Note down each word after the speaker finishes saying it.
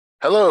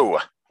Hello.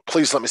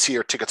 Please let me see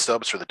your ticket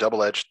stubs for the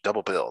double-edged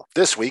double bill.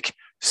 This week,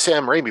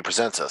 Sam Raimi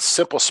presents a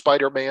Simple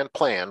Spider-Man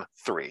Plan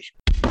 3.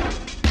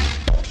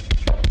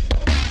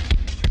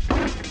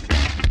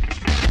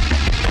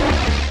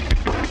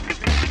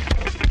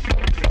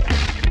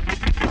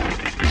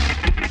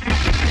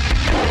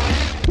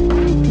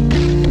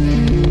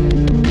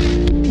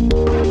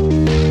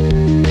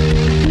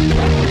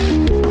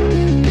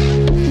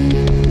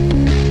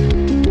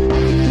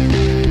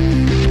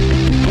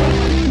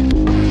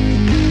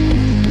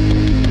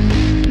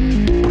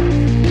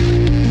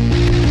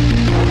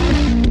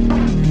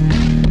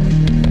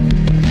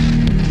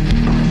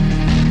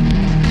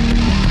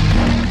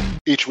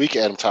 Each week,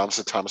 Adam Thomas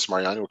and Thomas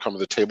Mariani will come to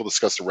the table,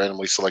 discuss the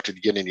randomly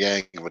selected yin and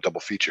yang of a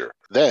double feature.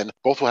 Then,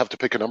 both will have to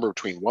pick a number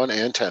between 1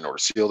 and 10 or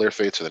seal their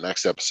fates for the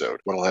next episode.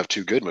 One will have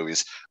 2 good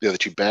movies, the other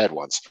 2 bad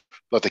ones.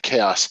 Let the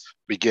chaos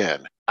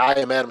begin. I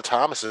am Adam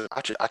Thomas, and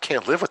I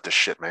can't live with this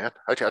shit, man.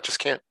 I just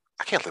can't.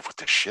 I can't live with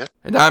this shit.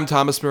 And I'm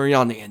Thomas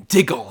Mariani, and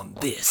dig on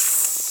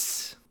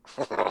this.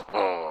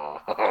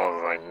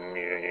 I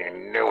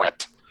knew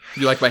it.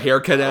 You like my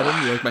haircut,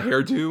 Adam? You like my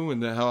hairdo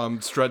and how I'm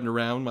strutting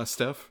around my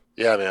stuff?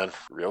 Yeah, man,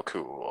 real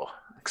cool,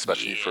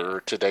 especially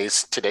for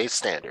today's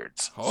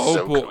standards. Oh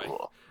so boy,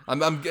 cool.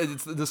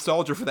 It's the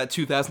nostalgia for that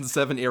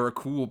 2007 era,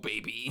 cool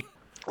baby.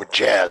 When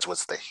jazz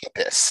was the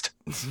hippest.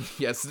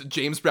 Yes,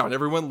 James Brown.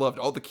 Everyone loved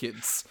all the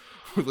kids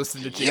who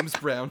listened to James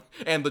Brown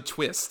and the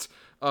Twist.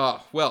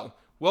 Well,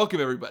 welcome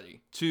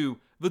everybody to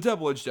the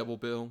Double-Edged Double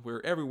Bill,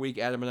 where every week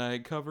Adam and I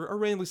cover a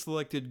randomly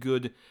selected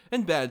good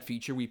and bad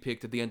feature we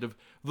picked at the end of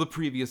the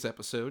previous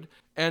episode.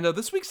 And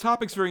this week's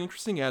topic's very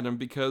interesting, Adam,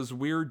 because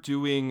we're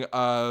doing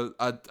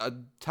a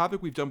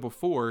topic we've done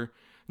before,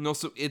 and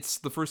also it's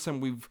the first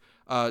time we've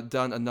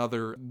done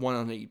another one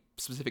on a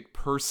specific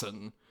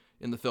person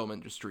in the film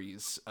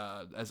industries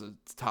as a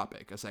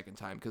topic a second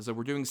time, because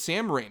we're doing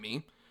Sam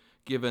Raimi,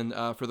 given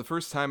for the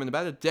first time in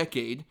about a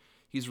decade,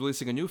 he's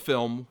releasing a new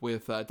film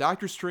with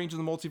Doctor Strange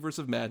in the Multiverse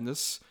of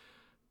Madness.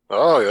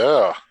 Oh,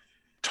 yeah.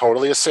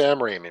 Totally a Sam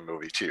Raimi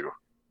movie, too.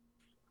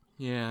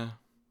 Yeah.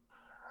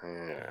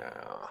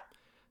 Yeah.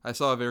 I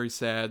saw a very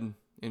sad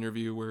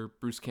interview where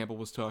Bruce Campbell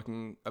was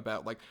talking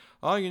about, like,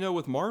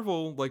 with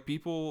Marvel, like,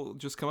 people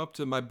just come up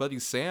to my buddy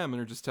Sam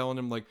and are just telling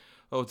him, like,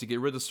 to get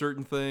rid of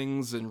certain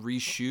things and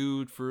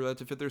reshoot for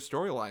to fit their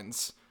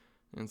storylines.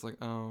 And it's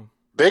like, oh.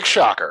 Big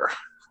shocker.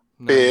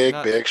 No,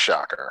 big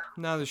shocker.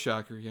 Not a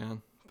shocker, yeah.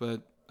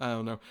 But I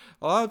don't know.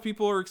 A lot of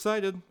people are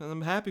excited, and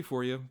I'm happy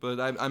for you. But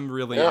I'm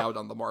really out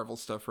on the Marvel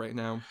stuff right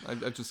now.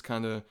 I've just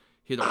kind of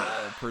hit a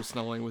wall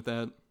personally with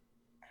that.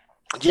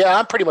 Yeah,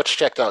 I'm pretty much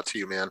checked out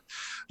too, man.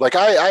 Like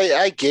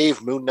I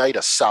gave Moon Knight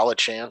a solid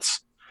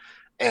chance,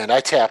 and I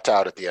tapped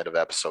out at the end of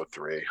episode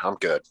 3. I'm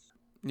good.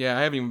 Yeah,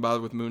 I haven't even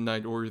bothered with Moon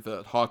Knight or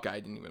the Hawkeye. I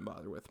didn't even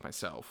bother with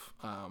myself.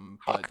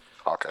 But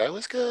Hawkeye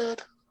was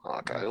good.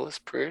 Hawkeye was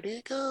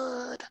pretty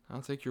good.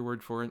 I'll take your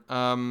word for it.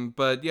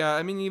 But yeah,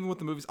 I mean, even with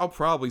the movies, I'll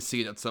probably see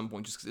it at some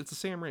point, just because it's a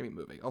Sam Raimi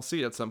movie. I'll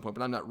see it at some point,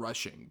 but I'm not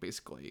rushing,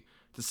 basically,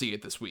 to see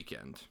it this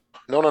weekend.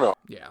 No.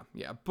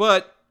 Yeah.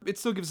 But it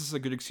still gives us a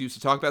good excuse to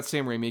talk about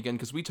Sam Raimi again,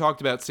 because we talked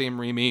about Sam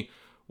Raimi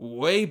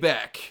way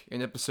back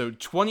in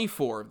episode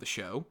 24 of the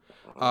show,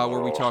 where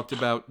we talked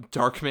about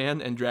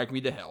Darkman and Drag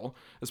Me to Hell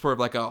as part of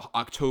like a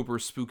October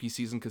spooky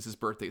season because his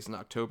birthday's in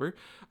October.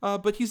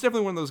 But he's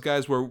definitely one of those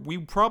guys where we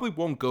probably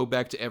won't go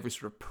back to every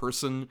sort of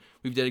person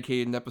we've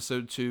dedicated an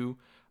episode to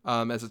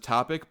as a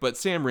topic, but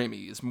Sam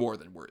Raimi is more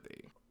than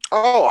worthy.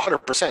 Oh,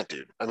 100%,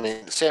 dude. I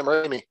mean, Sam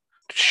Raimi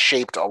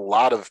shaped a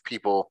lot of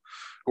people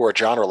who are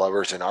genre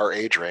lovers in our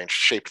age range,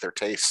 shaped their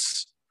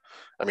tastes.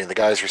 I mean, the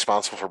guy's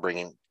responsible for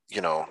bringing,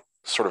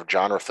 sort of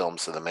genre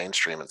films to the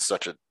mainstream in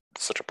such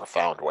a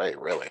profound way,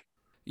 really.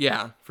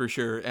 Yeah, for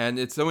sure. And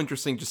it's so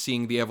interesting just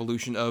seeing the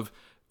evolution of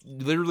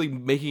literally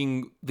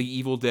making The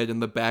Evil Dead in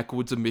the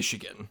backwoods of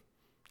Michigan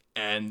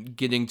and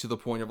getting to the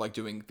point of like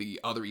doing the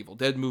other Evil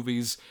Dead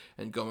movies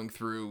and going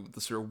through the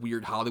sort of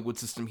weird Hollywood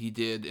system he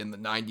did in the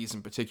 90s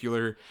in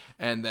particular,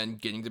 and then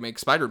getting to make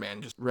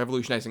Spider-Man, just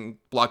revolutionizing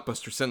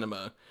blockbuster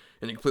cinema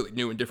in a completely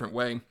new and different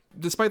way.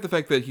 Despite the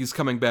fact that he's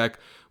coming back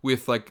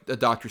with like a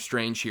Doctor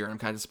Strange here, I'm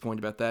kind of disappointed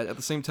about that. At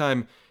the same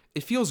time,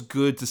 it feels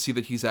good to see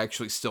that he's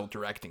actually still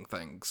directing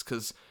things,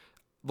 because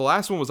the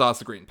last one was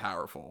Asa Green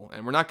Powerful,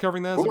 and we're not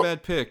covering that as a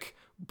bad pick,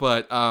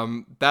 but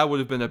that would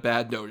have been a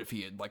bad note if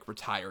he had like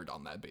retired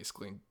on that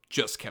basically and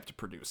just kept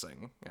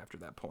producing after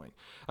that point.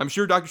 I'm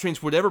sure Doctor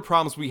Strange, whatever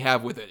problems we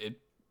have with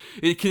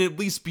it can at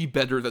least be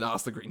better than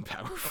Asa Green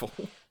Powerful.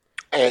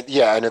 And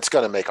it's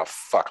going to make a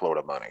fuckload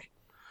of money.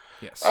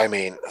 Yes. I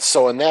mean,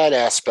 so in that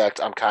aspect,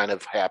 I'm kind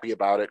of happy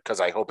about it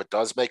because I hope it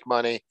does make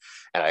money,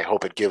 and I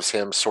hope it gives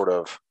him sort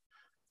of,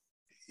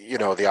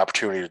 the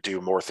opportunity to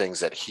do more things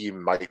that he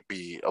might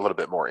be a little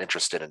bit more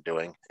interested in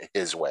doing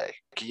his way.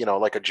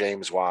 Like a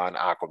James Wan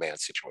Aquaman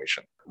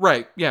situation.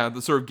 Right. Yeah.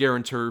 The sort of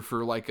guarantor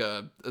for like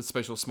a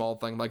special small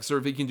thing, like sort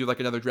of he can do like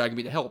another Drag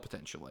Me to Hell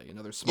potentially,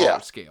 another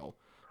smaller scale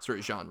sort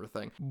of genre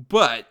thing.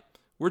 But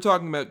we're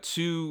talking about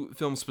 2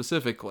 films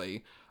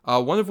specifically.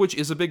 One of which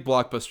is a big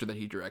blockbuster that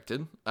he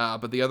directed,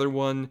 but the other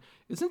one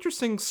is an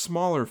interesting,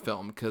 smaller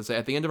film, because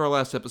at the end of our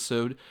last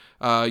episode,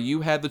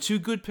 you had the two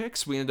good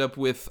picks. We ended up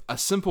with A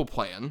Simple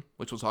Plan,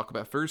 which we'll talk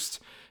about first,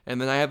 and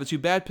then I have the two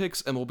bad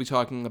picks, and we'll be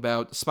talking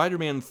about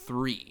Spider-Man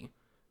 3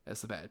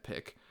 as the bad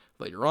pick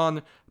later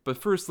on. But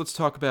first, let's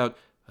talk about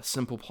A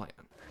Simple Plan.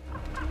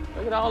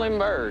 Look at all them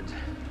birds.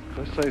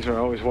 Those things are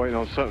always waiting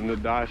on something to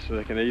die so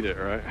they can eat it,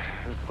 right?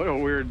 What a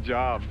weird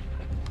job.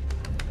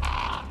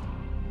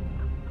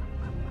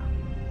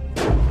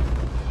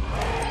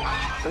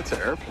 That's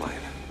an airplane.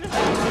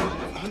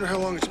 I wonder how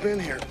long it's been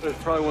here.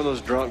 It's probably one of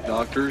those drunk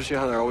doctors. You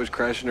know how they're always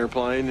crashing their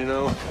plane, you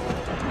know?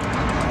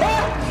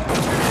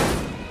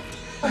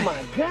 Oh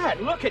my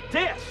God, look at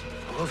this.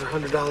 All over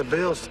 $100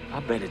 bills. I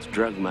bet it's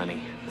drug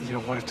money. You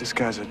know, what if this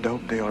guy's a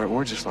dope dealer?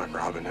 We're just like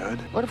Robin Hood.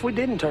 What if we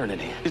didn't turn it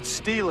in? It's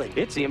stealing.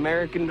 It's the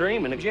American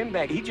dream and a gym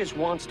bag. He just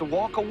wants to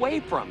walk away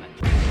from it.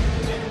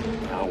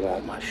 I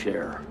want my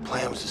share.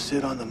 Plan was to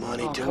sit on the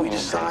money till come we on,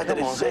 decide Ted, that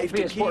come it's on. safe Be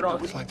to a keep. sport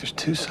on. It's like there's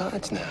two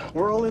sides now.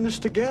 We're all in this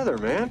together,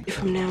 man.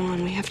 From now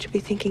on, we have to be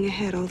thinking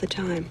ahead all the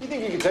time. You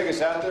think you can take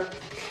us out there?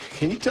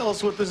 Can you tell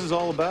us what this is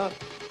all about?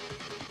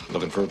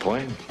 Looking for a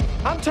plane?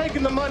 I'm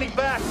taking the money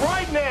back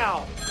right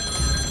now.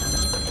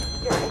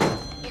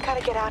 You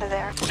gotta get out of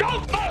there.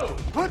 Don't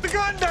move! Put the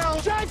gun down!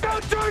 Jack,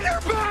 don't turn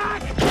your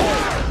back!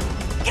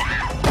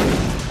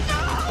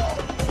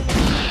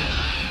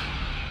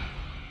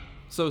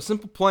 So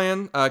Simple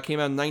Plan came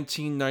out in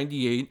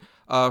 1998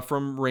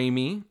 from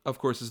Raimi, of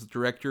course, is the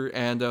director,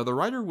 and the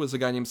writer was a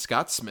guy named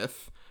Scott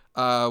Smith,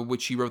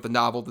 which he wrote the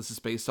novel this is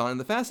based on. And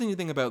the fascinating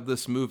thing about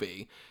this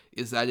movie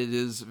is that it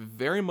is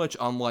very much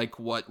unlike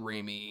what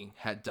Raimi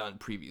had done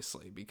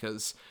previously,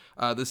 because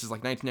this is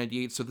like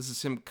 1998, so this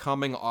is him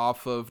coming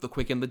off of The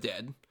Quick and the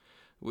Dead,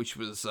 which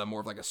was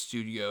more of like a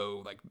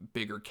studio, like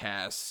bigger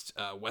cast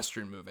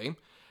Western movie.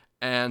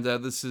 And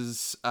this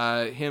is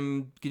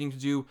him getting to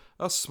do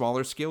a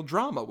smaller scale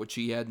drama, which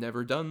he had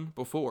never done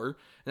before,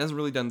 and hasn't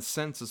really done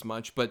since as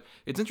much. But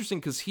it's interesting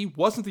because he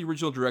wasn't the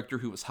original director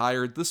who was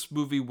hired. This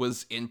movie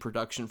was in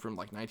production from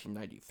like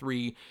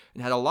 1993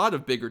 and had a lot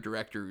of bigger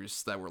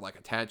directors that were like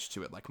attached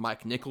to it. Like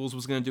Mike Nichols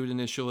was going to do it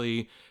initially,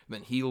 and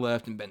then he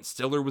left, and Ben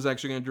Stiller was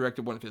actually going to direct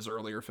it, one of his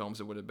earlier films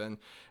it would have been.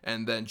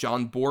 And then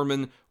John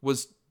Boorman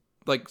was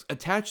like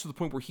attached to the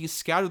point where he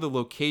scouted the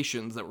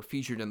locations that were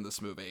featured in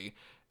this movie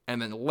and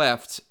then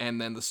left,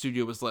 and then the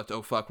studio was left,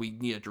 oh fuck, we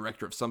need a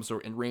director of some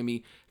sort, and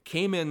Raimi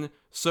came in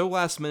so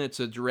last minute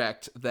to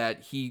direct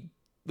that he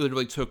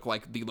literally took,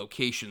 like, the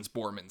locations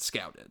Boorman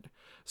scouted.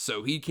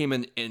 So he came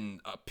in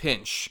a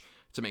pinch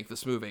to make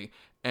this movie,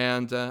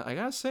 and I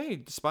gotta say,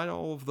 despite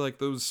all of, like,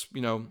 those,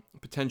 you know,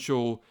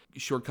 potential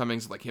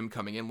shortcomings, like him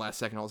coming in last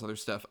second, all this other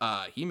stuff,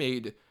 he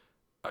made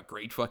a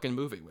great fucking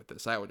movie with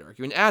this, I would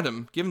argue. And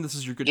Adam, given this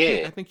is your good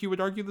pick, I think you would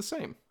argue the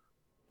same.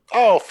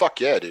 Oh, fuck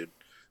yeah, dude.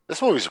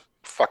 This movie's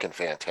fucking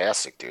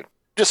fantastic, dude.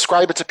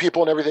 Describe it to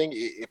people and everything.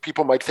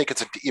 People might think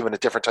it's even a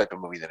different type of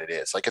movie than it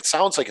is. Like, it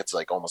sounds like it's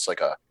like almost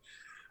like a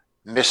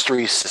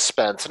mystery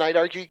suspense, and I'd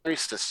argue very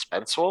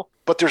suspenseful.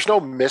 But there's no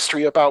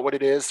mystery about what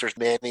it is. There's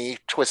many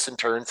twists and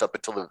turns up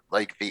until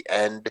the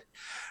end.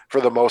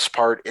 For the most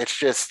part,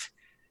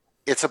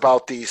 it's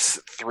about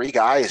these three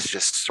guys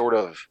just sort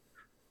of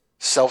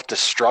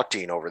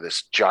self-destructing over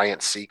this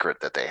giant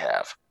secret that they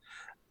have,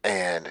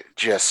 and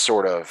just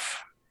sort of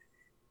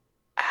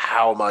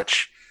how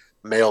much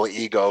male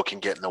ego can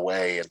get in the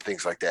way and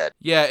things like that.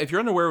 Yeah, if you're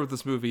unaware of what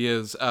this movie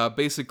is,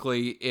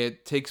 basically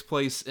it takes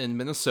place in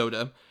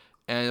Minnesota,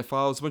 and it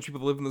follows a bunch of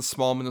people who live in this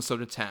small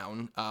Minnesota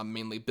town,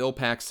 mainly Bill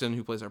Paxton,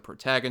 who plays our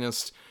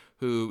protagonist,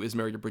 who is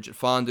married to Bridget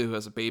Fonda, who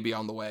has a baby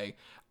on the way,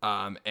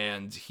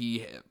 and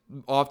he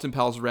often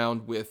pals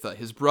around with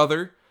his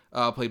brother,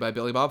 played by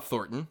Billy Bob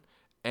Thornton,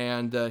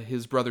 and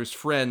his brother's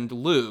friend,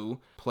 Lou,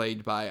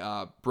 played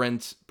by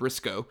Brent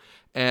Briscoe,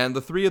 and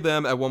the three of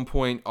them at one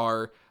point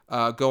are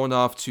going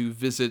off to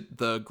visit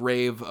the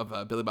grave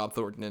of Billy Bob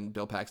Thornton and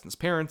Bill Paxton's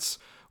parents.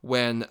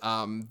 When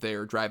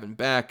they're driving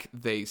back,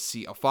 they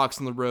see a fox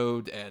on the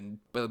road, and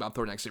Billy Bob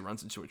Thornton actually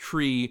runs into a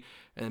tree,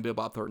 and then Billy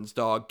Bob Thornton's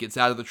dog gets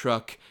out of the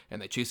truck,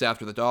 and they chase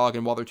after the dog,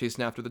 and while they're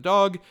chasing after the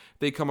dog,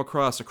 they come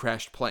across a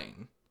crashed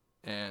plane.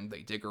 And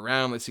they dig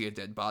around, they see a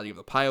dead body of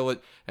the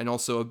pilot, and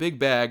also a big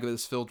bag that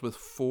is filled with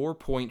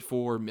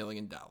 $4.4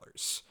 million,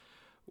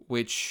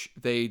 which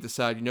they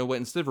decide, you know what,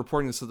 instead of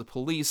reporting this to the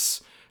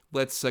police,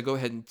 let's go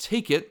ahead and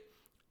take it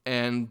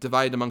and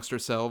divide it amongst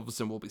ourselves,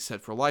 and we'll be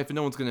set for life, and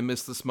no one's going to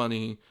miss this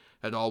money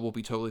at all. We'll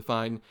be totally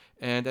fine.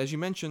 And as you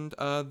mentioned,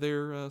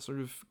 their sort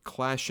of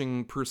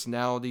clashing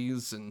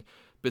personalities and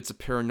bits of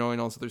paranoia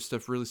and all this other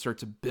stuff really start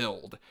to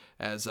build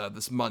as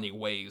this money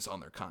weighs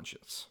on their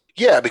conscience.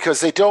 Yeah, because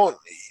they don't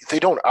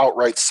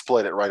outright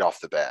split it right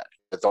off the bat.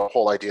 The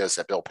whole idea is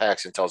that Bill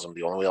Paxton tells them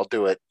the only way I'll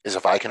do it is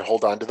if I can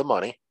hold on to the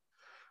money.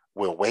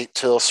 We'll wait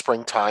till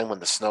springtime when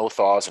the snow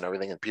thaws and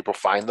everything and people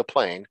find the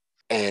plane.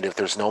 And if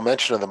there's no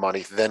mention of the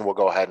money, then we'll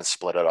go ahead and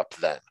split it up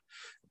then.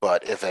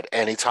 But if at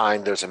any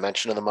time there's a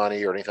mention of the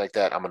money or anything like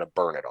that, I'm going to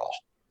burn it all.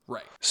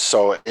 Right.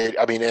 So, and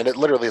it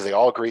literally, they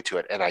all agree to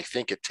it. And I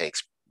think it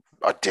takes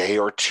a day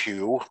or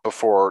two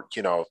before,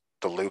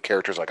 the Lou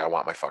character's like, I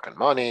want my fucking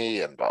money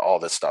and all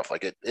this stuff.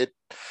 Like it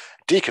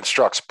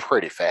deconstructs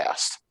pretty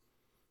fast.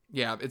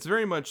 Yeah, it's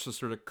very much the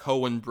sort of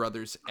Coen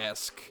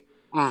Brothers-esque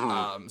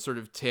sort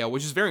of tale,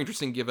 which is very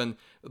interesting given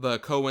the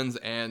Coens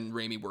and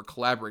Raimi were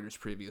collaborators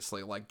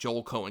previously. Like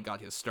Joel Coen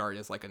got his start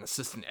as like an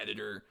assistant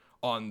editor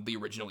on the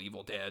original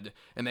Evil Dead,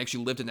 and they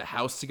actually lived in a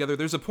house together.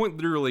 There's a point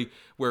literally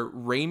where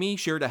Raimi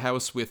shared a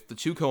house with the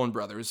two Coen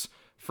brothers,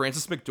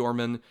 Frances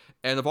McDormand,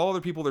 and of all other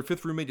people, their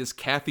fifth roommate is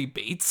Kathy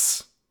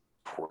Bates.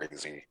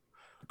 Crazy.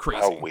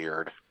 How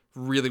weird.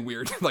 Really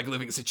weird, like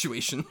living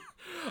situation.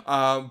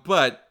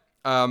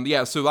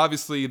 Yeah, so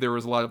obviously there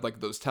was a lot of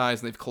like those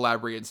ties, and they've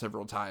collaborated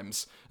several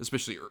times,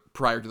 especially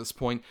prior to this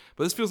point.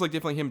 But this feels like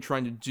definitely him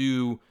trying to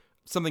do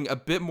something a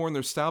bit more in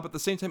their style, but at the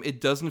same time,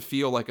 it doesn't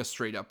feel like a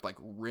straight up like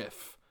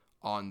riff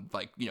on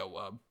like,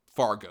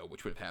 Fargo,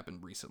 which would have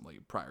happened recently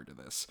prior to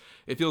this.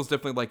 It feels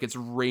definitely like it's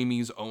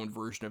Raimi's own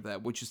version of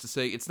that, which is to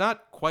say it's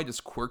not quite as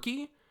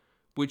quirky,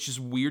 which is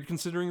weird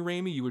considering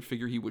Raimi. You would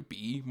figure he would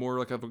be more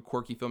like of a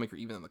quirky filmmaker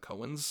even than the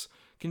Coens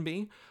can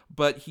be,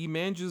 but he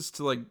manages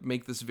to like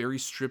make this very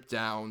stripped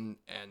down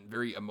and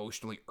very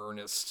emotionally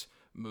earnest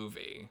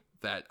movie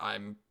that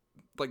I'm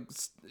like,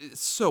 it's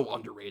so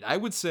underrated. I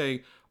would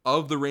say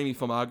of the Raimi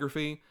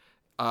filmography,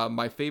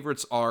 my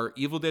favorites are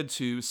Evil Dead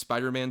 2,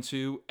 Spider-Man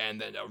 2, and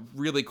then a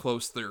really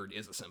close third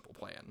is A Simple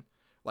Plan.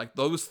 Like,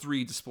 those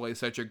three display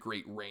such a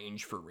great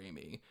range for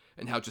Raimi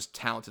and how just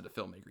talented a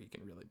filmmaker he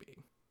can really be.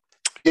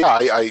 Yeah,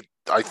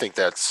 I think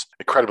that's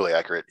incredibly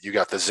accurate. You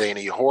got the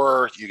zany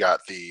horror, you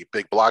got the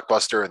big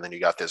blockbuster, and then you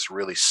got this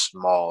really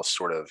small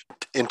sort of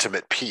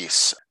intimate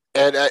piece.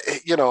 And,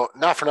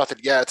 not for nothing,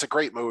 yeah, it's a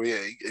great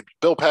movie.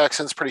 Bill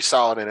Paxton's pretty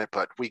solid in it,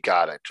 but we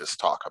gotta just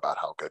talk about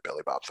how good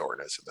Billy Bob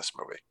Thornton is in this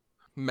movie.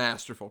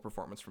 Masterful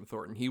performance from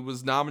Thornton. He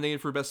was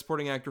nominated for Best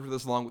Supporting Actor for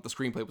this, along with the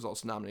screenplay was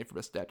also nominated for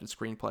Best Adapted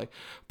Screenplay.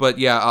 But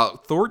yeah,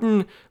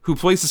 Thornton, who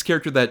plays this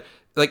character that,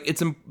 like,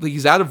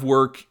 he's out of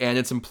work, and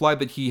it's implied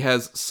that he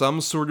has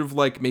some sort of,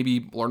 like,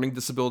 maybe learning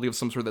disability of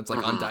some sort that's, like,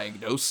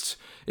 undiagnosed.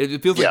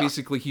 It feels like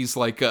basically he's,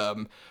 like,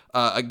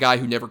 a guy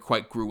who never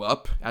quite grew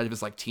up out of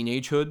his, like,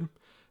 teenagehood,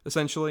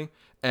 essentially.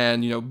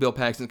 And, Bill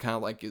Paxton kind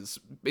of, like, is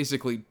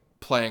basically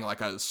playing like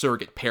a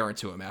surrogate parent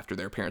to him after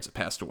their parents have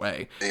passed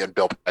away. And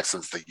Bill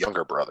Paxton's the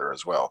younger brother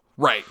as well.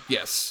 Right,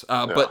 yes.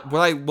 But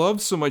what I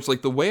love so much,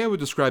 like the way I would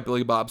describe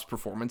Billy Bob's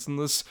performance in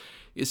this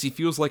is he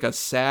feels like a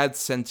sad,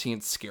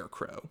 sentient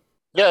scarecrow.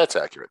 Yeah, that's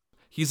accurate.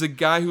 He's a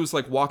guy who's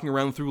like walking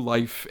around through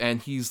life and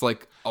he's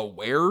like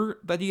aware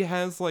that he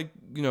has like,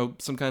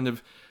 some kind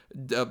of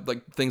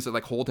like things that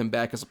like hold him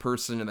back as a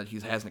person and that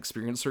he hasn't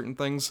experienced certain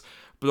things.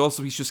 But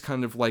also he's just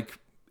kind of like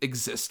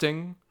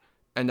existing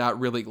and not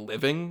really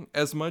living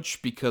as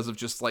much because of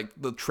just like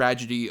the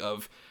tragedy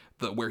of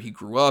where he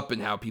grew up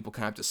and how people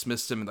kind of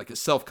dismissed him and like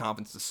his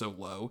self-confidence is so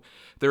low.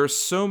 There are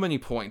so many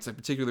points. In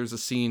particular, there's a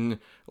scene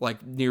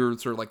like near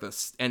sort of like the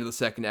end of the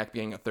second act,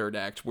 beginning of third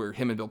act, where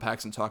him and Bill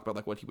Paxton talk about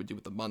like what he would do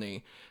with the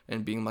money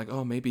and being like,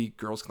 oh, maybe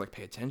girls can like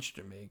pay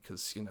attention to me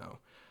because,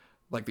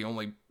 like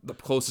the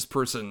closest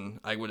person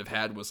I would have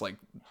had was like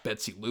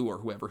Betsy Lou or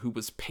whoever, who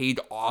was paid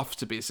off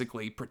to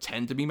basically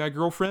pretend to be my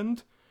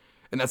girlfriend.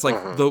 And that's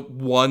like the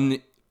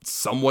one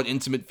somewhat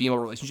intimate female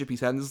relationship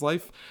he's had in his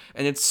life.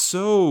 And it's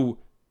so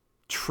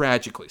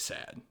tragically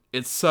sad.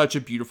 It's such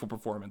a beautiful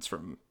performance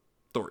from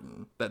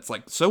Thornton that's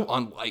like so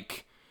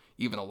unlike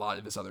even a lot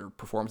of his other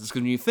performances.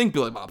 Because when you think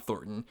Billy Bob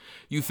Thornton,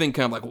 you think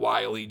kind of like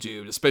wily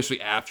dude, especially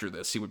after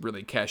this, he would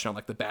really cash on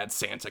like the bad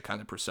Santa kind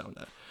of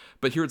persona.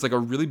 But here it's like a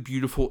really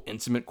beautiful,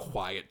 intimate,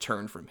 quiet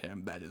turn from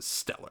him that is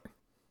stellar.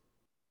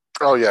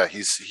 Oh yeah,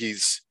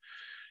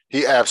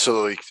 he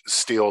absolutely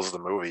steals the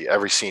movie.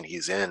 Every scene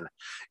he's in,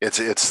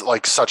 it's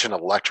like such an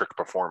electric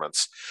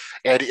performance.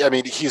 And I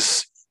mean,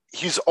 he's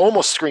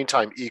almost screen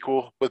time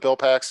equal with Bill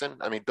Paxton.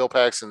 I mean, Bill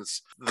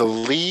Paxton's the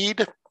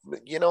lead,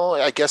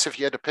 I guess if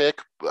you had to pick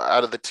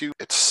out of the two,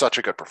 it's such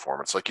a good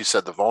performance. Like you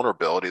said, the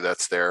vulnerability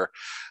that's there,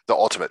 the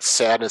ultimate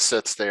sadness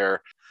that's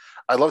there.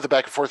 I love the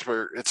back and forth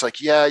where it's like,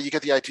 yeah, you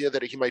get the idea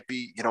that he might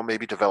be,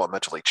 maybe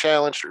developmentally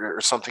challenged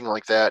or something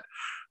like that.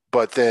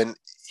 But then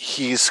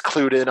he's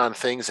clued in on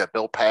things that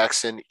Bill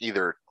Paxton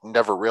either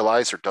never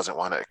realized or doesn't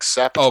want to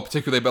accept. Oh,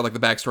 particularly about like the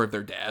backstory of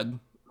their dad.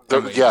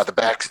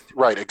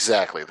 Right,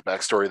 exactly. The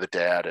backstory of the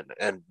dad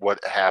and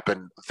what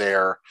happened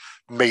there.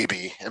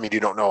 Maybe, I mean, you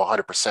don't know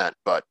 100%,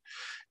 but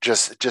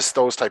just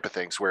those type of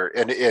things where,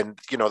 and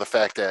the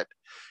fact that,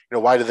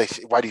 why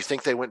do you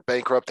think they went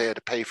bankrupt? They had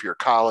to pay for your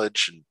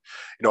college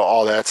and,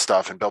 all that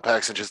stuff. And Bill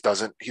Paxton just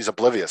he's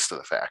oblivious to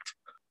the fact.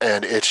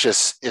 And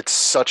it's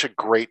such a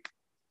great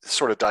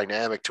sort of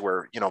dynamic to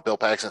where, Bill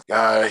Paxton,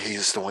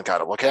 he's the one got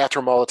to look after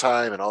him all the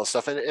time and all this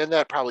stuff. And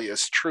that probably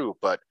is true,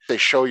 but they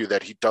show you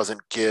that he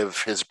doesn't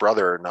give his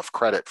brother enough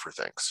credit for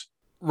things.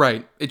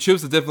 Right. It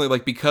shows that definitely,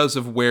 like, because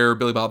of where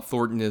Billy Bob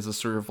Thornton is a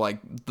sort of, like,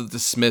 the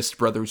dismissed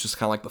brother who's just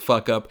kind of like the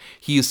fuck up,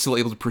 he is still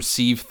able to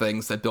perceive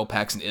things that Bill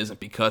Paxton isn't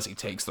because he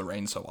takes the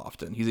reins so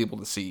often. He's able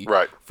to see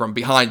from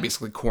behind,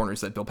 basically,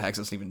 corners that Bill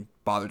Paxton doesn't even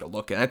bother to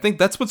look at. And I think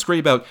that's what's great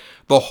about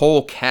the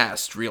whole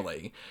cast,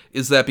 really,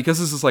 is that because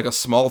this is, like, a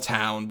small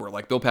town where,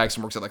 like, Bill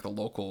Paxton works at, like, the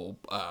local,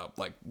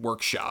 like,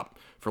 workshop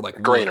for,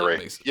 like,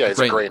 granary. Yeah, it's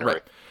a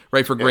granary.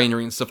 Right, for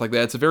granary and stuff like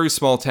that. It's a very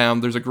small town.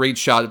 There's a great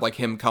shot of, like,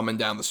 him coming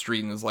down the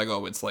street, and it's like,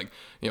 oh, it's, like,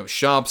 you know,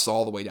 shops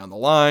all the way down the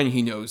line.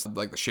 He knows,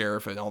 like, the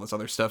sheriff and all this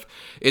other stuff.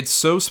 It's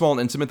so small and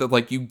intimate that,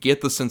 like, you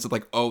get the sense of,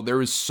 like, oh,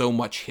 there is so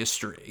much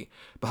history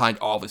behind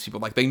all these people.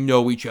 Like, they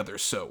know each other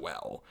so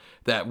well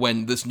that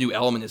when this new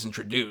element is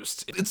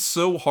introduced, it's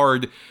so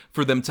hard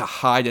for them to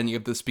hide any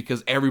of this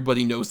because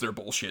everybody knows their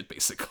bullshit,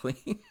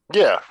 basically.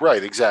 Yeah,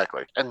 right,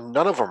 exactly. And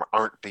none of them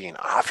aren't being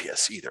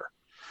obvious either.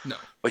 No.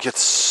 Like,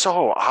 it's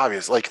so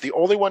obvious. Like, the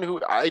only one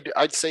who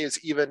I'd say is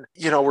even,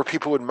 you know, where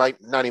people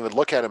might not even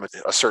look at him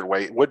a certain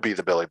way would be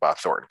the Billy Bob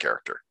Thornton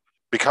character.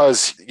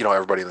 Because, you know,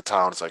 everybody in the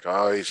town is like,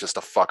 oh, he's just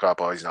a fuck up.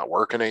 Oh, he's not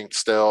working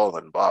still,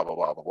 and blah, blah,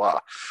 blah, blah, blah.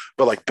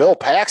 But, like, Bill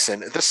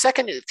Paxton, the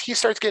second he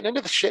starts getting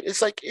into the shit,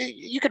 it's like,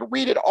 you can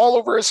read it all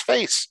over his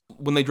face.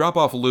 When they drop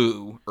off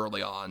Lou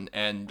early on,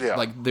 and,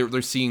 like,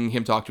 they're seeing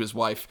him talk to his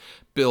wife,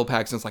 Bill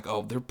Paxton's like,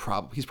 oh,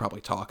 he's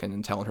probably talking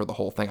and telling her the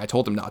whole thing. I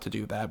told him not to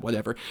do that,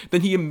 whatever. Then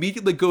he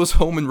immediately goes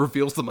home and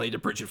reveals the money to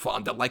Bridget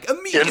Fonda, like,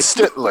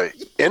 immediately.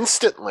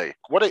 Instantly.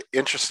 What an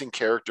interesting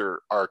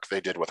character arc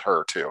they did with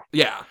her, too.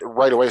 Yeah.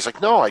 Right away, it's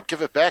like, no, I'd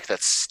give it back.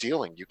 That's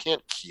stealing. You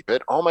can't keep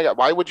it. Oh, my God.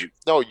 Why would you?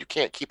 No, you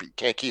can't keep it. You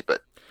can't keep it.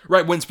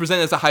 Right, when it's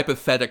presented as a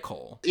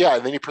hypothetical. Yeah,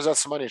 and then he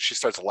presents the money, and she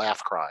starts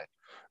laugh crying.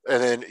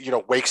 And then, you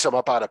know, wakes him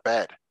up out of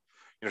bed.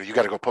 You know, you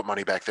got to go put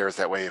money back there.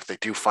 That way, if they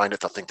do find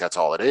it, they'll think that's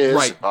all it is.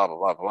 Right. Blah, blah,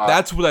 blah, blah.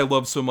 That's what I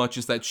love so much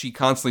is that she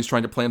constantly is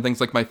trying to plan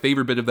things. Like, my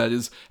favorite bit of that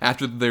is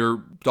after their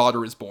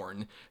daughter is born.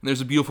 And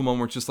there's a beautiful moment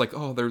where it's just like,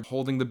 oh, they're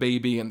holding the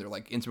baby and they're,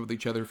 like, intimate with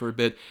each other for a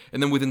bit.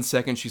 And then within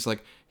seconds, she's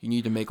like, you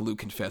need to make Lou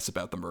confess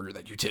about the murder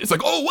that you did. It's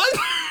like, oh, what?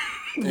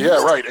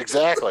 Yeah, right.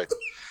 Exactly.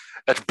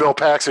 That's Bill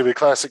Paxton, the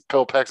classic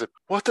Bill Paxton.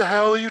 What the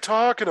hell are you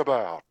talking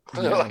about?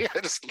 Yeah. I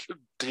just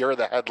deer in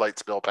the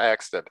headlights, Bill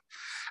Paxton.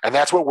 And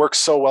that's what works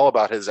so well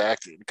about his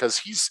acting, because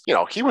he's, you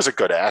know, he was a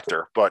good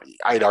actor, but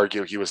I'd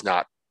argue he was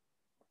not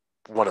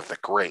one of the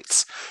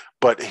greats.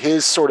 But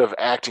his sort of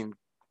acting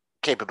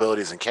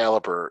capabilities and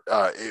caliber,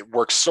 it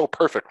works so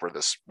perfect for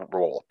this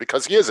role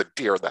because he is a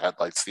deer in the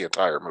headlights the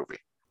entire movie.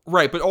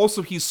 Right, but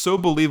also he's so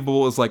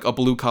believable as, like, a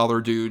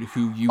blue-collar dude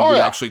who you would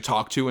actually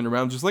talk to and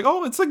around, just like,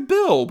 oh, it's like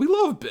Bill. We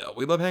love Bill.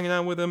 We love hanging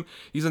out with him.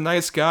 He's a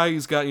nice guy.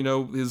 He's got, you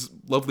know, his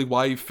lovely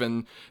wife,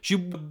 and she's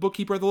a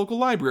bookkeeper at the local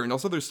library and all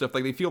this other stuff.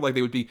 Like, they feel like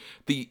they would be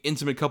the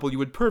intimate couple you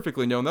would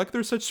perfectly know. And, like,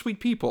 they're such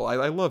sweet people.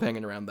 I love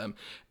hanging around them.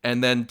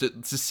 And then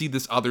to see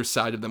this other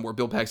side of them where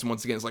Bill Paxton,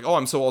 once again, is like, oh,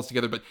 I'm so all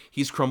together, but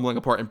he's crumbling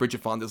apart. And Bridget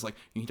Fonda's like,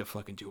 you need to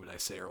fucking do what I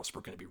say or else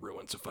we're going to be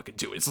ruined, so fucking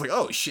do it. It's like,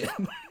 oh, shit.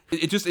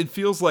 It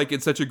feels like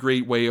it's such a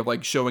great way of,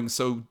 like, showing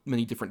so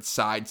many different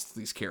sides to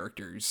these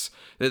characters.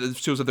 It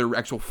shows that they're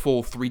actual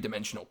full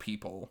three-dimensional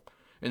people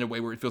in a way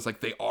where it feels like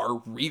they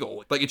are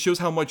real. Like, it shows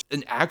how much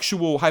an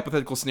actual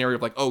hypothetical scenario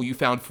of, like, oh, you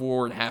found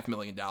 $4.5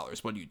 million.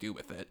 What do you do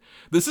with it?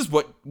 This is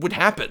what would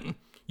happen.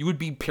 You would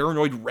be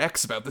paranoid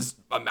wrecks about this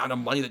amount of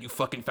money that you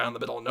fucking found in the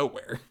middle of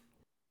nowhere.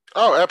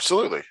 Oh,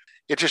 absolutely.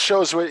 It just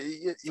shows what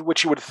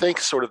you would think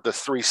sort of the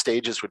three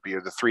stages would be,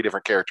 or the three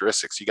different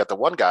characteristics. You got the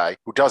one guy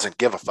who doesn't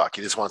give a fuck.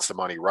 He just wants the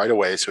money right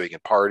away so he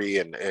can party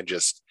and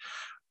just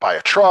buy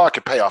a truck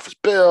and pay off his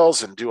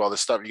bills and do all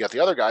this stuff. You got the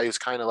other guy who's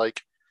kind of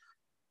like,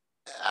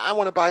 I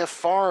want to buy a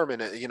farm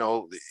and, you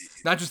know.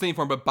 Not just any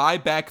farm, but buy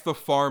back the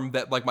farm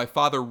that, like, my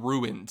father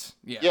ruined.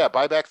 Yeah,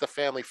 buy back the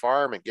family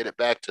farm and get it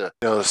back to,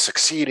 you know,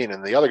 succeeding.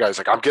 And the other guy's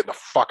like, I'm getting the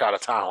fuck out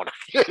of town,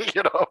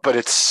 you know. But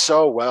it's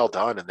so well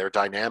done, and their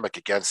dynamic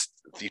against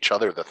each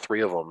other, the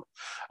three of them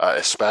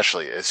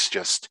especially,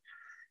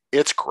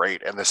 it's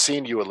great. And the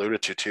scene you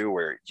alluded to, too,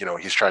 where, you know,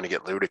 he's trying to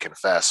get Lou to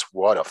confess,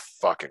 what a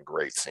fucking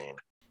great scene.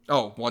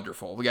 Oh,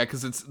 wonderful. Yeah,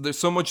 because there's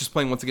so much just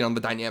playing once again on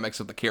the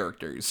dynamics of the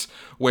characters,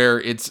 where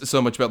it's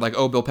so much about, like,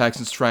 oh, Bill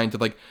Paxton's trying to,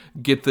 like,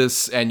 get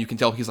this, and you can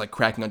tell he's, like,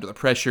 cracking under the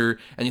pressure,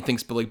 and he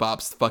thinks Billy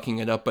Bob's fucking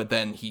it up, but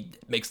then he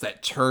makes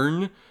that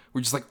turn.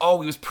 We're just like, oh,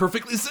 he was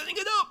perfectly setting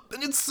it up,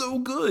 and it's so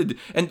good.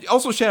 And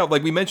also, shout out,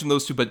 like, we mentioned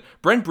those two, but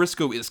Brent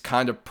Briscoe is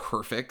kind of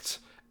perfect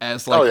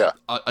as, like,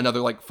 another,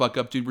 like, fuck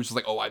up dude, which is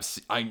like, oh,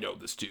 I know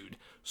this dude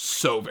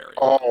so very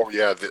well. Oh,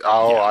 yeah.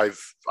 Yeah.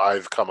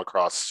 I've come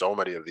across so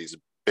many of these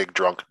big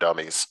drunk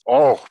dummies.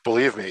 Oh,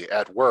 believe me,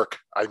 at work,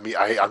 I'm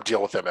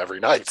dealing with them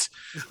every night.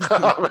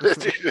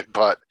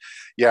 But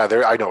yeah,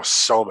 I know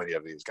so many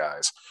of these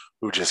guys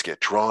who just get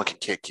drunk and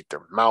can't keep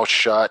their mouth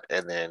shut.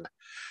 And then,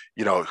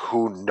 you know,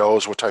 who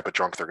knows what type of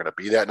drunk they're going to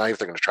be that night, if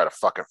they're going to try to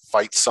fucking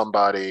fight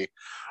somebody,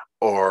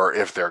 or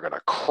if they're going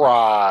to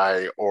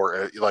cry,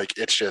 or, like,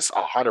 it's just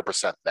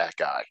 100% that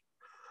guy.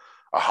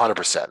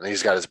 100%. And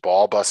he's got his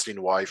ball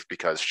busting wife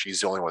because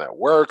she's the only one that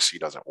works. He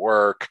doesn't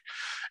work.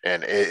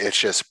 And it's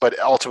just, but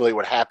ultimately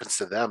what happens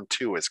to them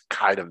too is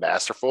kind of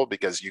masterful,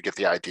 because you get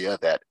the idea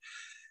that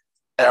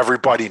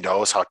everybody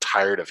knows how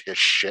tired of his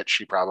shit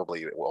she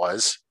probably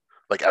was.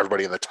 Like,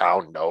 everybody in the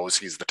town knows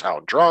he's the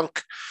town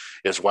drunk.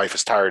 His wife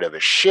is tired of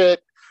his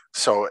shit.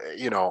 So,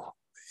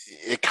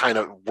 it kind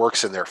of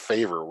works in their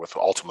favor with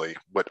ultimately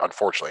what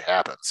unfortunately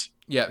happens.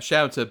 Yeah,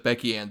 shout out to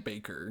Becky Ann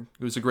Baker,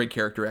 who's a great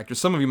character actor.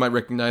 Some of you might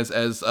recognize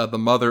as the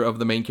mother of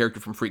the main character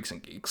from Freaks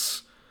and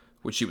Geeks,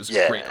 which she was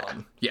great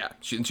on. Yeah,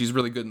 she's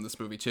really good in this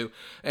movie too.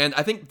 And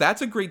I think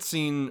that's a great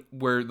scene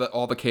where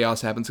all the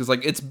chaos happens, because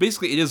like it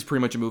is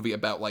pretty much a movie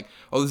about like,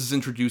 oh, this is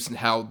introduced and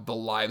how the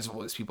lives of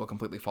all these people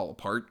completely fall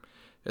apart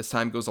as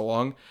time goes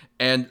along.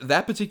 And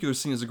that particular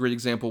scene is a great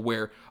example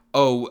where,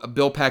 oh,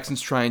 Bill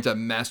Paxton's trying to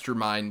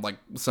mastermind like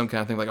some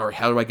kind of thing, like, all right,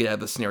 how do I get out of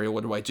this scenario?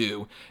 What do I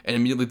do? And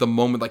immediately the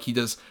moment like he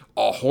does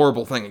a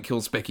horrible thing and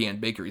kills Becky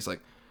Ann Baker, he's like,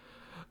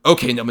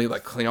 okay, now let me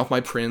like clean off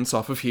my prints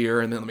off of here,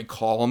 and then let me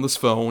call on this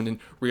phone and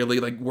really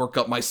like work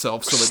up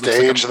myself. So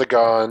stage the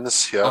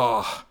guns.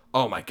 Yeah.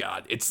 Oh my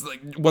God. It's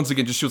like, once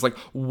again, just shows like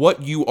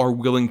what you are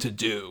willing to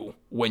do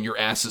when your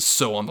ass is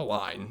so on the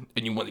line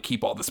and you want to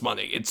keep all this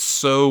money. It's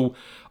so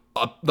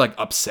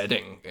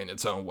upsetting in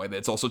its own way that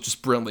it's also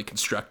just brilliantly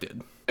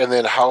constructed. And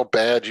then how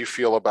bad you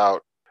feel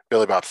about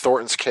Billy Bob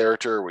Thornton's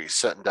character, where he's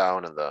sitting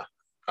down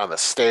on the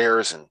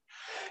stairs, and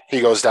he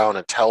goes down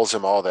and tells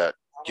him all that,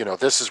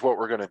 this is what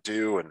we're going to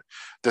do, and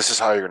this is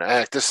how you're going to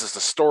act. This is the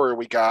story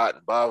we got,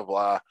 and blah, blah,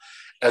 blah.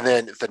 And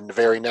then the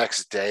very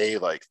next day,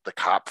 like, the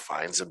cop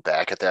finds him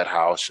back at that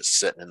house, just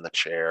sitting in the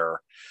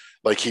chair.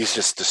 Like, he's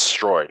just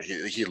destroyed.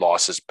 He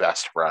lost his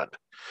best friend,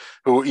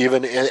 who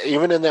even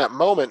in that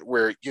moment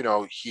where,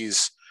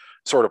 he's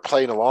sort of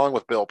playing along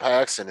with Bill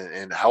Paxton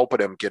and helping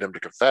him get him to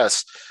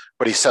confess,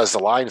 but he says the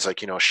line, is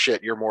like,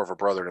 shit, you're more of a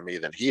brother to me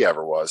than he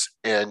ever was.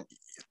 And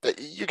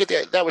you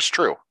get that was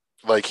true.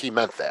 Like, he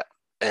meant that.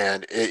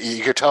 And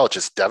you could tell it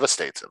just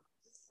devastates him.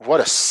 What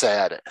a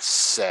sad,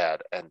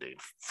 sad ending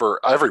for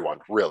everyone,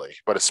 really,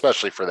 but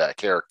especially for that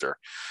character.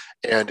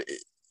 And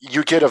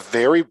you get a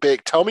very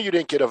big, tell me you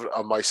didn't get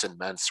a Mice and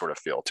Men sort of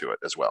feel to it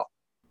as well.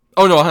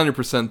 Oh, no,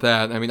 100%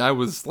 that. I mean, I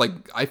was like,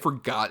 I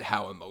forgot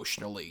how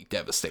emotionally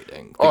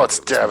devastating. Oh, it's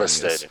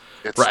devastating.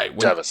 It's right,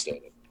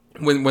 devastating.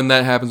 When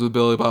that happens with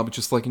Billy Bob, it's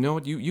just like, you know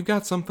what, you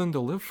got something to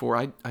live for.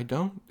 I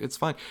don't. It's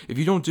fine. If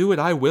you don't do it,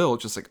 I will.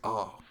 It's just like,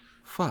 oh,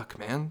 fuck,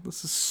 man.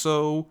 This is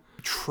so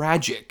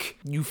tragic.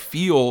 You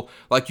feel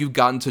like you've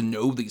gotten to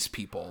know these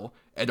people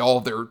and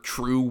all their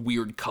true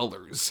weird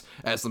colors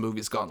as the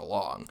movie's gone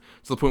along.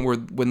 To the point where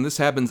when this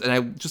happens, and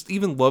I just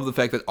even love the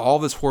fact that all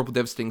this horrible,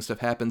 devastating stuff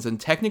happens, and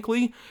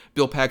technically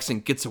Bill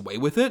Paxton gets away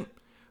with it,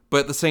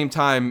 but at the same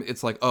time,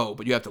 it's like, oh,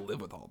 but you have to live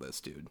with all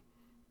this, dude.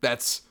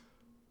 That's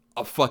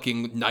a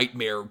fucking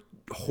nightmare,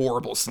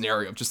 horrible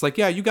scenario. Just like,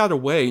 yeah, you got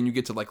away and you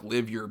get to like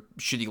live your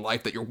shitty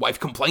life that your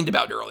wife complained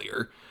about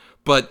earlier,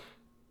 but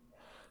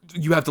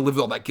you have to live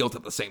with all that guilt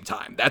at the same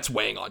time. That's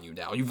weighing on you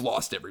now. You've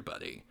lost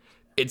everybody.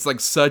 It's like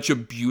such a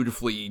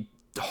beautifully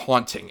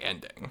haunting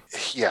ending.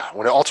 Yeah,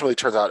 when it ultimately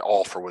turns out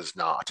Alfred was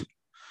not.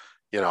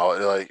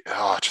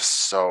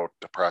 Just so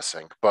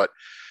depressing. But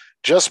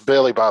just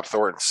Billy Bob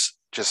Thornton's,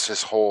 just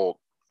his whole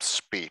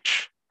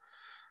speech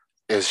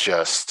is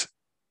just,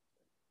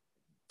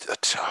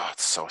 it's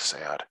so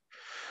sad.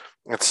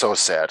 It's so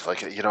sad.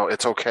 Like,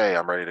 it's okay.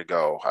 I'm ready to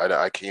go. I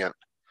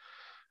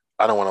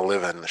don't want to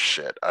live in this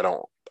shit. I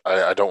don't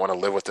want to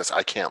live with this.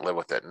 I can't live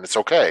with it. And it's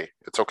okay.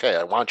 It's okay.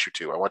 I want you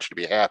to. I want you to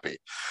be happy.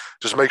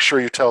 Just make sure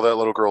you tell that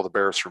little girl the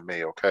bear's from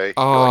me, okay?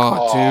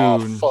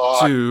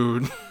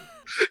 Dude.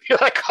 You're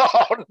like,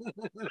 oh,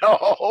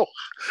 no.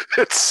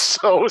 It's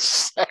so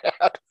sad.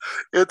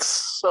 It's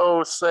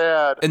so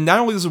sad. And not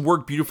only does it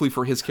work beautifully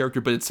for his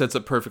character, but it sets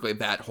up perfectly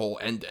that whole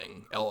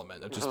ending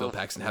element of just Bill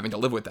Paxton having to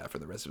live with that for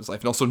the rest of his life.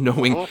 And also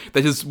knowing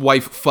that his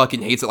wife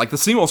fucking hates it. Like, the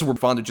scene also where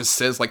Fonda just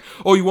says, like,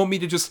 oh, you want me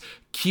to just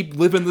keep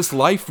living this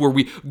life where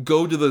we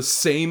go to the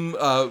same...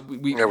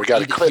 we got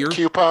to clip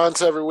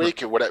coupons every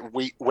week. And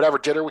whatever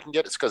dinner we can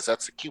get, it's because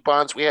that's the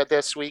coupons we had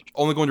this week.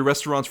 Only going to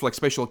restaurants for, like,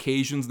 special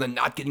occasions, and then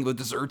not getting the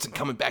desserts and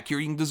coming back here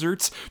eating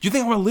desserts. Do you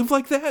think I want to live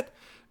like that?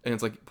 And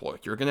it's like, boy,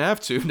 you're going to have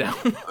to now.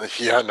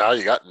 Yeah, now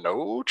you got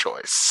no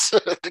choice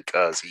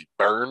because he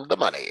burned the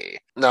money.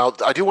 Now,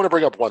 I do want to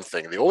bring up one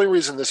thing. The only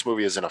reason this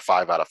movie isn't a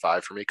 5 out of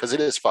 5 for me, because it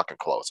is fucking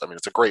close. I mean,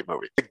 it's a great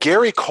movie. The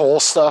Gary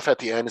Cole stuff at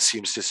the end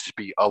seems just to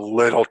be a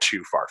little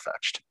too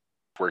far-fetched,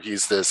 where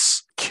he's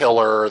this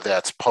killer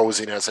that's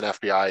posing as an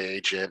FBI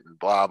agent and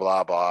blah,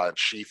 blah, blah, and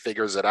she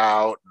figures it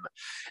out. And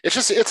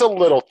it's a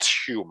little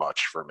too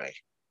much for me.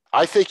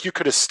 I think you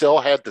could have still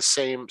had the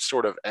same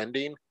sort of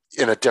ending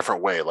in a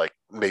different way, like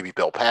maybe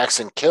Bill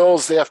Paxton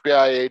kills the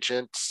FBI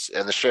agent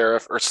and the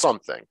sheriff or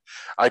something.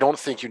 I don't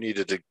think you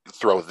needed to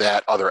throw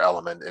that other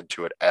element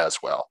into it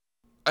as well.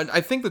 And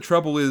I think the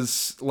trouble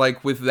is,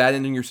 like, with that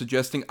ending you're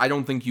suggesting, I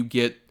don't think you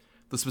get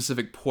the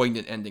specific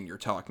poignant ending you're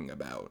talking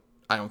about.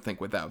 I don't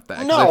think, without that.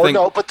 'Cause No, I think,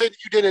 no, but then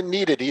you didn't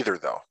need it either,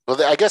 though.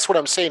 Well, I guess what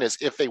I'm saying is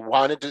if they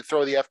wanted to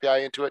throw the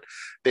FBI into it,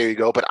 there you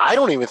go. But I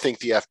don't even think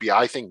the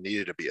FBI thing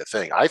needed to be a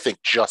thing. I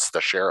think just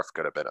the sheriff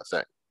could have been a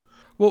thing.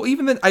 well,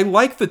 even then, I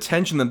like the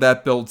tension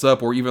that builds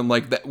up, or even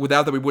like that.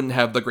 Without that, we wouldn't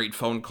have the great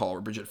phone call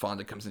where Bridget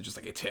Fonda comes in just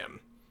like, it's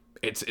him.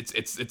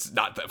 It's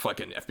not that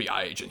fucking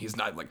FBI agent. He's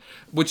not like,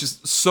 which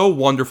is so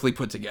wonderfully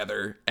put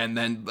together. And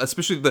then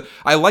especially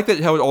I like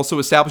that how it also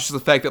establishes the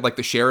fact that like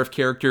the sheriff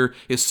character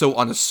is so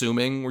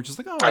unassuming. We're just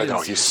like, oh, I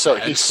know he's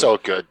so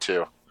good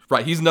too.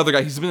 Right. He's another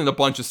guy. He's been in a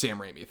bunch of Sam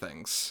Raimi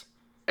things.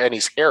 And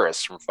he's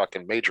Harris from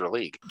fucking Major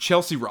League.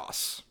 Chelsea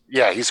Ross.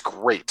 Yeah, he's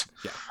great.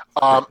 Yeah.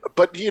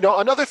 But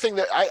another thing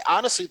that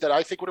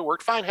I think would have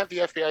worked fine, have the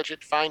FBI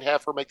agent, fine,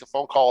 have her make the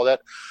phone call,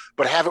 that,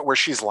 but have it where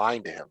she's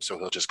lying to him, so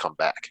he'll just come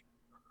back.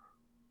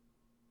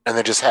 And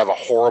then just have a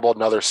horrible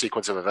another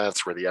sequence of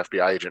events where the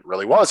FBI agent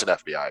really was an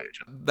FBI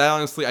agent. That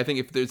honestly, I think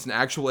if there's an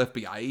actual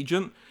FBI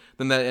agent,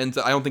 then that ends.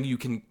 I don't think you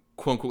can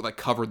quote unquote like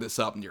cover this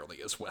up nearly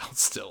as well.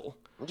 Still,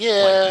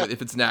 yeah. Like, if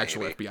it's an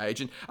actual FBI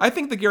agent, I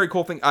think the Gary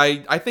Cole thing.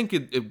 I think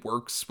it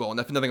works well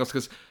enough. If nothing else,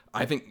 because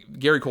I think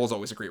Gary Cole is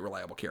always a great,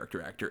 reliable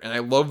character actor, and I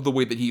love the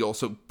way that he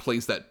also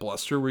plays that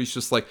bluster, where he's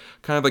just like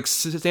kind of like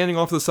standing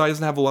off to the side,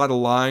 doesn't have a lot of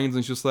lines, and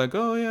he's just like,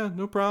 oh yeah,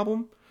 no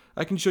problem.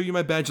 I can show you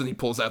my badge, and he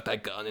pulls out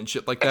that gun and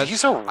shit like that. And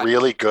he's a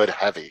really good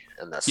heavy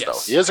in this, though.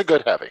 He is a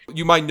good heavy.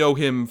 You might know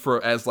him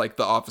as like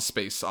the Office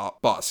Space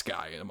boss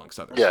guy,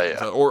 amongst other things.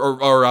 Yeah.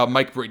 Or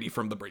Mike Brady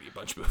from the Brady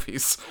Bunch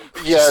movies.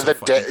 Yeah,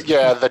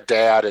 the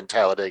dad in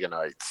Talladega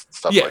Nights,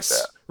 stuff like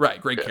that. Right,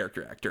 great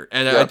character actor.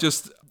 And I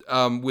just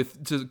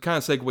to kind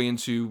of segue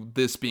into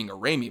this being a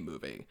Raimi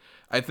movie,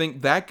 I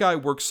think that guy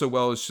works so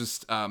well as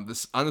just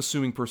this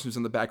unassuming person who's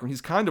in the background. He's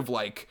kind of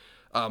like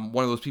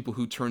one of those people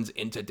who turns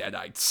into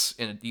Deadites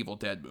in an Evil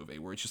Dead movie,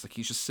 where it's just like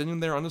he's just sitting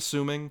there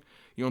unassuming,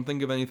 you don't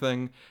think of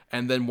anything,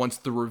 and then once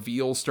the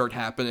reveals start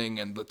happening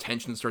and the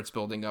tension starts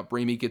building up,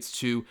 Raimi gets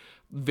to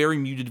very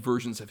muted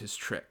versions of his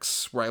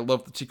tricks, where I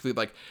love particularly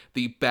like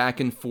the back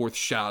and forth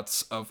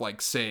shots of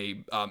like,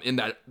 say, in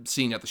that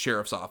scene at the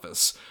sheriff's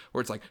office,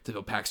 where it's like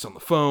Bill Paxton on the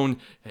phone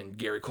and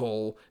Gary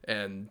Cole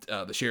and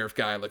the sheriff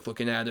guy like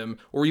looking at him,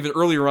 or even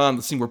earlier on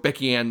the scene where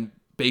Becky Ann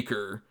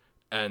Baker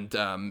and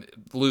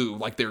Lou,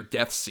 like their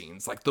death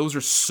scenes, like those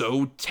are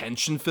so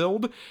tension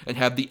filled and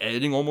have the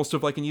editing almost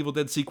of like an Evil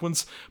Dead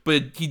sequence,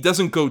 but he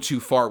doesn't go too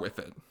far with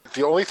it.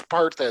 The only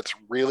part that's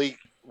really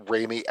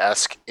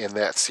Raimi-esque in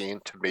that scene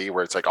to me,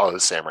 where it's like, oh,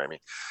 this is Sam Raimi,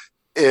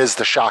 is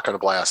the shotgun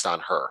blast on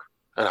her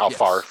and how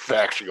far it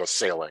actually goes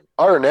sailing.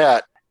 Other than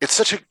that, it's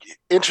such an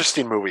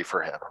interesting movie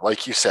for him.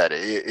 Like you said,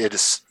 it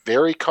is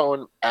very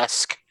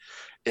Coen-esque.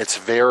 It's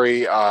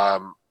very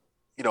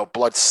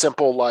Blood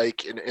Simple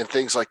like and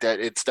things like that.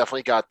 It's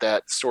definitely got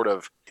that sort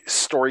of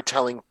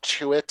storytelling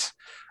to it.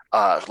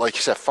 Like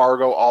you said,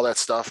 Fargo, all that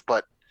stuff,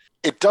 but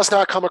it does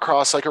not come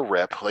across like a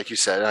rip, like you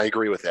said, and I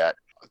agree with that.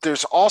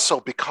 There's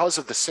also, because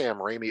of the Sam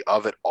Raimi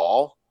of it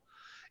all,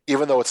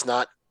 even though it's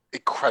not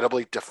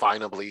incredibly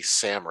definably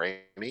Sam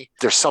Raimi,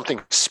 there's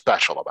something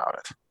special about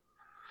it.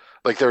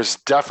 Like there's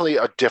definitely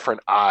a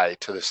different eye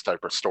to this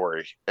type of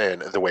story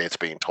and the way it's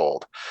being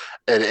told.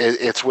 And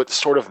it's what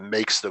sort of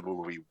makes the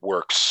movie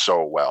work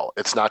so well.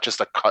 It's not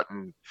just a cut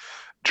and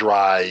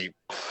dry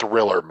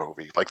thriller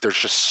movie. Like there's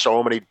just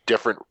so many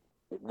different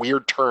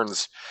weird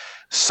turns,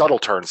 subtle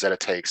turns that it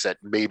takes that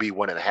maybe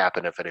wouldn't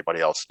happen if anybody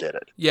else did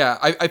it. Yeah,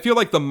 I feel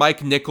like the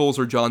Mike Nichols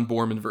or John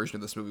Borman version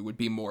of this movie would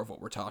be more of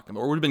what we're talking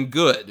about. Or it would have been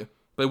good,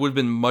 but it would have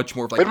been much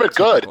more of like it would have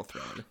been good.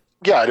 Thriller.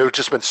 Yeah, it would have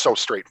just been so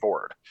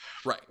straightforward.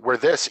 Right. Where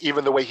this,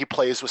 even the way he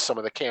plays with some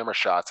of the camera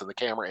shots and the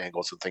camera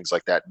angles and things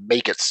like that,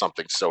 make it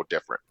something so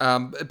different.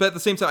 But at the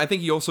same time, I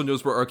think he also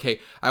knows where, okay,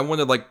 I want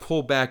to like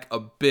pull back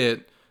a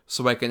bit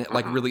so I can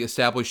like really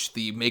establish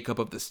the makeup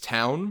of this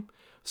town.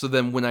 So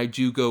then when I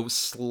do go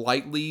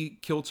slightly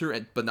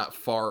kilter, but not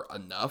far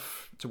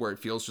enough to where it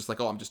feels just like,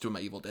 oh, I'm just doing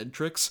my Evil Dead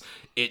tricks,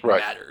 it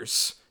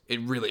matters. It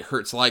really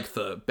hurts, like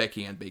the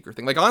Becky Ann Baker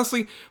thing. Like,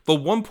 honestly, the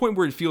one point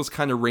where it feels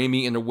kind of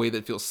Raimi in a way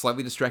that feels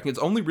slightly distracting, it's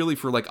only really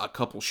for, like, a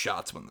couple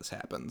shots when this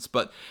happens.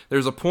 But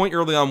there's a point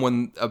early on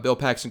when Bill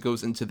Paxton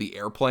goes into the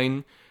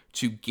airplane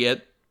to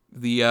get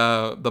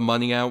the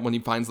money out, when he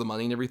finds the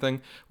money and everything,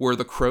 where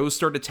the crows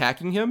start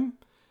attacking him.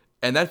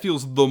 And that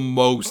feels the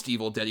most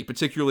Evil Dead-y.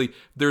 Particularly,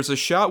 there's a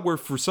shot where,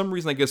 for some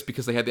reason, I guess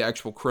because they had the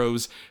actual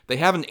crows, they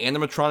have an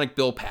animatronic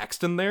Bill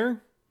Paxton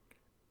there.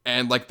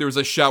 And, like, there's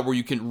a shot where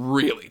you can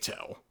really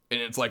tell. And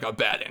it's like a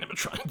bad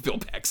animatronic Bill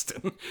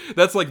Paxton.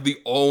 That's like the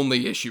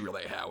only issue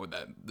really I have with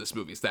this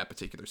movie is that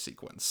particular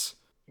sequence.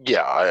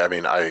 Yeah, I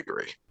mean, I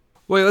agree.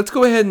 Well, let's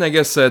go ahead and I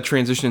guess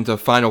transition into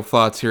final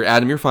thoughts here.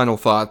 Adam, your final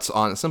thoughts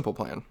on A Simple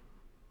Plan?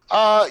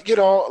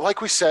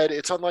 Like we said,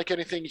 it's unlike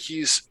anything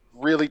he's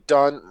really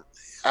done.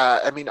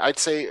 I mean, I'd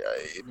say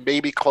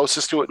maybe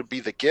closest to it would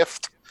be The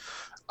Gift.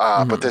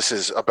 But this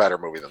is a better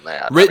movie than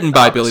that. Written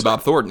by Billy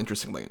Bob Thornton,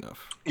 interestingly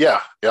enough.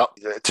 Yeah.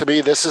 To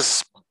me, this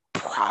is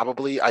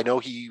probably, I know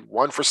he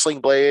won for Sling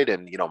Blade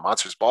and,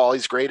 Monsters Ball,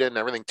 he's great in and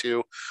everything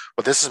too.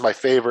 But this is my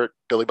favorite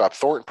Billy Bob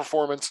Thornton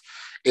performance.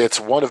 It's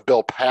one of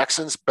Bill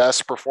Paxton's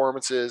best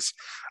performances.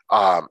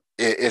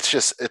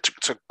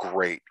 It's a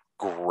great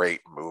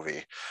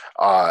movie.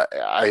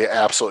 I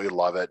absolutely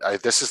love it.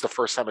 This is the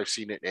first time I've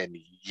seen it in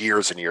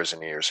years and years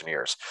and years and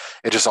years.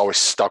 It just always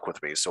stuck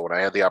with me. So when I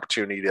had the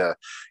opportunity to,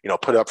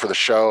 put it up for the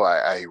show,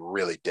 I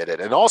really did it.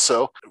 And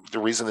also the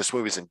reason this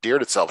movie's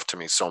endeared itself to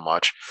me so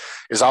much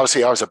is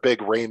obviously I was a big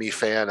Raimi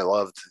fan. I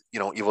loved,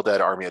 Evil Dead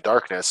Army of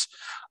Darkness.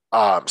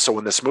 So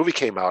when this movie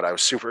came out, I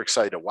was super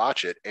excited to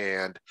watch it.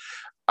 And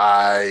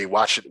I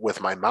watched it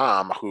with my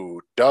mom,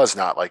 who does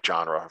not like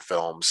genre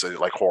films,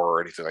 like horror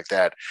or anything like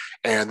that.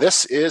 And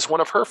this is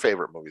one of her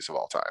favorite movies of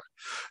all time.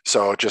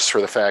 So just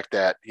for the fact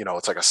that,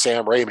 it's like a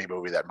Sam Raimi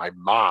movie that my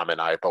mom and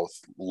I both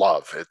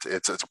love.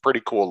 It's a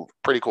pretty cool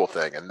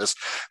thing. And this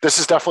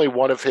is definitely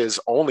one of his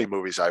only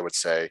movies, I would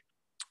say,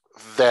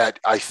 that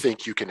I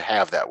think you can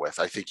have that with.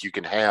 I think you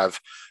can have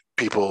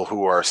people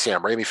who are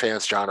Sam Raimi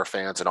fans, genre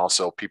fans, and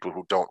also people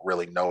who don't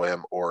really know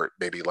him or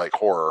maybe like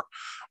horror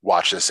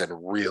watch this and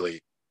really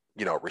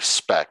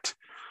respect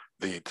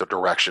the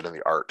direction and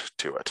the art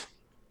to it.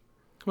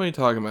 What are you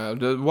talking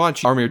about?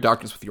 Watch Army of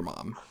Darkness with your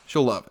mom.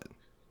 She'll love it.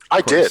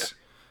 I did.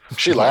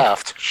 She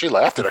laughed. She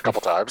laughed it a couple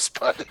times,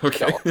 but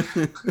okay.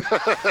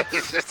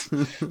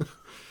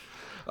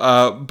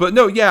 But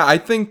no, yeah, I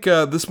think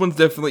this one's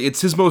definitely,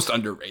 it's his most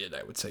underrated,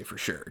 I would say, for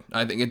sure.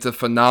 I think it's a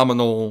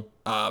phenomenal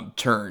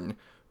turn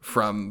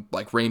from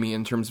like Raimi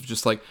in terms of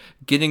just like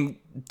getting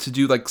to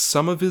do like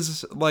some of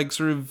his like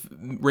sort of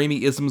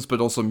Raimi isms, but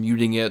also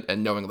muting it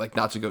and knowing like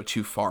not to go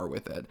too far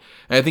with it.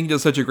 And I think he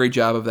does such a great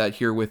job of that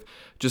here with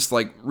just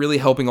like really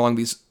helping along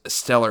these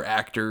stellar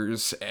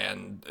actors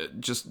and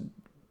just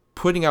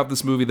putting out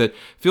this movie that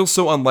feels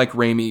so unlike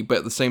Raimi, but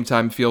at the same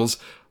time feels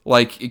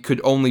like it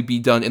could only be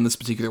done in this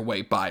particular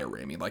way by a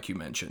Raimi, like you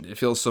mentioned. It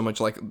feels so much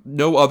like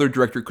no other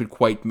director could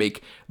quite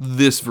make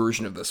this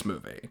version of this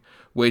movie,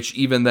 which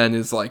even then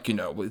is like,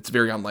 it's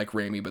very unlike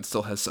Raimi, but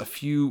still has a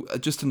few,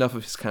 just enough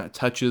of his kind of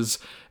touches,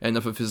 and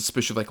enough of his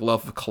especially like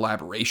love of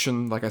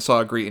collaboration. Like I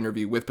saw a great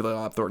interview with Billy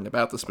Bob Thornton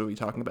about this movie,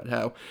 talking about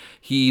how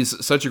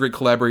he's such a great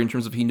collaborator in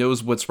terms of he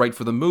knows what's right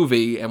for the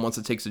movie and wants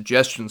to take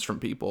suggestions from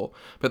people,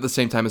 but at the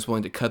same time is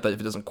willing to cut that if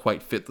it doesn't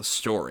quite fit the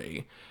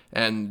story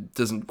and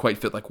doesn't quite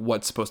fit like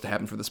what's supposed to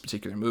happen for this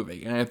particular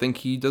movie. And I think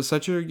he does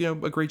such a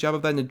a great job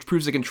of that, and it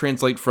proves it can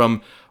translate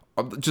from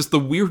just the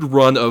weird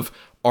run of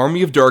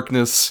Army of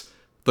Darkness,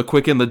 The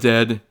Quick and the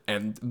Dead,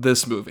 and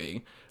this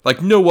movie.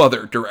 Like no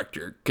other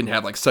director can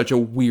have like such a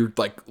weird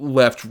like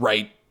left,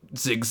 right,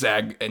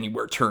 zigzag,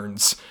 anywhere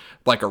turns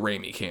like a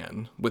Raimi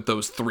can with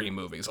those 3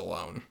 movies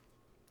alone.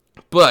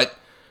 But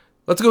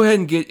let's go ahead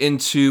and get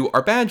into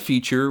our bad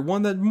feature,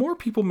 one that more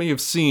people may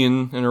have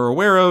seen and are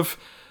aware of,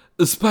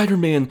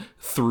 Spider-Man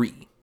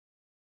 3.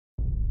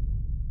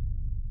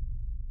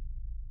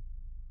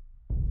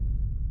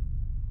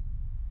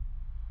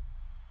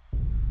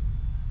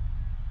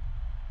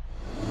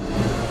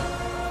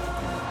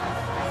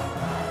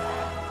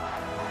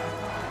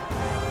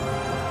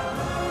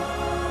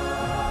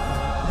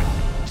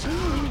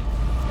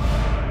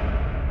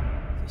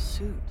 The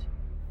suit.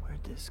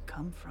 Where'd this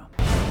come from?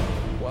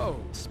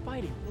 Whoa,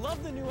 Spidey,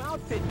 love the new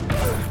outfit.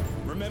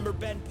 Remember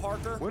Ben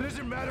Parker? What does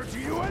it matter to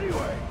you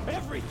anyway?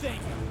 Everything!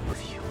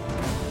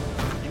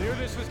 You knew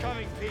this was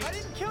coming, Pete. I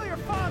didn't kill your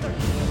father.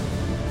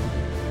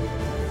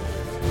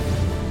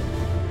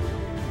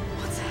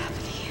 What's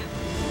happening?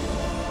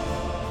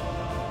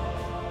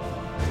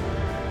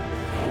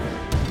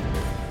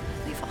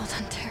 We've all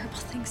done terrible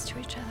things to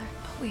each other,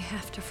 but we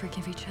have to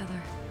forgive each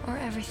other, or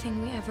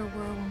everything we ever were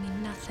will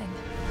mean nothing.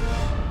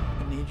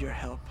 I need your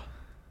help.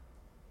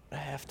 I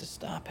have to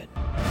stop it.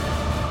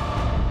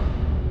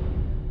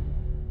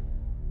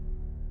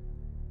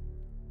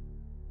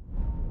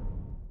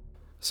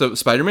 So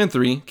Spider-Man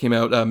 3 came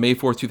out May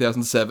 4th,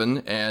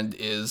 2007, and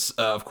is,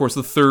 of course,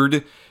 the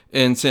third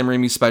in Sam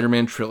Raimi's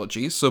Spider-Man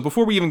trilogy. So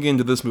before we even get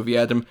into this movie,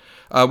 Adam,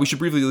 we should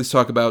briefly at least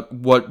talk about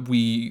what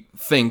we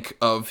think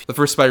of the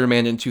first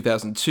Spider-Man in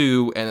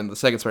 2002 and then the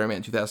second Spider-Man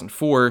in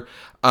 2004.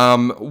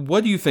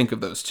 What do you think of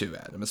those two,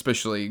 Adam,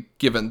 especially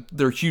given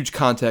their huge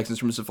context in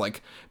terms of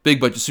like big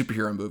budget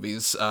superhero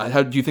movies?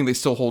 How do you think they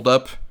still hold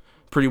up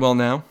pretty well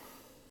now?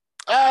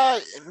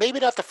 Maybe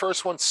not the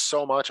first one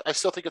so much. I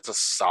still think it's a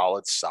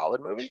solid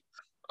movie.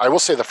 I will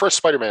say the first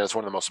Spider-Man is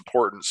one of the most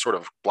important sort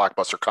of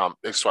blockbuster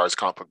as far as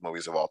comic book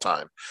movies of all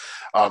time.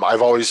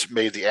 I've always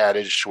made the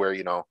adage where,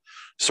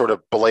 sort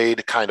of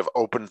Blade kind of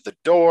opened the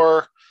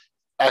door,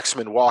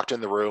 X-Men walked in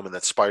the room, and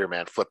then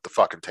Spider-Man flipped the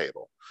fucking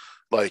table.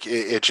 Like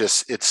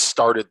it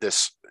started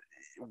this,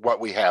 what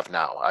we have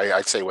now.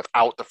 I'd say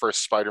without the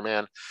first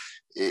Spider-Man,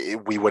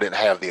 we wouldn't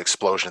have the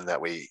explosion that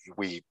we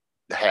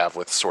have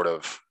with sort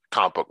of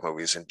comic book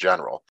movies in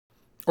general.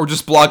 Or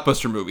just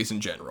blockbuster movies in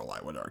general, I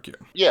would argue.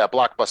 Yeah,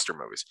 blockbuster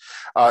movies.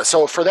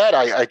 So for that,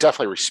 I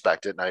definitely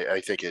respect it, and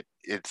I think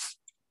it's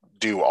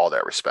due all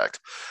that respect.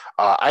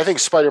 I think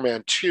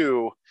Spider-Man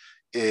 2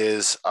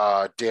 is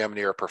damn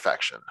near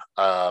perfection.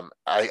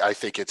 I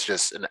think it's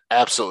just an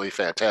absolutely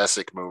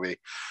fantastic movie.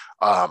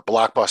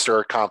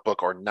 Blockbuster, comic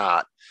book or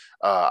not,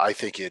 I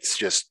think it's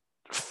just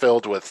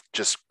filled with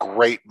just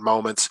great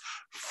moments,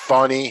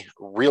 funny,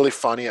 really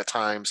funny at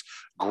times,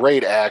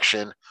 great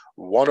action,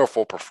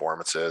 wonderful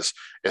performances,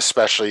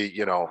 especially,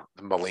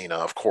 Melina,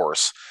 of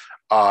course.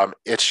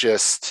 It's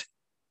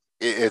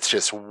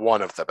just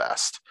one of the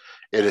best.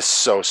 It is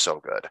so, so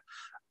good.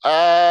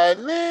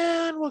 And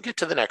then we'll get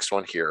to the next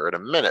one here in a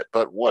minute.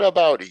 But what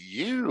about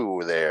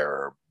you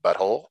there,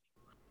 butthole?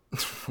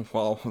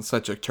 Well,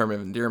 such a term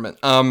of endearment.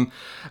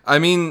 I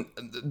mean,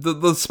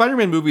 the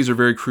Spider-Man movies are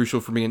very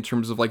crucial for me in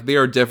terms of, like, they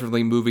are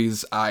definitely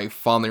movies I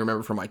fondly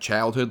remember from my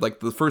childhood. Like,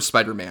 the first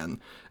Spider-Man,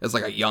 as,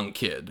 like, a young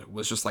kid,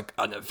 was just, like,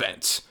 an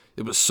event.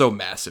 It was so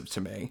massive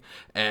to me,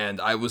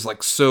 and I was,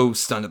 like, so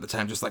stunned at the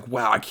time, just like,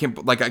 wow, I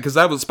can't, like, because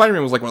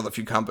Spider-Man was, like, one of the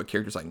few comic book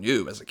characters I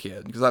knew as a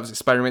kid, because obviously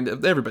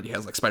Spider-Man, everybody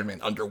has, like,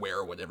 Spider-Man underwear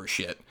or whatever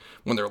shit,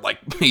 when they're, like,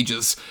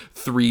 ages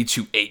 3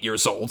 to 8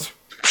 years old.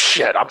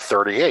 Shit, I'm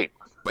 38.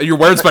 You're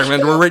wearing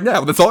Spider-Man underwear right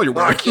now. That's all you're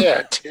wearing. I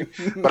can't.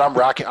 But I'm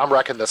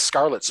rocking the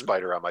Scarlet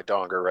Spider on my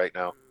donger right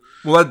now.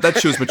 Well, that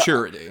shows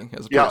maturity.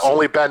 As a person.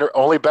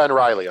 only Ben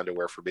Riley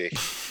underwear for me.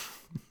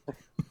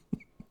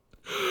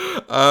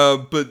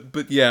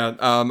 But yeah.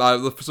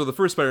 So the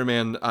first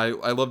Spider-Man I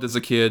loved as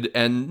a kid,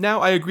 and now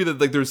I agree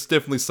that, like, there's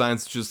definitely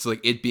signs just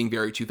like it being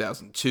very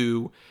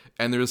 2002,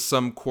 and there's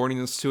some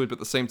corniness to it, but at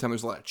the same time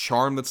there's a lot of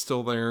charm that's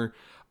still there.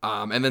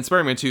 And then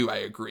Spider-Man 2, I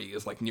agree,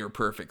 is, like, near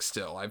perfect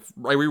still. I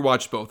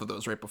rewatched both of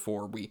those right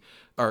before we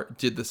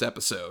did this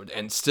episode,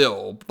 and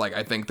still, like,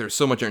 I think there's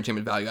so much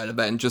entertainment value out of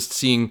that, and just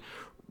seeing,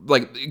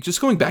 like,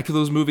 just going back to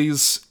those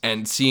movies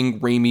and seeing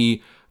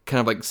Raimi kind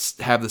of, like,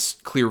 have this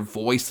clear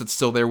voice that's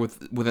still there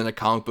within a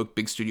comic book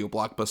big studio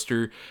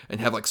blockbuster,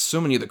 and have, like, so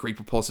many of the great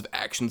propulsive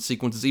action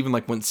sequences, even,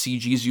 like, when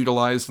CG is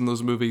utilized in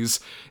those movies,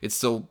 it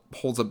still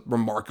holds up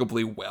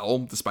remarkably well,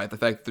 despite the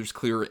fact that there's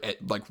clear,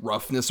 like,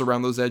 roughness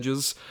around those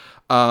edges.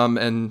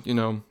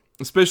 And,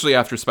 especially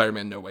after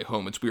Spider-Man No Way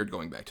Home, it's weird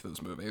going back to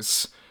those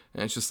movies.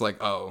 And it's just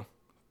like, oh,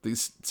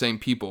 these same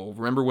people,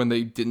 remember when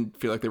they didn't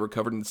feel like they were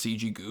covered in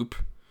CG goop?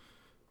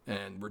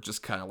 And we're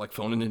just kind of, like,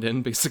 phoning it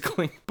in,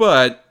 basically.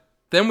 But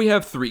then we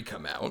have 3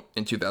 come out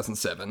in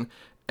 2007.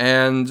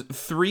 And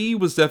 3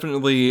 was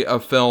definitely a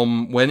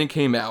film, when it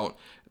came out,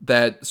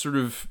 that sort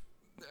of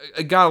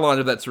got a lot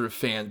of that sort of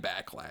fan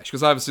backlash.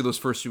 Because obviously those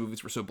first 2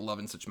 movies were so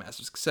beloved and such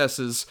massive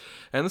successes.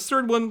 And this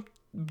third one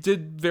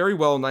did very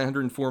well,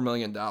 $904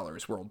 million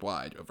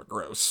worldwide over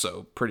gross,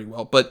 so pretty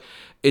well. But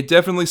it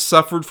definitely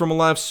suffered from a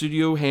lot of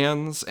studio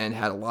hands and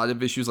had a lot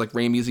of issues, like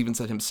Raimi's even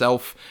said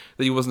himself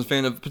that he wasn't a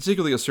fan of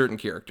particularly a certain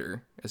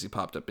character, as he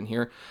popped up in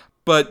here.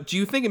 But do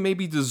you think it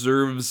maybe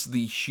deserves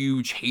the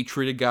huge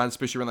hatred it got,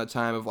 especially around that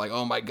time of, like,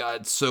 oh my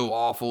god, it's so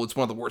awful, it's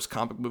one of the worst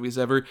comic movies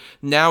ever?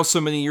 Now,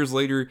 so many years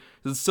later,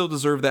 does it still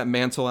deserve that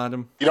mantle,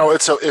 Adam?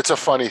 It's a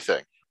funny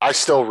thing. I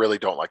still really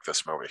don't like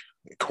this movie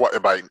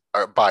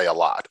by a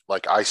lot.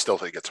 Like, I still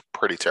think it's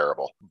pretty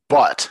terrible.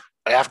 But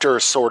after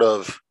sort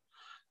of,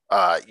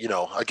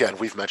 again,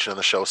 we've mentioned on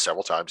the show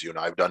several times, you and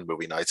I have done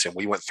movie nights, and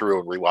we went through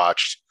and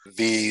rewatched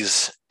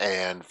these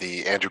and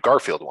the Andrew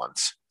Garfield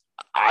ones.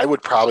 I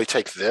would probably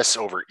take this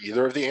over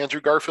either of the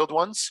Andrew Garfield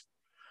ones.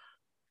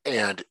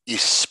 And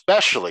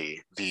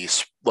especially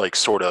these, like,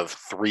 sort of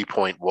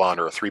 3.1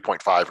 or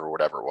 3.5 or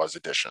whatever it was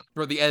edition.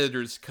 Or the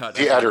editor's cut.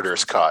 The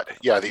editor's cut.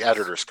 Yeah, the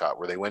editor's cut,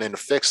 where they went in to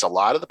fix a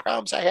lot of the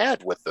problems I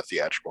had with the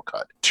theatrical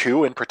cut.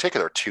 2 in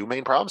particular, 2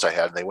 main problems I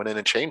had, and they went in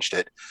and changed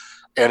it.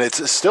 And it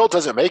still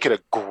doesn't make it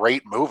a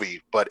great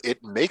movie, but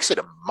it makes it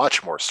a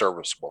much more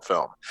serviceable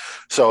film.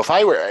 So if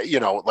I were,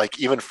 like,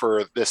 even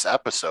for this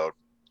episode,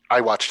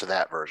 I watched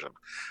that version.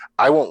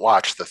 I won't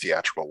watch the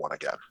theatrical one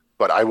again.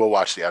 But I will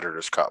watch the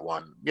editor's cut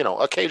one,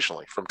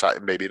 occasionally from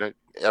time, maybe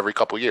every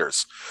couple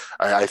years.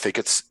 I think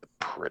it's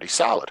pretty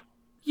solid.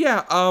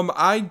 Yeah,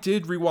 I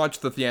did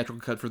rewatch the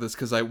theatrical cut for this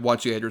because I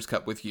watched the editor's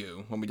cut with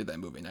you when we did that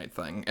movie night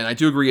thing, and I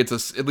do agree it's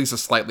at least a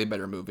slightly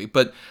better movie.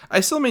 But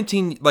I still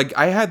maintain, like,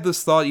 I had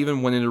this thought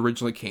even when it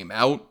originally came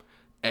out,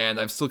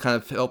 and I've still kind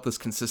of felt this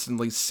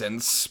consistently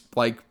since,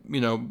 like,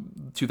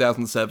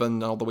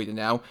 2007 all the way to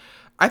now.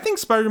 I think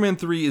Spider-Man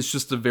 3 is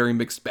just a very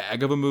mixed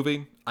bag of a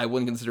movie. I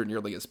wouldn't consider it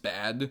nearly as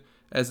bad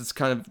as its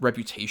kind of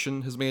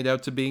reputation has made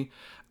out to be.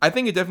 I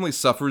think it definitely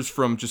suffers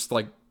from just,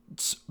 like,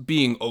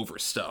 being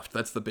overstuffed.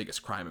 That's the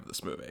biggest crime of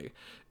this movie.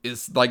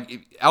 Is,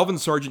 like, Alvin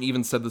Sargent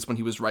even said this when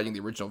he was writing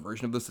the original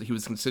version of this, that he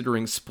was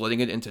considering splitting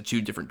it into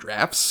 2 different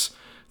drafts.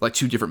 Like,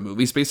 2 different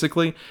movies,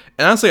 basically.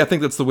 And honestly, I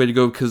think that's the way to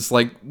go, because,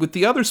 like, with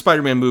the other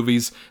Spider-Man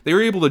movies, they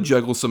were able to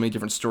juggle so many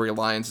different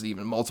storylines and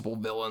even multiple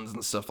villains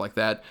and stuff like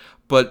that.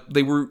 But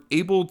they were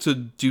able to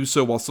do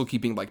so while still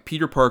keeping, like,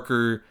 Peter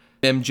Parker,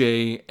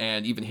 MJ,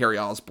 and even Harry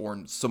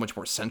Osborn so much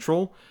more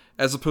central.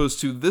 As opposed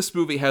to this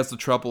movie has the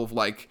trouble of,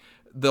 like,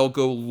 they'll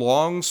go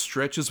long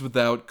stretches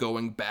without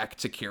going back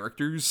to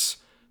characters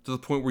to the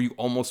point where you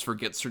almost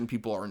forget certain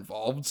people are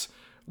involved.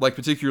 Like,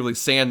 particularly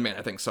Sandman,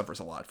 I think, suffers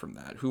a lot from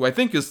that, who I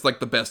think is, like,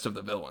 the best of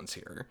the villains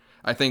here.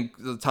 I think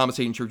Thomas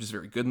Hayden Church is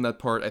very good in that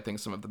part. I think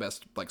some of the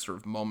best, like, sort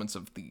of moments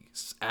of the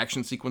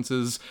action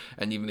sequences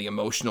and even the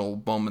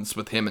emotional moments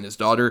with him and his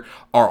daughter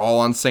are all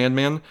on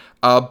Sandman.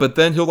 But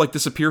then he'll, like,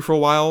 disappear for a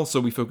while, so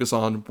we focus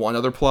on one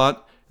other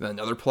plot, then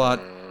another plot,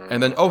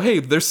 and then, oh, hey,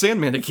 there's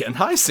Sandman again.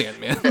 Hi,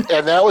 Sandman.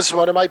 And that was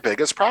one of my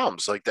biggest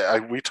problems. Like,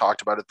 we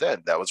talked about it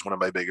then. That was one of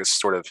my biggest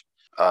sort of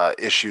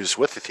issues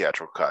with the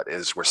theatrical cut,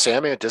 is where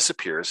Sandman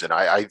disappears. And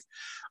I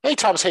think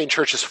Thomas Hayden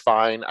Church is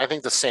fine. I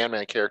think the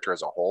Sandman character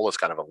as a whole is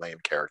kind of a lame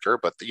character,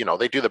 but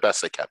they do the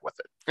best they can with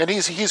it. And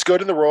he's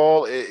good in the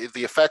role.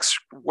 The effects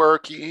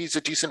work. He's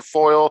a decent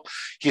foil.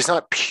 He's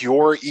not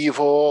pure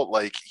evil.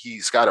 Like,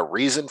 he's got a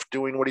reason for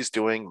doing what he's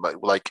doing.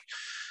 But, like,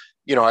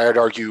 I'd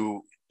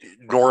argue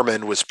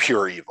Norman was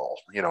pure evil.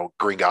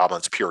 Green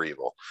Goblin's pure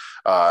evil.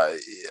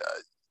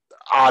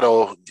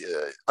 Otto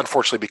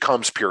unfortunately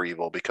becomes pure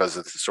evil because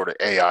of the sort of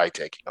AI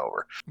taking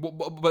over.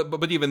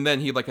 But even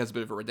then, he, like, has a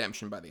bit of a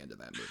redemption by the end of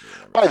that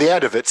movie. By the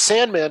end of it,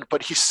 Sandman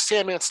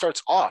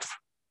starts off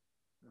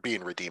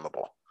being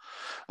redeemable.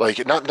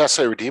 Like, not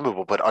necessarily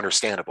redeemable, but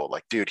understandable.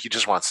 Like, dude, he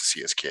just wants to see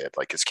his kid.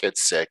 Like, his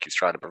kid's sick. He's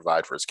trying to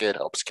provide for his kid,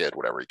 help his kid,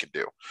 whatever he can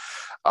do.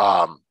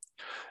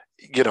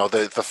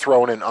 The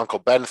throne and Uncle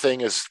Ben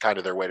thing is kind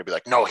of their way to be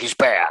like, no, he's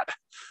bad.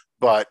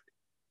 But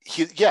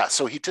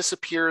so he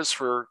disappears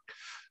for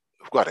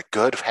a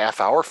good half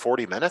hour,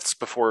 40 minutes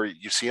before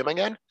you see him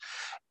again.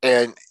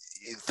 And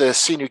the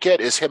scene you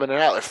get is him in an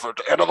alley.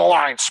 End of the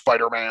line,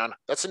 Spider-Man.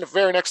 That's in the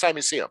very next time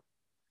you see him.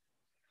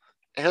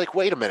 And you're like,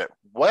 wait a minute,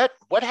 what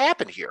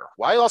happened here?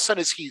 Why all of a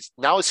sudden is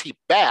he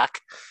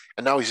back,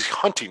 and now he's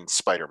hunting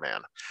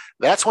Spider-Man?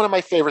 That's one of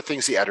my favorite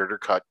things the editor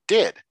cut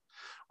did,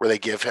 where they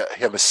give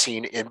him a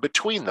scene in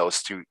between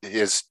those two,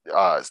 his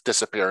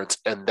disappearance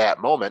and that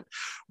moment,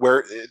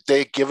 where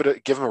they give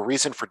him a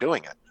reason for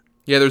doing it.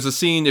 Yeah, there's a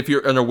scene, if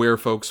you're unaware,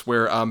 folks,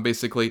 where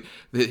basically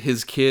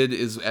his kid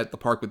is at the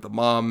park with the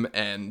mom,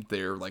 and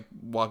they're, like,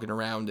 walking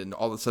around, and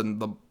all of a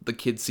sudden the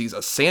kid sees a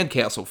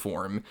sandcastle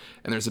form,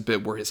 and there's a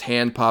bit where his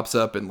hand pops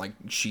up, and, like,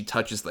 she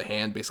touches the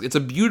hand, basically. It's a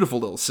beautiful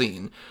little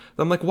scene.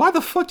 I'm like, why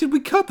the fuck did we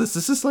cut this?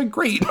 This is, like,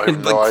 great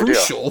and, like, no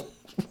crucial.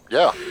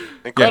 Yeah,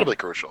 incredibly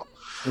crucial.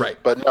 Right.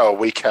 But no,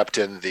 we kept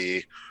in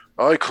the,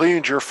 I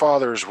cleaned your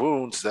father's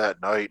wounds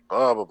that night,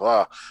 blah, blah,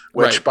 blah.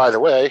 Which, right. By the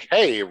way,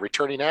 hey,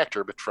 returning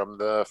actor, but from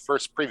the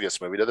previous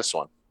movie to this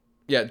one.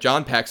 Yeah,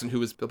 John Paxton, who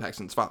was Bill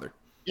Paxton's father.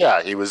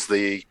 Yeah, he was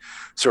the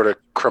sort of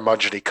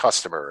curmudgeon-y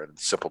customer in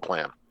Simple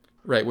Plan.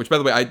 Right, which, by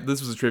the way,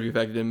 this was a trivia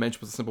fact I didn't mention,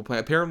 was a Simple Plan.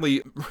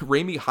 Apparently,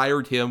 Raimi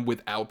hired him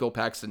without Bill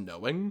Paxton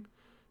knowing,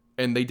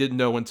 and they didn't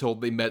know until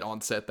they met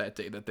on set that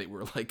day that they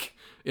were, like,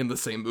 in the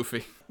same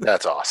movie.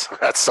 That's awesome.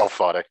 That's so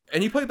funny.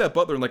 And he played that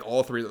butler in, like,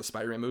 all three of the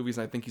Spider-Man movies,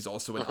 and I think he's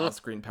also in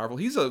Oz, Great and Powerful.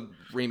 He's a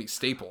Raimi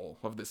staple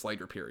of this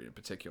later period in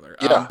particular.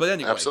 Yeah, but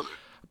anyway, absolutely.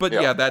 But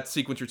yeah, that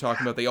sequence you're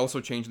talking about, they also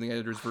changed in the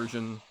editor's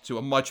version to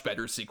a much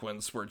better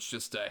sequence where it's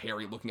just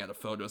Harry looking at a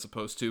photo as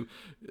opposed to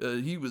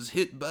he was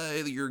hit by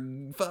your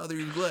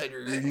father's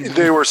glider.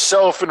 They were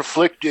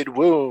self-inflicted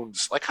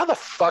wounds. Like, how the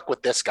fuck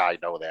would this guy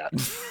know that?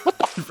 What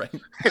the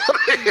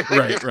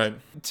right.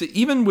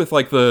 Even with,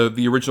 like,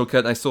 the original cut,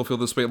 and I still feel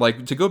this way,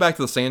 like, to go back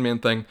to the Sandman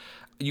thing,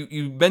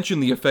 you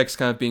mentioned the effects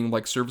kind of being,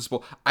 like,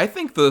 serviceable. I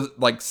think the,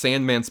 like,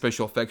 Sandman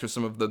special effects are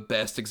some of the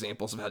best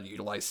examples of how to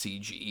utilize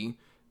CG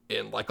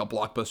in, like, a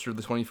blockbuster of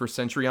the 21st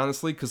century,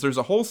 honestly, because there's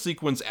a whole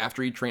sequence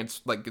after he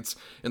it's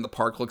in the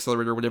particle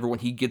accelerator or whatever, when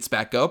he gets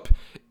back up,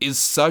 is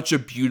such a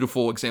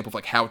beautiful example of,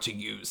 like, how to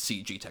use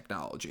CG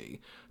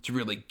technology to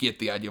really get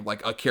the idea of,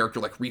 like, a character,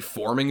 like,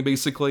 reforming,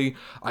 basically.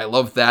 I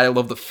love that. I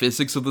love the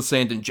physics of the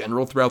sand in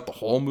general throughout the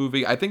whole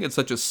movie. I think it's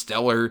such a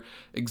stellar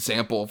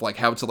example of, like,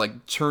 how to,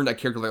 like, turn a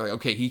character, like,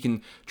 okay, he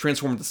can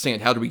transform into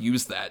sand. How do we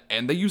use that?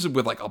 And they use it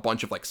with, like, a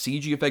bunch of, like,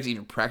 CG effects,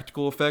 even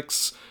practical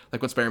effects.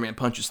 Like, when Spider-Man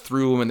punches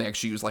through him and they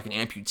actually use, like, an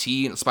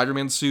amputee in a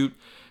Spider-Man suit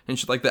and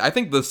shit like that. I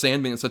think the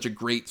Sandman is such a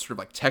great sort of,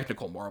 like,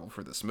 technical marvel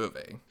for this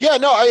movie. Yeah,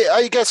 no,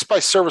 I guess by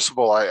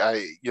serviceable,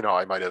 I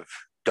might have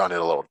done it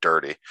a little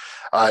dirty.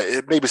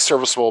 It may be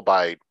serviceable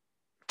by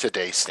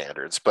today's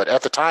standards, but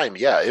at the time,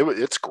 yeah,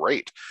 it's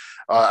great.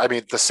 I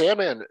mean, the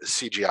Sandman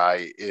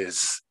CGI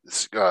is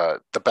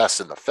the best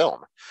in the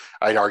film.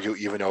 I'd argue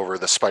even over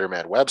the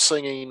Spider-Man web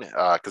slinging,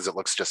 because it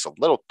looks just a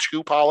little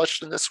too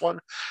polished in this one.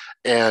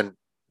 And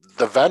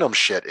the Venom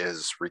shit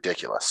is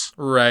ridiculous.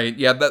 Right.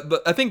 Yeah.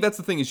 I think that's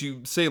the thing is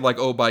you say, like,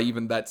 oh, by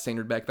even that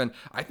standard back then.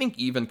 I think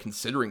even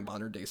considering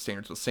modern day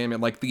standards with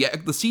Sandman, like, the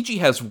CG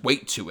has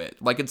weight to it.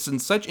 Like, it's in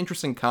such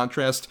interesting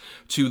contrast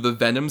to the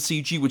Venom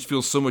CG, which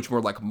feels so much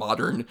more like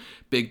modern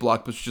big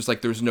blockbusters. Just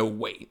like there's no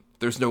weight.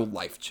 There's no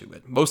life to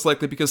it. Most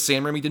likely because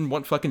Sam Raimi didn't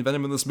want fucking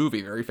Venom in this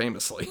movie, very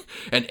famously.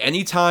 And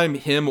anytime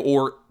him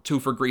or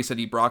Topher Grace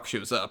Eddie Brock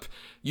shows up,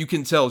 you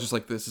can tell just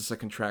like, this is a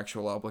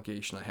contractual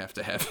obligation. I have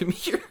to have him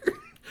here.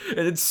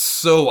 And it's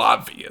so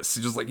obvious.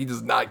 It's just like, he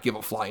does not give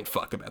a flying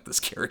fuck about this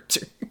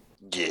character.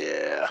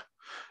 Yeah,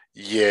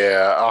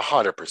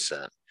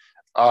 100%.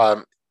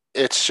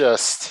 It's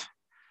just,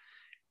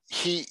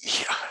 he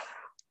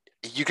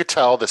you could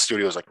tell the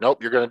studio was like,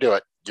 nope, you're going to do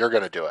it. You're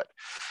going to do it.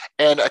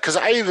 And because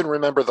I even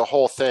remember the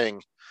whole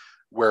thing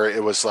where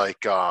it was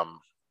like, Sam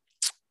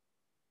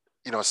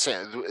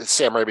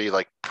Raimi,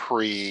 like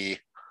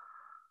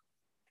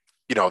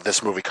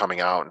this movie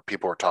coming out, and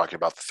people were talking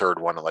about the third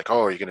one and like,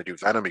 oh, are you going to do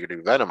Venom? You're going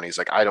to do Venom. And he's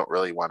like, I don't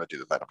really want to do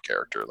the Venom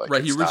character. Like,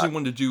 right. He originally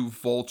wanted to do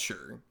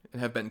Vulture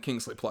and have Ben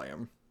Kingsley play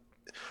him.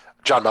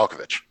 John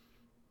Malkovich.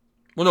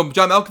 Well, no,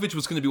 John Malkovich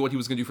was going to be what he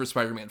was going to do for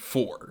Spider-Man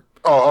 4.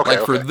 Oh, okay.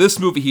 Like, for this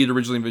movie, he had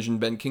originally envisioned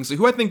Ben Kingsley,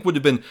 who I think would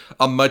have been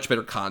a much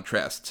better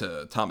contrast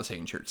to Thomas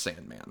Hayden Church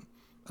Sandman.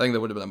 I think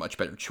that would have been a much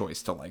better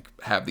choice to, like,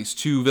 have these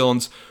two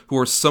villains who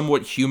are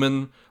somewhat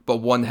human, but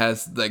one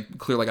has, like,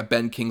 clear, like, a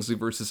Ben Kingsley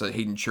versus a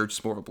Hayden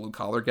Church, more of a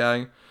blue-collar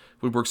guy.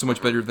 Would work so much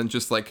better than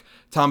just, like,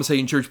 Thomas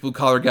Hayden Church,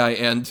 blue-collar guy,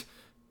 and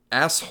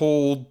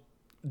asshole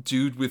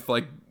dude with,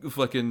 like,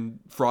 fucking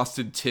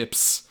frosted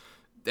tips,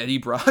 Eddie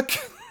Brock,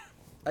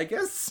 I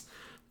guess?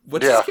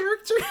 What's his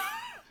character?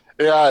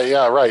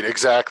 Yeah, right,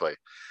 exactly.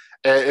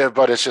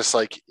 But it's just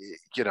like,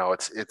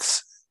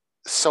 it's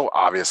so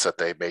obvious that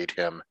they made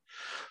him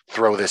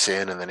throw this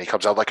in, and then he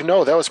comes out like,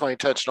 no, that was my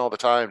intention all the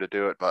time to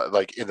do it. But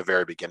like in the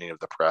very beginning of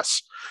the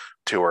press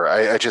tour,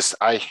 I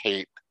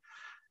hate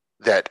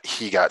that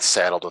he got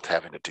saddled with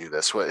having to do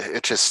this.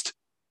 It just,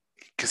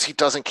 because he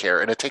doesn't care,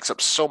 and it takes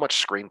up so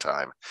much screen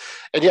time.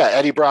 And yeah,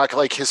 Eddie Brock,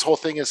 like his whole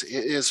thing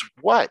is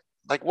what?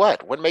 Like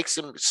what? What makes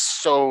him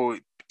so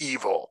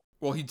evil?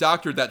 Well, he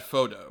doctored that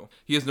photo.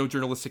 He has no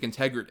journalistic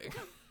integrity.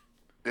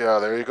 Yeah,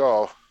 there you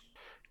go.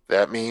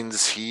 That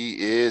means he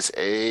is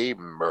a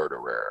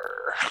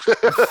murderer.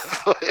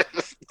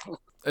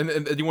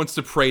 and he wants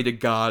to pray to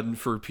God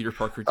for Peter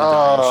Parker to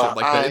die and shit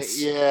like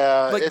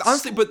that. Like,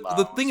 honestly, but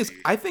the thing is,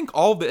 I think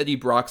all the Eddie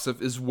Brock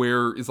stuff is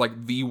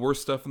like the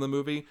worst stuff in the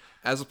movie,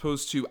 as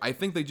opposed to, I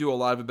think they do a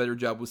lot of a better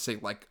job with, say,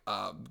 like,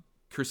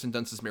 Kirsten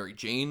Dunst's Mary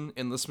Jane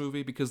in this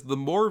movie, because the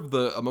more of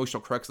the emotional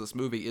crux of this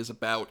movie is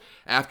about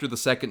after the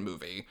second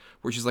movie,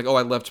 where she's like, oh,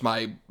 I left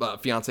my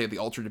fiance at the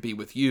altar to be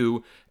with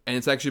you, and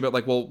it's actually about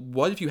like, well,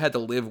 what if you had to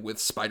live with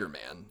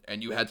Spider-Man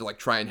and you had to like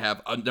try and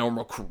have a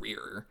normal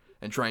career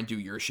and try and do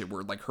your shit,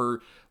 where like her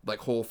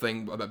like whole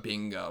thing about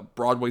being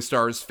Broadway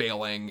stars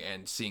failing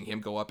and seeing him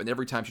go up, and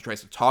every time she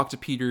tries to talk to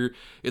Peter,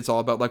 it's all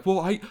about like,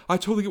 well, I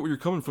totally get where you're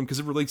coming from because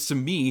it relates to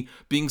me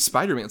being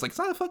Spider-Man. It's like, it's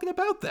not fucking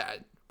about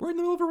that. We're in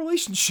the middle of a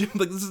relationship.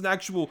 Like, this is an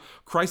actual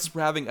crisis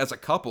we're having as a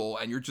couple,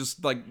 and you're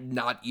just, like,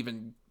 not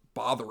even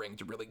bothering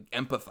to really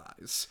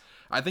empathize.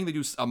 I think they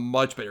do a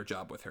much better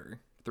job with her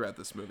throughout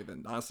this movie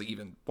than, honestly,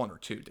 even 1 or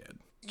 2 did.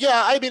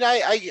 Yeah, I mean,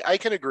 I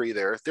can agree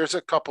there. There's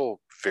a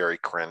couple very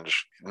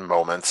cringe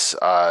moments.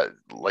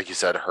 Like you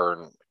said, her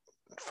and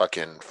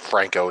fucking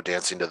Franco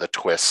dancing to the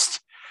twist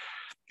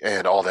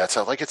and all that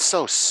stuff. Like, it's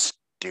so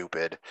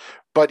stupid.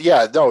 But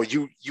yeah, no,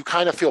 you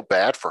kind of feel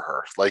bad for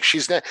her. Like,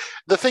 she's not.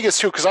 The thing is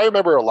too, because I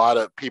remember a lot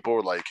of people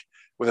were like,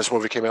 when this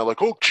movie came out,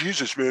 like, oh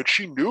Jesus, man,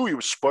 she knew he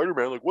was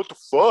Spider-Man. Like, what the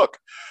fuck?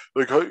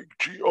 Like,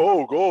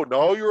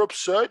 now you're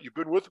upset. You've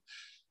been with.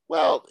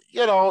 Well,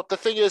 the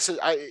thing is,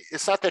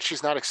 it's not that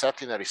she's not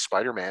accepting that he's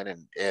Spider-Man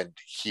and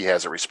he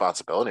has a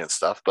responsibility and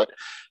stuff, but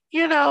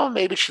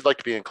maybe she'd like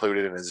to be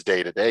included in his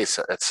day-to-day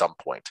at some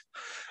point.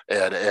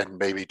 And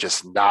maybe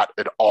just not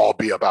at all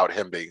be about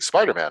him being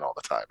Spider-Man all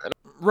the time.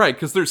 Right,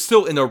 because they're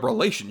still in a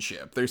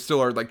relationship. They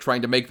still are like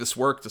trying to make this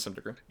work to some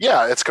degree.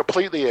 Yeah, it's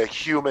completely a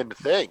human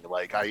thing.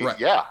 Like,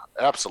 yeah,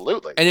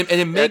 absolutely. And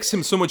it makes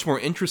him so much more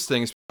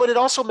interesting. But it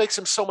also makes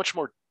him so much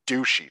more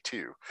douchey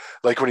too.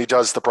 Like when he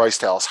does the Bryce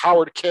Dallas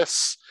Howard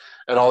kiss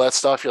and all that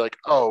stuff, you're like,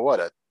 oh,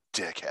 what a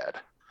dickhead.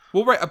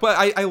 Well, right, but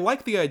I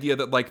like the idea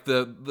that, like,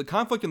 the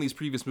conflict in these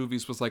previous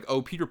movies was, like,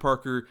 oh, Peter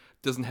Parker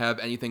doesn't have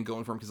anything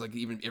going for him, because, like,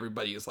 even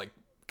everybody is, like,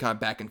 kind of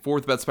back and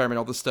forth about Spider-Man,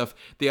 all this stuff.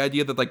 The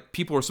idea that, like,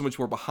 people are so much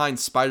more behind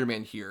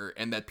Spider-Man here,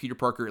 and that Peter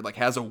Parker, like,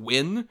 has a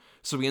win,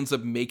 so he ends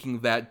up making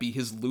that be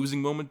his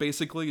losing moment,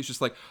 basically. It's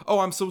just like, oh,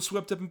 I'm so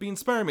swept up in being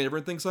Spider-Man,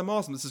 everyone thinks I'm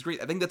awesome, this is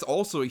great. I think that's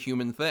also a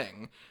human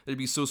thing, that he'd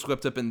be so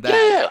swept up in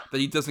that, that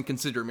he doesn't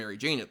consider Mary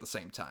Jane at the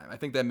same time. I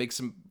think that makes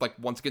him, like,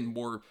 once again,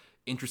 more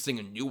interesting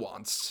and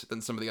nuanced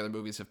than some of the other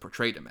movies have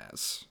portrayed him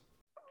as.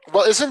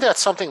 Well, isn't that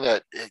something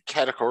that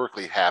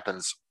categorically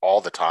happens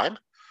all the time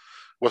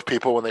with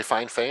people when they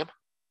find fame?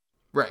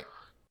 Right.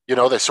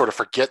 They sort of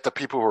forget the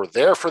people who are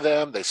there for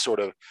them. They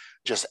sort of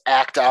just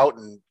act out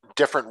in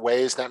different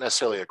ways, not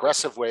necessarily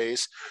aggressive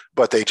ways,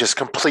 but they just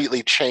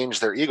completely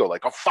change their ego.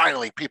 Like, oh,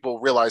 finally people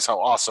realize how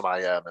awesome I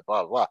am and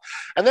blah, blah, blah.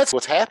 And that's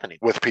what's happening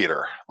with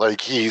Peter. Like,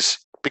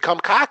 he's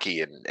become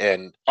cocky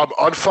and I'm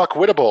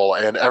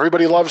unfuckwittable and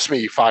everybody loves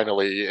me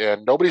finally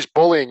and nobody's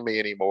bullying me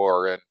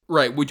anymore. And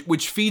right,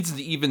 which feeds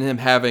into even him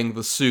having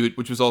the suit,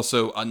 which was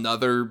also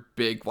another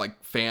big,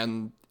 like,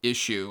 fan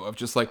issue of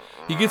just, like,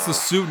 he gets the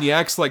suit and he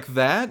acts like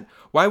that.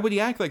 Why would he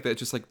act like that?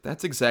 Just like,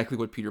 that's exactly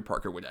what Peter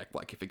Parker would act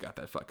like if he got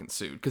that fucking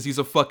suit, because he's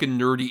a fucking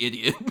nerdy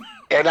idiot.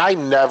 And I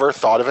never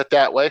thought of it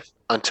that way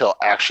until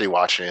actually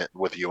watching it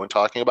with you and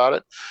talking about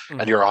it.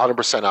 Mm-hmm. And you're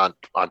 100%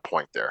 on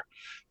point there.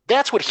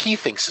 That's what he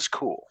thinks is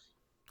cool.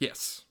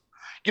 Yes.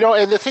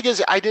 And the thing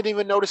is, I didn't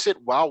even notice it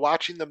while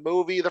watching the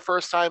movie the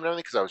first time and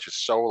everything because I was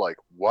just so like,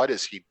 what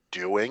is he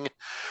doing?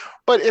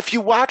 But if you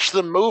watch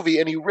the movie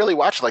and you really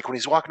watch it, like when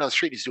he's walking down the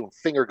street, he's doing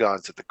finger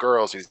guns at the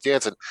girls, he's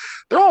dancing,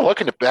 they're all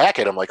looking back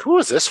at him like, who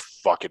is this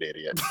fucking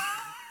idiot?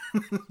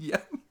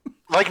 Yeah.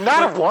 Like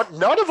none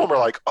of them are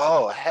like,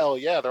 oh hell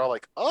yeah. They're all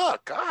like, oh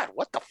God,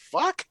 what the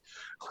fuck?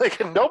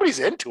 Like nobody's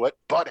into it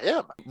but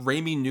him.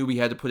 Raimi knew he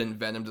had to put in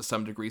Venom to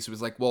some degree, so he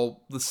was like,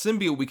 well, the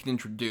symbiote we can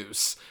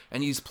introduce,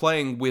 and he's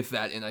playing with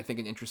that in, I think,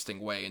 an interesting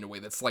way, in a way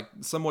that's like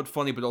somewhat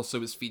funny, but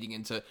also is feeding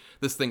into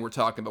this thing we're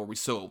talking about where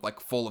he's so like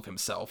full of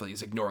himself that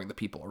he's ignoring the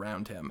people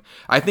around him.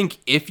 I think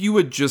if you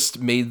had just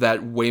made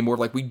that way more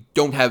like, we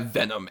don't have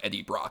Venom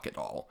Eddie Brock at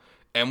all,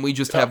 and we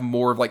just have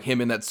more of like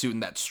him in that suit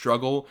and that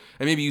struggle,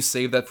 and maybe you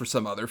save that for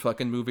some other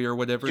fucking movie or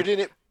whatever.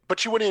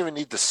 But you wouldn't even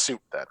need the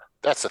suit then.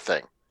 That's the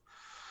thing.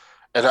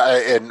 And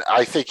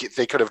I think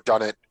they could have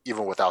done it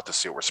even without the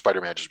suit, where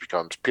Spider-Man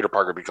Peter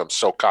Parker becomes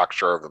so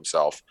cocksure of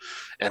himself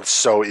and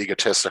so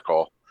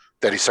egotistical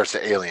that he starts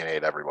to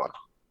alienate everyone.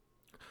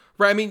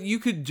 Right, I mean, you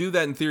could do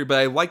that in theory, but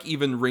I like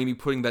even Raimi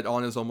putting that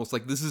on as almost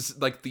like, this is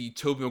like the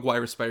Tobey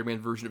Maguire Spider-Man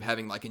version of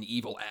having like an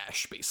evil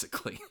Ash,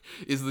 basically.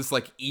 Is this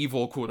like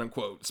evil,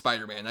 quote-unquote,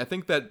 Spider-Man. I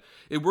think that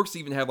it works to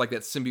even have like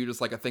that symbiote as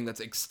like a thing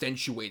that's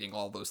accentuating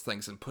all those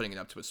things and putting it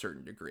up to a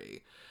certain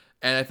degree.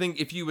 And I think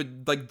if you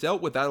would like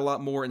dealt with that a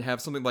lot more and have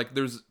something like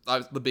there's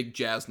the big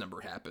jazz number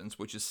happens,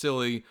 which is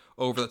silly,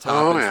 over the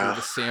top, sort of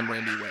the Sam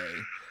Raimi way.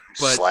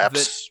 But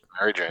slaps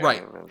Mary Jane.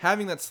 Right.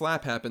 Having that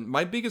slap happen,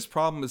 my biggest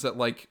problem is that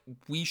like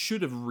we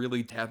should have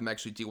really have him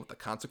actually deal with the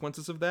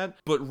consequences of that.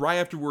 But right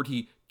afterward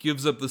he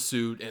gives up the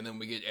suit and then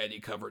we get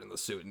Eddie covered in the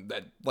suit, and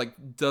that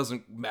like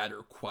doesn't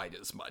matter quite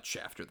as much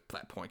after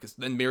that point, because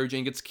then Mary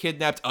Jane gets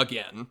kidnapped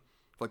again.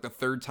 Like the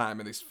third time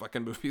in these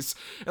fucking movies.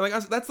 And like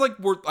that's like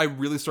where I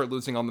really start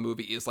losing on the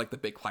movie, is like the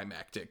big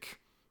climactic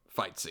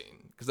fight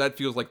scene, because that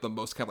feels like the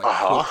most kind of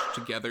like put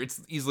together.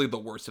 It's easily the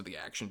worst of the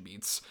action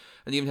beats.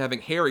 And even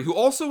having Harry, who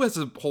also has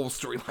a whole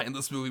storyline in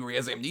this movie where he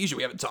has amnesia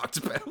we haven't talked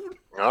about.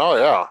 Oh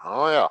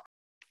yeah.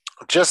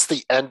 Just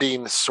the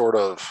ending sort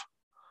of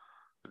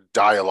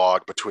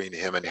dialogue between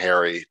him and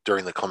Harry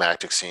during the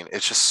climactic scene,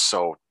 it's just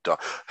so dumb.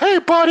 Hey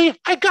buddy,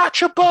 I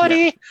got you,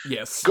 buddy.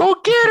 Yeah. Yes. Go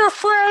get her,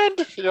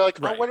 friend. You're like,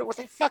 right. Oh, what, was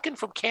they fucking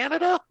from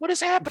Canada? What is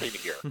happening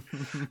here?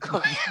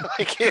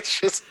 Like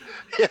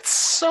it's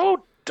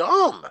so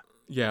dumb.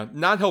 Yeah,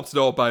 not helped at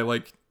all by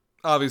like,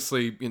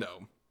 obviously,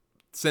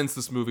 since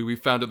this movie we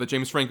found out that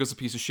James Franco's a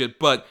piece of shit,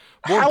 but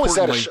more how is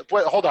that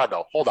importantly, hold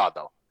on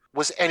though.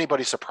 Was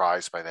anybody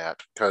surprised by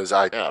that? Because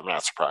I'm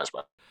not surprised by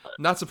it.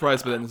 Not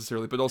surprised by that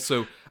necessarily, but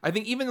also I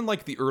think even in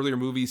like the earlier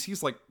movies,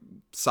 he's like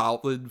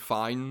solid,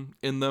 fine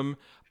in them.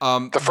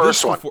 The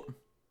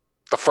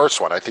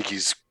first one, I think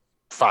he's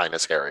fine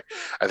as Harry.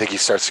 I think he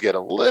starts to get a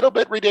little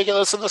bit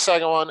ridiculous in the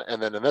second one,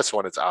 and then in this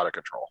one, it's out of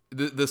control.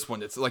 This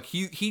one, it's like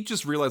he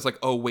just realized like,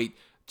 oh wait,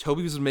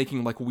 Toby was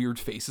making like weird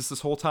faces this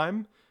whole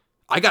time.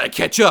 I gotta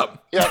catch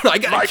up. Yeah,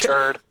 my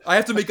turn. I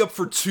have to make up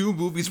for 2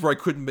 movies where I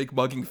couldn't make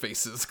mugging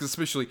faces, because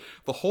especially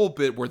the whole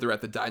bit where they're at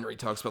the diner, he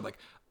talks about like,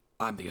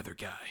 I'm the other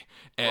guy,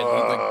 and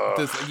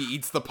he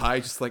eats the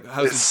pie just like,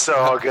 it's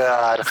so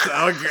good.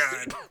 So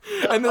good.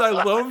 And then I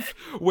love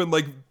when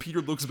like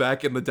Peter looks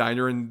back in the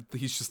diner and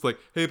he's just like,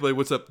 hey Blade,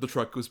 what's up? The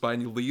truck goes by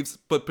and he leaves,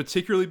 but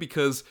particularly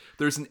because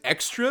there's an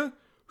extra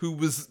who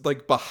was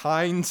like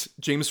behind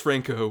James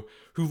Franco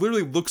who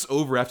literally looks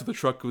over after the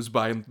truck goes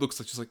by and looks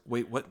like, just like,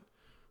 wait, what?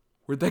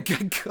 Where'd that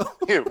guy go?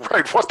 Yeah,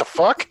 right, what the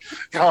fuck?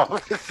 Oh,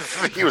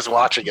 he was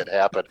watching it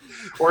happen.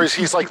 Or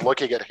he's like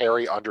looking at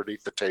Harry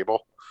underneath the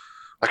table.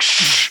 Like,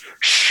 shh,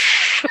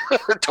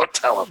 don't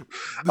tell him.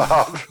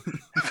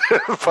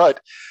 But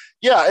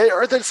yeah,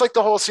 or then it's like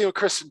the whole scene with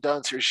Kristen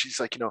Dunst here. She's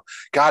like,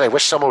 God, I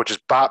wish someone would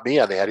just bop me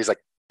on the head. He's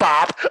like,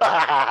 bop,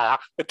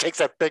 and takes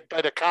that big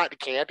bite of cotton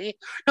candy.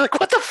 You're like,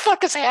 what the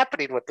fuck is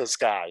happening with this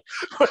guy?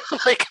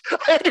 Like,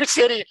 I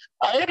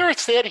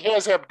understand he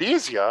has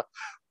amnesia,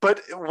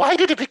 but why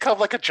did it become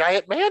like a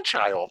giant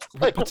man-child?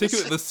 Like,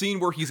 particularly the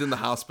scene where he's in the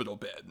hospital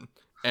bed.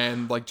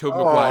 And like Tobey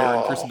Maguire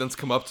and Kirsten Dunst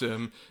come up to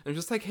him and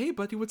just like, hey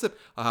buddy, what's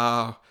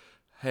up?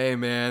 Hey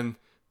man,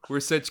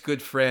 we're such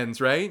good friends,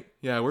 right?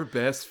 Yeah, we're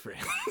best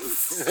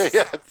friends.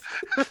 Yeah.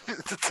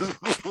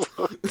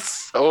 It's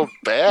so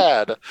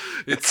bad.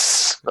 It's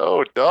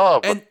so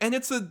dumb. And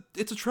it's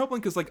a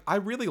troubling, because like I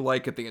really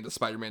like at the end of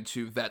Spider-Man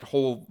 2 that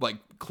whole like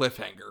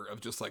cliffhanger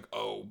of just like,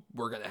 oh,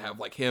 we're gonna have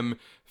like him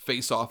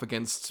face off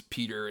against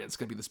Peter and it's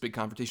gonna be this big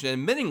confrontation.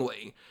 And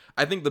admittingly,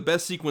 I think the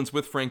best sequence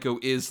with Franco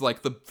is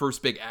like the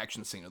first big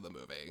action scene of the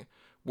movie,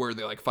 where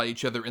they like fight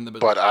each other in the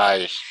middle. But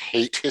I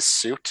hate his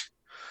suit.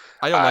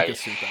 I don't like his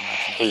suit that much.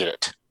 I hate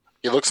it.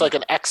 He looks like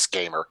an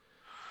ex-gamer.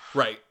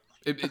 Right.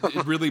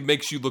 It really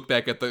makes you look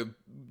back at the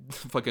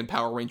fucking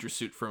Power Ranger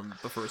suit from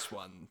the first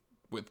one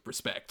with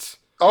respect.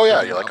 Oh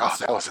yeah, you're like, oh,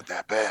 that wasn't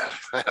that bad.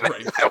 Right.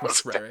 That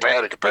wasn't that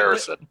bad in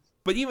comparison.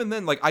 But even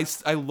then, like,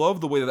 I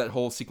love the way that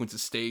whole sequence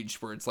is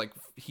staged, where it's like,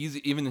 he's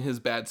even in his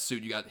bad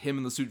suit, you got him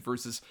in the suit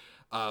versus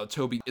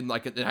Toby in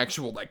like an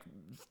actual like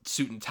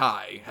suit and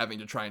tie, having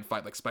to try and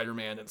fight like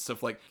Spider-Man and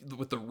stuff, like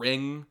with the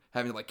ring,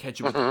 having to like catch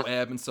him with the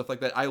web and stuff like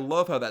that. I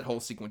love how that whole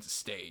sequence is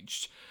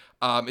staged.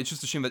 It's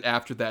just a shame that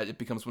after that it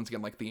becomes once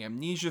again like the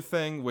amnesia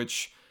thing,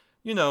 which,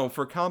 you know,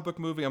 for a comic book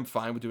movie, I'm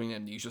fine with doing an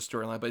amnesia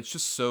storyline, but it's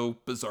just so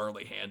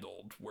bizarrely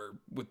handled where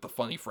with the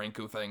funny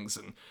Franco things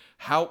and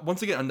how,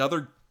 once again,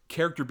 another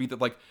character beat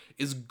that like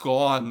is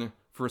gone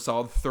for a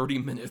solid 30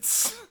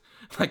 minutes,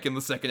 like in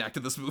the second act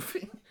of this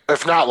movie.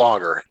 If not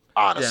longer,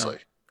 honestly.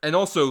 Yeah. And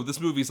also,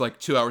 this movie's like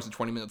 2 hours and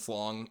 20 minutes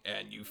long,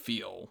 and you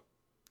feel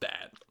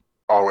that.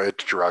 Oh, it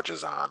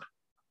drudges on.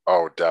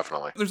 Oh,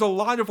 definitely. There's a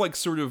lot of like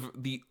sort of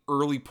the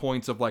early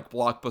points of like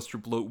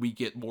blockbuster bloat we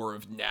get more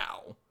of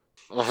now.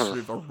 Sort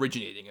of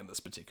originating in this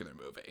particular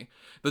movie.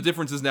 The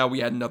difference is now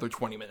we add another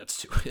 20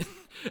 minutes to it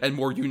and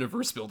more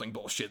universe building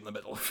bullshit in the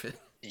middle of it.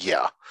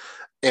 Yeah.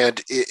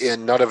 And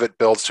none of it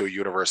builds to a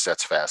universe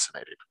that's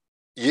fascinating.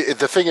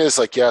 The thing is,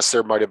 like, yes,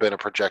 there might have been a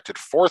projected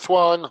fourth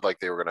one. Like,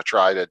 they were going to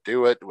try to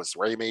do it. It was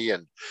Raimi,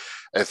 and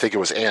I think it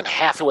was Anne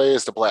Hathaway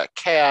as the Black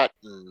Cat,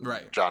 and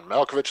right. John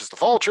Malkovich as the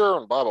Vulture,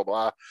 and blah, blah,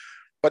 blah.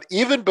 But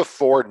even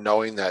before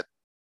knowing that,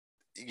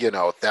 you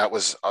know, that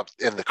was up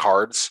in the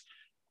cards,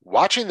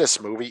 watching this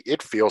movie,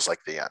 it feels like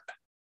the end.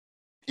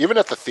 Even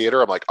at the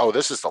theater, I'm like, oh,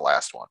 this is the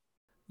last one.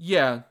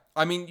 Yeah.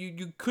 I mean,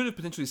 you could have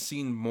potentially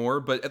seen more,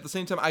 but at the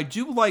same time, I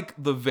do like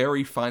the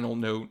very final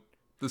note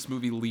this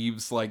movie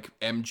leaves like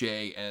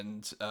MJ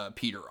and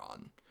Peter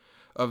on,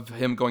 of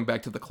him going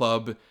back to the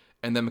club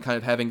and them kind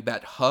of having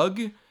that hug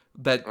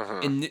that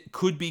and it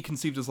could be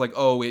conceived as like,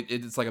 oh,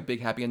 it's like a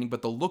big happy ending,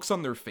 but the looks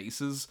on their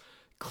faces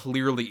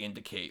clearly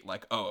indicate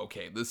like, oh,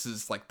 okay, this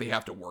is like they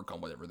have to work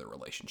on whatever their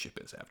relationship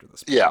is after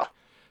this point. Yeah.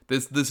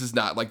 This is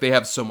not like they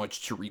have so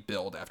much to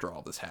rebuild after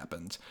all this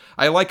happened.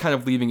 I like kind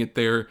of leaving it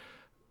there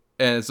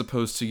as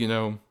opposed to, you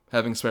know,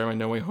 having Spider-Man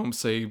No Way Home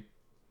say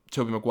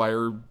Tobey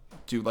Maguire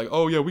do like,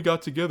 oh yeah, we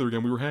got together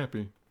again, we were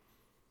happy.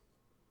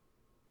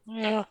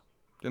 Yeah.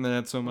 Didn't that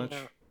add so much?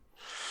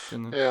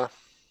 Yeah.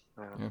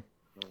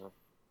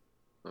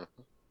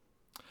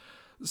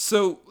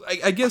 So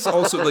I guess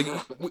also like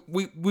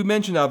we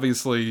mentioned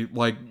obviously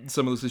like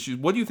some of those issues.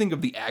 What do you think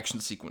of the action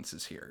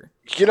sequences here?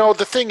 You know,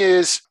 the thing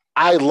is,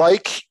 I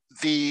like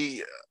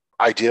the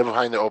idea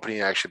behind the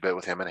opening action bit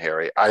with him and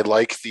Harry. I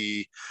like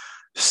the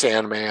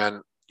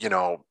Sandman, you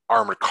know,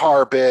 armored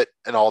car bit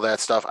and all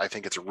that stuff. I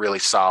think it's really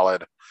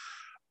solid.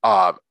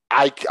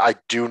 I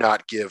do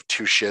not give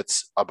two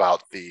shits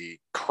about the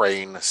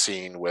crane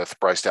scene with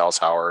Bryce Dallas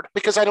Howard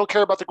because I don't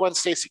care about the Gwen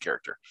Stacy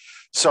character.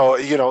 So,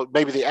 you know,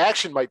 maybe the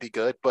action might be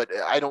good, but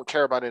I don't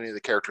care about any of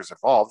the characters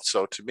involved.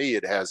 So to me,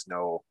 it has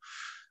no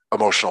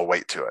emotional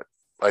weight to it.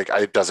 Like,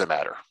 it doesn't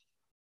matter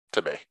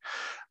to me.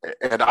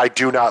 And I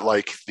do not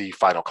like the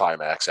final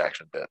climax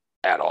action bit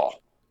at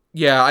all.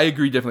 Yeah, I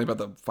agree definitely about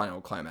the final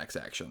climax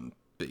action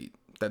beat.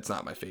 That's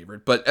not my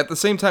favorite. But at the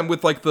same time,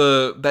 with like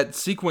that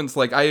sequence,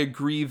 like I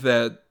agree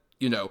that,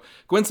 you know,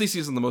 Gwen Stacy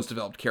isn't the most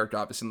developed character,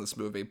 obviously, in this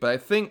movie, but I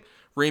think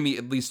Raimi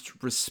at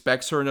least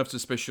respects her enough to,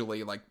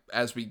 especially like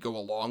as we go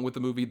along with the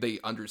movie, they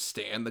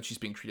understand that she's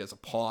being treated as a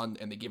pawn,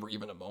 and they give her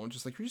even a moment,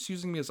 just like, you're just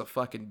using me as a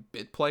fucking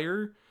bit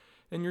player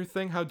in your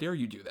thing. How dare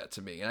you do that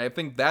to me? And I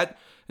think that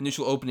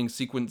initial opening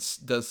sequence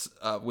does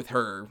with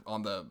her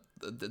on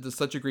does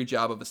such a great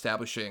job of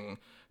establishing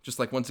just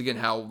like once again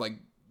how like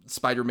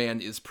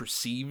Spider-Man is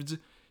perceived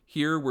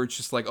here, where it's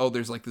just like, oh,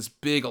 there's like this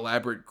big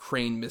elaborate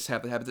crane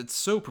mishap that happens. It's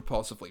so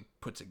propulsively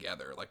put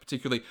together, like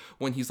particularly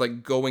when he's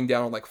like going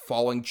down on like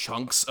falling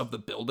chunks of the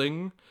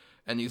building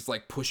and he's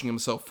like pushing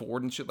himself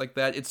forward and shit like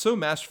that. It's so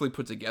masterfully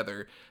put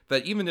together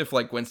that even if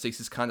like Gwen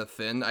Stacy's kind of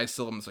thin, I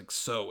still am like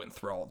so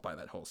enthralled by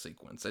that whole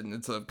sequence. And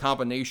it's a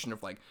combination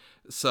of like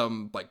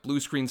some like blue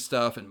screen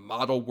stuff and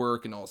model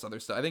work and all this other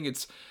stuff. I think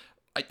it's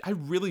I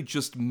really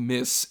just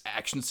miss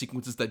action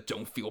sequences that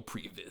don't feel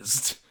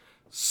pre-vised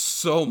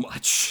so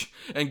much.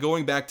 And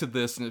going back to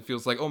this, and it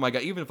feels like, oh my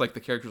god, even if like the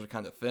characters are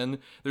kind of thin,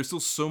 there's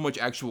still so much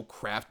actual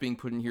craft being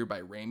put in here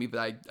by Raimi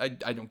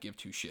that I don't give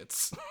two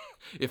shits.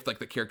 If like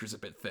the character's a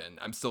bit thin,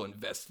 I'm still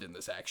invested in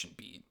this action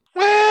beat.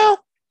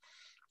 Well,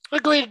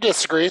 agree to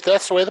disagree.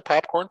 That's the way the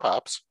popcorn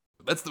pops.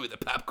 That's the way the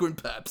popcorn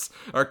pops,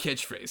 our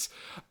catchphrase.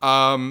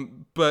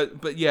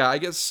 But yeah, I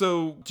guess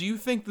so. Do you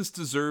think this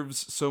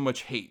deserves so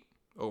much hate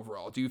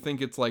overall? Do you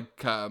think it's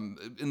like,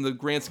 in the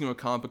grand scheme of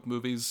comic book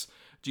movies,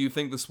 do you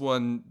think this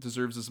one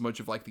deserves as much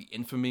of like the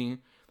infamy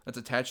that's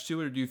attached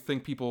to it, or do you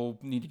think people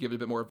need to give it a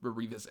bit more of a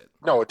revisit?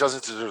 No, it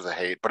doesn't deserve the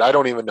hate, but I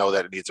don't even know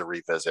that it needs a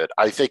revisit.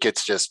 I think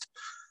it's just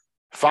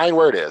fine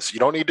where it is. You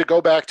don't need to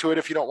go back to it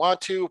if you don't want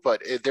to, but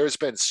there's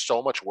been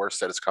so much worse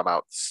that has come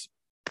out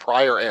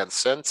prior and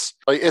since.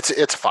 Like,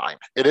 it's fine.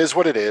 It is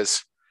what it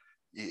is.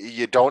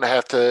 You don't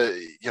have to,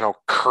 you know,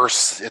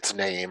 curse its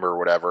name or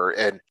whatever.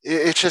 And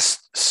it's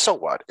just, so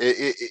what?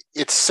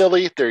 It's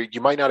silly. You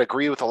might not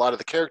agree with a lot of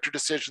the character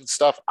decisions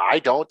stuff. I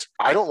don't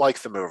like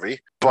the movie,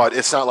 but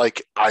it's not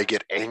like I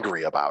get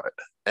angry about it.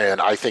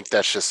 And I think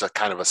that's just a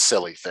kind of a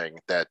silly thing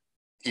that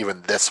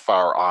even this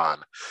far on,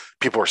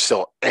 people are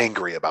still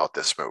angry about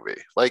this movie.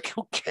 Like,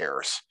 who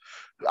cares?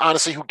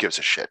 Honestly, who gives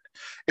a shit?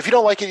 If you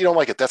don't like it, you don't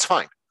like it. That's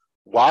fine.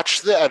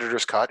 watch the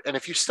editor's cut, and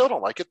if you still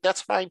don't like it,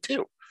 that's fine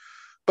too.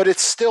 But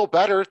it's still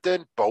better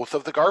than both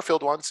of the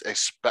Garfield ones.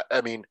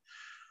 I mean,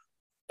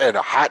 and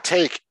a hot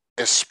take,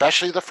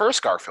 especially the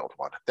first Garfield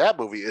one. That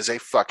movie is a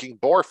fucking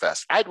bore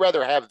fest. I'd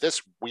rather have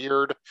this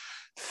weird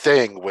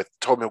thing with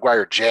Tobey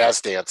Maguire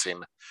jazz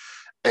dancing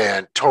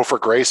and Topher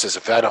Grace as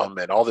Venom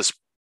and all this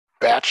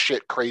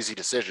batshit crazy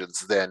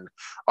decisions than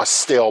a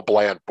stale,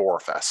 bland bore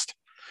fest.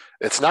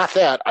 It's not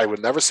that. I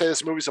would never say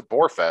this movie's a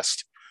bore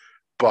fest,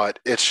 but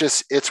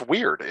it's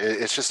weird.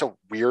 It's just a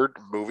weird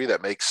movie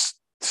that makes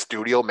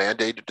studio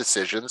mandated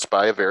decisions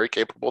by a very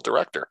capable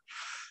director.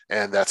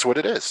 And that's what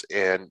it is.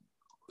 And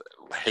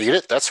hate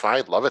it, that's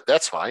fine. Love it,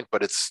 that's fine.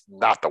 But it's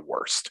not the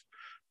worst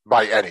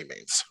by any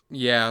means.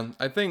 Yeah,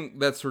 I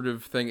think that sort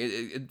of thing,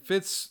 it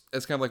fits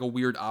as kind of like a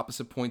weird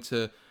opposite point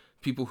to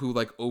people who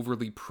like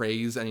overly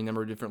praise any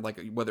number of different, like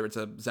whether it's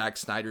a Zack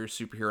Snyder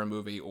superhero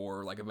movie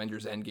or like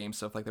Avengers Endgame,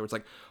 stuff like that, where it's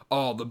like,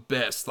 oh, the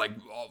best, like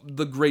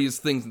the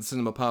greatest things in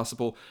cinema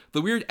possible.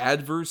 The weird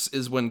adverse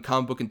is when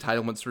comic book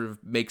entitlement sort of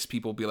makes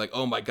people be like,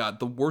 oh my god,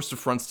 the worst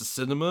affronts to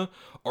cinema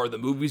are the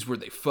movies where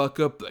they fuck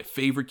up my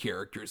favorite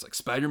characters, like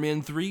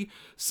Spider-Man 3,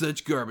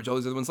 such garbage, all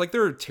these other ones. Like,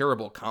 there are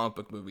terrible comic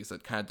book movies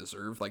that kind of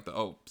deserve like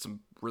some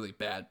really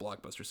bad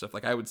blockbuster stuff.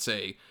 Like, I would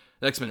say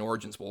X-Men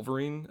Origins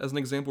Wolverine as an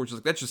example, which is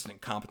like, that's just an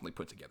incompetently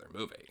put together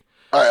movie.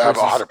 I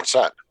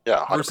 100%.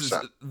 Yeah, 100%. Versus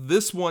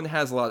this one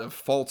has a lot of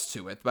faults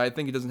to it, but I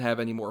think it doesn't have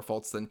any more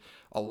faults than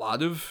a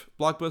lot of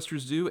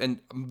blockbusters do. And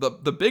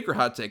the bigger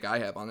hot take I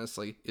have,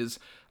 honestly, is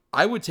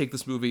I would take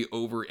this movie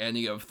over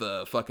any of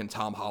the fucking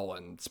Tom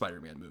Holland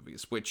Spider-Man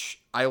movies,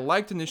 which I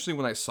liked initially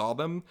when I saw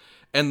them.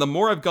 And the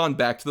more I've gone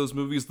back to those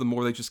movies, the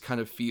more they just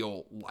kind of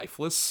feel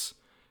lifeless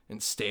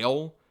and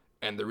stale.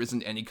 And there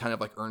isn't any kind of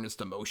like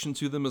earnest emotion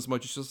to them as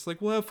much as just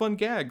like, we'll have fun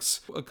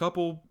gags. A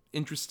couple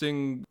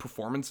interesting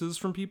performances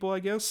from people, I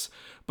guess.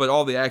 But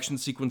all the action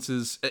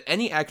sequences,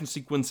 any action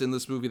sequence in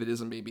this movie that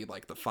isn't maybe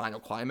like the final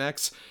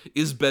climax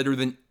is better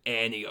than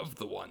any of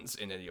the ones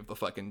in any of the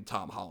fucking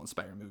Tom Holland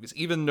Spider-Man movies.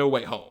 Even No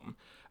Way Home.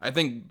 I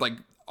think like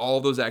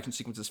all those action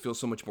sequences feel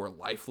so much more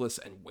lifeless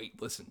and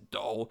weightless and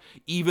dull,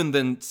 even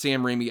than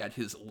Sam Raimi at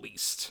his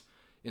least.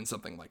 In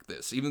something like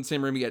this. Even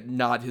Sam Raimi at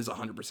not his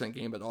 100%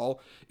 game at all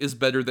is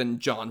better than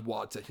John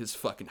Watts at his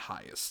fucking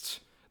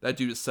highest. That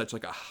dude is such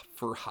like a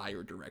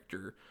for-hire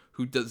director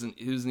who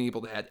isn't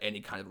able to add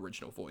any kind of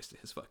original voice to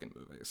his fucking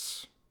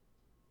movies.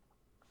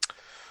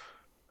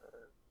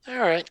 All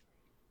right.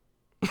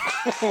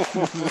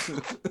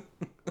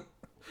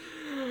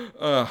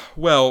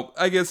 Well,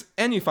 I guess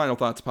any final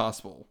thoughts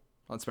possible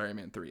on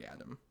Spider-Man 3,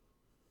 Adam?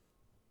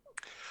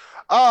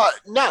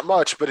 Not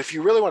much, but if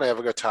you really want to have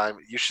a good time,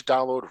 you should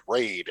download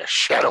Raid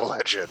Shadow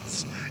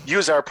Legends.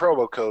 Use our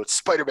promo code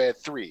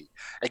Spider-Man3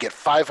 and get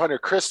 500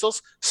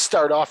 crystals,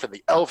 start off in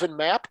the Elven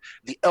map,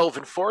 the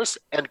Elven Forest,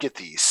 and get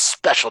the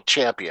special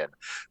champion,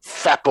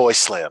 Fatboy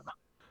Slim.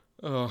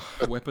 Oh,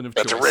 weapon of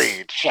That's choice. That's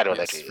Raid Shadow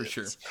Legends. For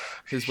sure.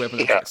 His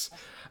weapon of choice.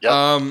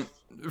 Yep.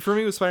 For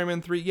me with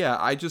Spider-Man 3, yeah,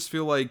 I just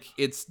feel like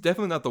it's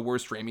definitely not the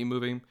worst Raimi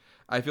movie.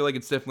 I feel like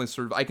it's definitely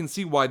sort of, I can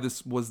see why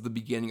this was the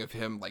beginning of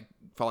him, like,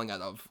 falling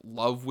out of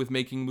love with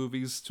making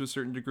movies to a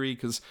certain degree,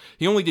 because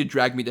he only did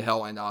Drag Me to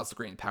Hell and Oz the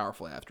Great and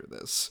Powerful after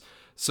this.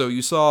 So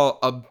you saw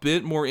a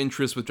bit more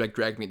interest with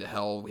Drag Me to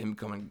Hell, him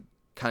kind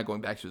of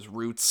going back to his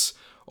roots,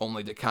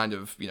 only to kind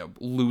of,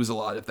 lose a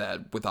lot of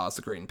that with Oz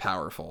the Great and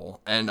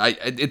Powerful. And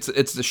it's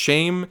a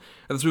shame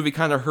that this movie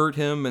kind of hurt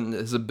him and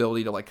his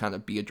ability to, like, kind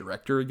of be a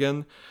director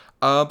again.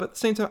 But at the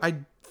same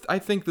time, I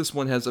think this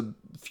one has a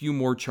few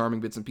more charming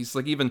bits and pieces.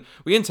 Like, even,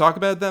 we didn't talk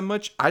about it that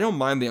much. I don't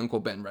mind the Uncle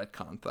Ben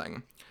retcon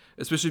thing.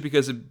 Especially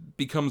because it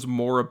becomes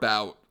more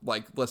about,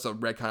 like, less a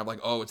retcon of, like,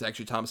 oh, it's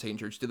actually Thomas Hayden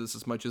Church did this,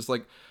 as much as,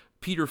 like,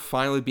 Peter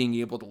finally being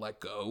able to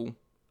let go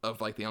of,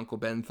 like, the Uncle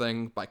Ben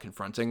thing by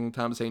confronting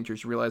Thomas Hayden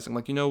Church, realizing,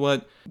 like, you know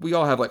what? We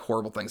all have, like,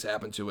 horrible things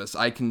happen to us.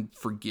 I can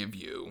forgive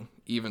you,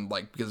 even,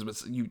 like, because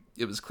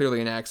it was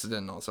clearly an accident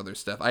and all this other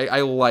stuff.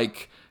 I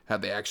like how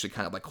they actually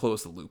kind of, like,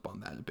 close the loop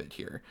on that a bit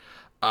here.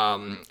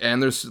 And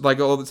there's, like,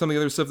 some of the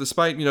other stuff,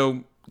 despite,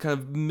 kind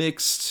of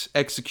mixed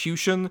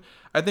execution,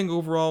 I think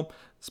overall,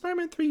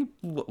 Spider-Man 3,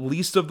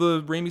 least of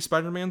the Raimi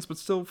Spider-Mans, but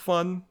still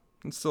fun.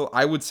 And still,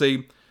 I would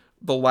say,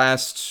 the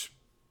last,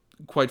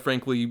 quite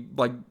frankly,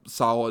 like,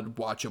 solid,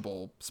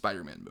 watchable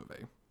Spider-Man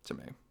movie, to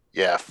me.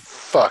 Yeah,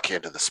 fuck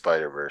Into the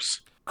Spider-Verse.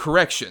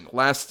 Correction,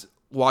 last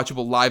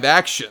watchable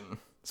live-action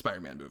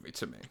Spider-Man movie,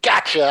 to me.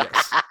 Gotcha!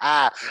 Yes.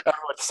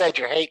 Everyone send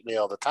your hate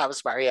mail to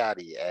Thomas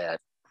Mariani at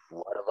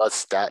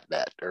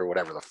oneofus.net, or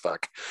whatever the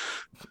fuck.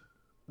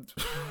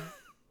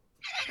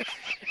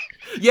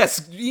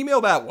 Yes, email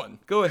that one.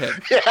 Go ahead.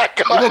 Yeah, go ahead.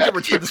 We won't get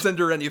return to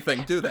sender or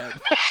anything. Do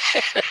that.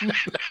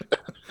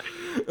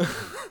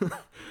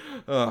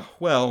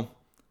 Well,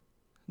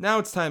 now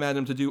it's time,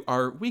 Adam, to do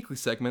our weekly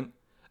segment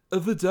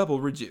of the Double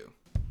Redo.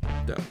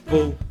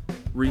 Double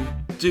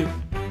Redo.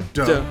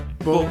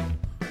 Double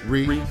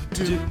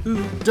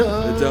Redo.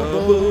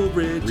 Double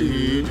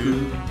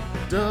Redo.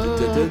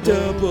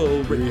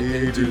 Double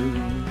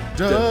Redo.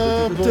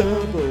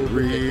 Double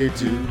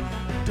Redo.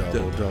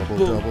 Double.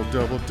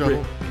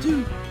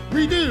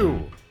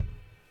 Redo.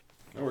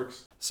 That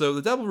works. So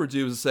the Double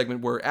Redo is a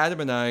segment where Adam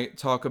and I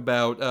talk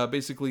about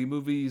basically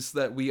movies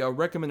that we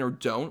recommend or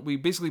don't. We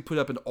basically put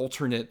up an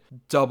alternate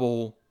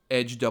double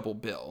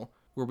bill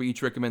where we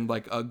each recommend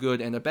like a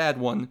good and a bad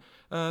one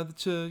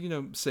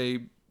to, say,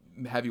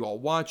 have you all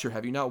watch or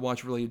have you not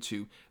watch related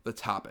to the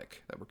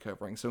topic that we're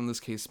covering. So in this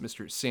case,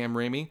 Mr. Sam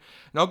Raimi.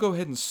 And I'll go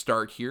ahead and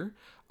start here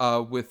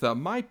with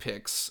my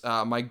picks.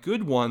 My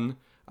good one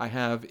I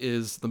have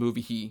is the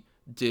movie he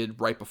did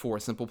right before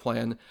Simple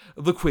Plan,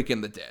 The Quick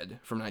and the Dead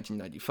from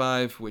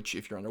 1995, which,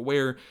 if you're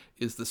unaware,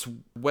 is this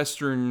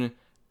Western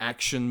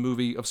action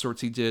movie of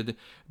sorts he did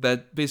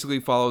that basically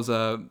follows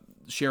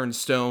Sharon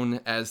Stone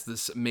as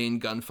this main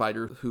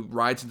gunfighter who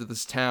rides into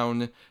this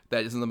town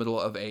that is in the middle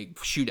of a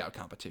shootout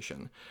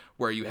competition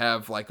where you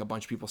have like a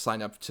bunch of people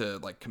sign up to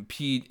like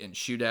compete in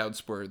shootouts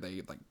where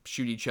they like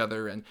shoot each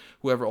other, and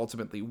whoever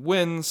ultimately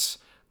wins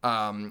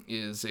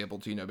is able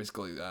to,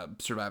 basically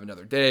survive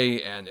another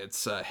day. And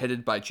it's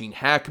headed by Gene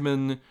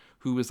Hackman,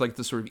 who is like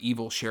the sort of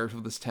evil sheriff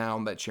of this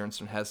town that Sharon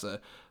Stone has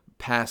a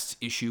past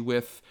issue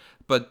with.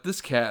 But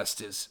this cast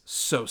is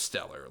so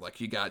stellar.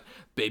 Like, you got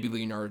baby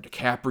Leonardo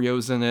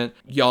DiCaprio's in it,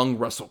 young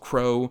Russell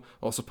Crowe,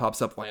 also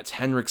pops up Lance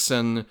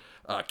Henriksen,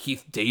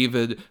 Keith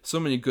David, so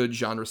many good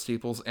genre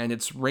staples, and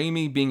it's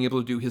Raimi being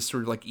able to do his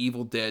sort of like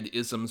Evil Dead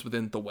isms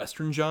within the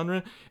Western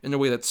genre in a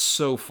way that's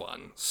so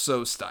fun,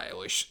 so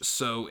stylish,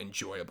 so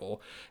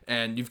enjoyable.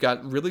 And you've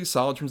got really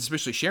solid turns,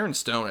 especially Sharon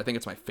Stone. I think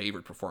it's my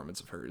favorite performance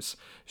of hers.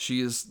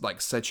 She is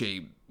like such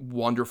a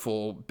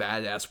wonderful,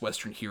 badass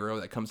Western hero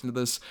that comes into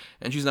this,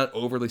 and she's not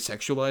overly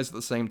sexualized at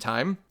the same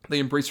time. They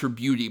embrace her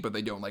beauty, but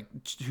they don't like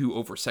too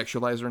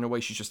over-sexualize her in a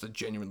way. She's just a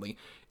genuinely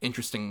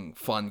interesting,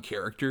 fun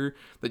character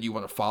that you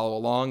want to follow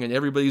along, and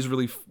everybody's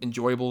really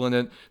enjoyable in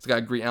it. It's got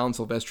a great Alan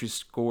Silvestri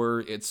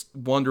score. It's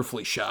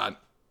wonderfully shot.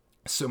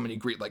 So many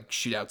great like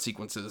shootout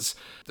sequences.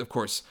 Of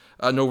course,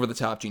 an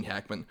over-the-top Gene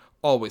Hackman,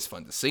 always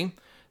fun to see.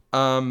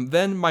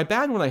 Then my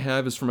bad one I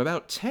have is from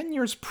about 10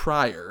 years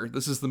prior.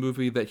 This is the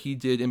movie that he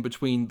did in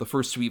between the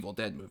first two Evil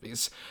Dead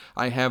movies.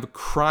 I have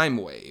Crime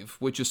Wave,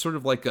 which is sort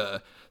of like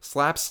a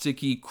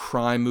slapsticky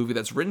crime movie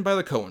that's written by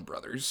the Coen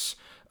brothers.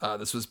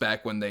 This was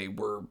back when they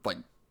were like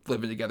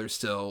living together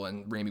still,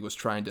 and Raimi was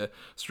trying to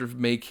sort of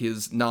make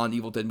his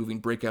non-Evil Dead movie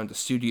and break out into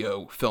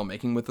studio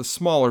filmmaking with a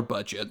smaller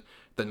budget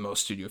than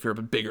most studio fare,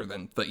 but bigger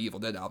than the Evil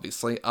Dead,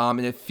 obviously. And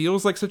it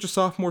feels like such a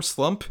sophomore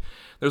slump.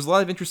 There's a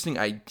lot of interesting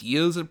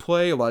ideas at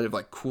play, a lot of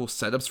like cool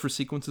setups for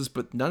sequences,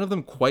 but none of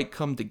them quite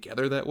come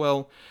together that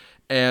well.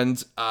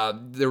 And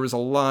there was a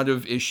lot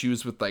of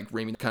issues with like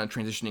Raimi kind of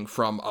transitioning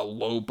from a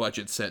low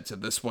budget set to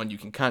this one. You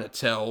can kind of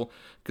tell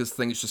because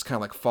things just kind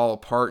of like fall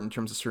apart in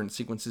terms of certain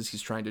sequences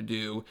he's trying to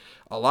do.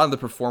 A lot of the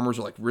performers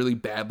are like really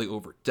badly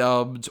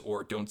overdubbed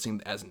or don't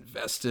seem as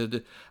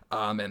invested.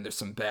 And there's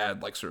some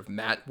bad like sort of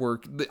matte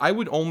work. I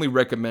would only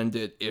recommend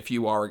it if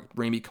you are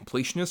Raimi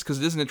completionist, because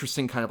it is an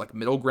interesting kind of like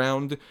middle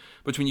ground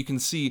between, you can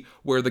see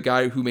where the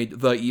guy who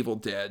made The Evil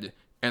Dead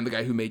and the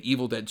guy who made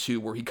Evil Dead 2,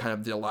 where he kind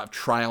of did a lot of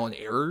trial and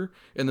error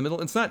in the middle.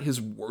 It's not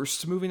his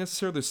worst movie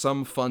necessarily. There's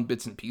some fun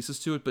bits and pieces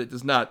to it, but it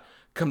does not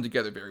come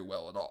together very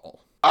well at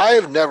all.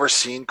 I've never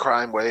seen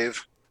Crime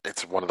Wave.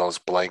 It's one of those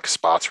blank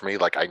spots for me.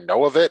 Like, I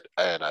know of it,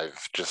 and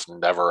I've just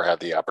never had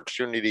the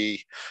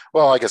opportunity.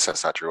 Well, I guess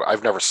that's not true.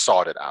 I've never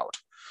sought it out.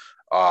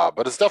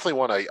 But it's definitely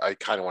one I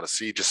kind of want to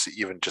see, just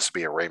to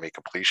be a Raimi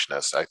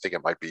completionist. I think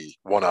it might be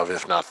one of,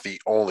 if not the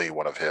only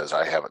one of his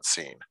I haven't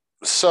seen.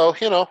 So,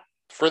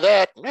 for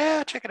that,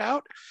 check it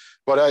out.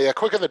 But yeah,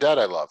 Quick and the Dead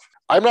I love.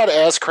 I'm not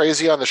as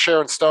crazy on the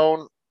Sharon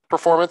Stone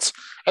performance.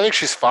 I think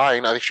she's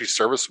fine. I think she's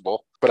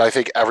serviceable. But I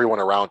think everyone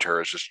around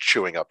her is just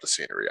chewing up the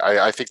scenery.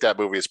 I think that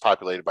movie is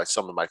populated by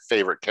some of my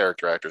favorite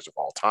character actors of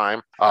all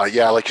time.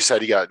 Yeah, like you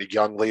said, you got a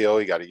young Leo,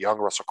 you got a young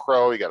Russell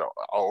Crowe, you got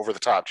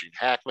over-the-top Gene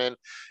Hackman,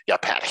 you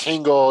got Pat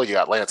Hingle, you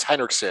got Lance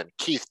Henriksen,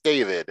 Keith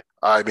David.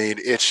 I mean,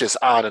 it's just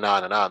on and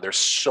on and on. There's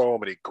so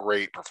many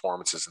great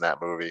performances in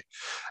that movie,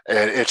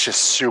 and it's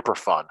just super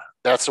fun.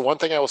 That's the one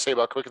thing I will say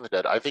about Quick and the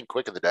Dead. I think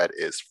Quick and the Dead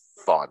is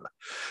fun.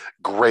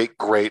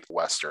 Great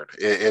Western.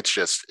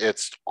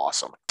 It's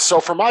awesome. So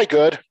for my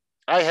good,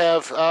 I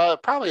have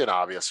probably an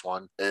obvious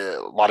one. A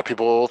lot of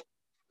people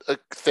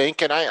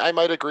think, and I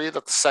might agree,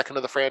 that the second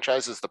of the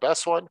franchise is the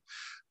best one,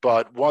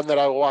 but one that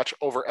I will watch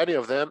over any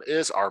of them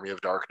is Army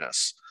of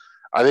Darkness.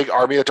 I think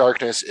Army of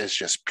Darkness is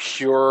just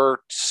pure,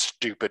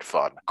 stupid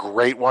fun.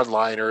 Great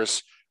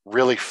one-liners,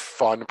 really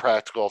fun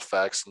practical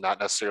effects, not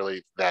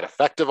necessarily that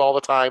effective all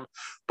the time,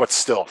 but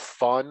still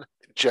fun.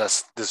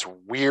 Just this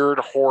weird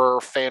horror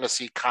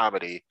fantasy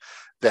comedy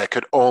that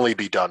could only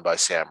be done by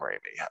Sam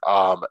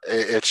Raimi.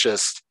 It's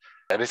just,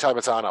 anytime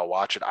it's on, I'll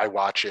watch it. I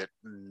watch it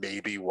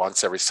maybe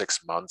once every 6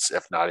 months,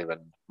 if not even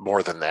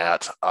more than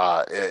that.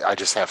 I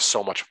just have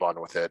so much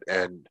fun with it.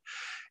 And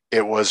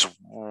it was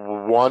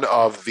one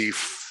of the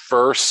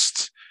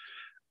first,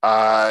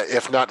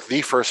 if not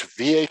the first,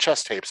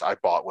 VHS tapes I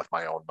bought with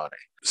my own money.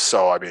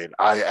 So, I mean,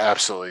 I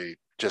absolutely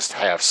just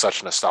have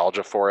such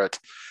nostalgia for it.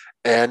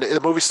 And the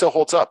movie still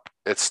holds up.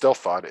 It's still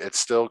fun. It's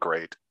still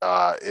great.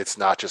 It's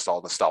not just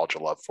all nostalgia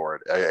love for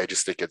it. I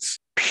just think it's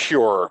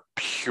pure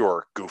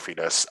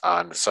goofiness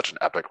on such an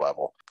epic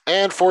level.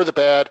 And for the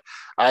bad,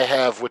 I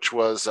have, which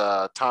was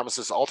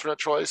Thomas's alternate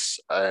choice,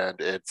 and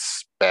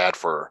it's bad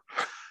for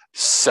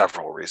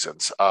several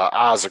reasons.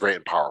 Oz the Great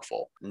and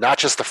Powerful. Not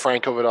just the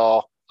Frank of it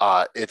all.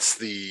 It's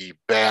the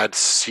bad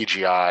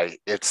CGI.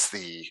 It's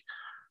the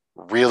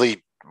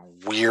really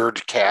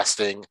weird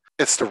casting.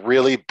 It's the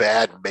really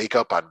bad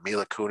makeup on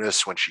Mila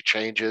Kunis when she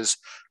changes.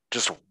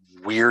 Just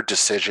weird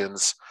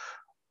decisions.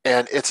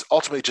 And it's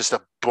ultimately just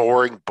a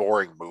boring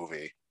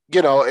movie.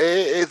 You know,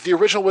 the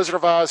original Wizard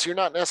of Oz, you're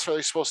not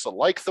necessarily supposed to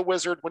like the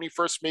wizard when you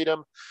first meet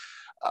him.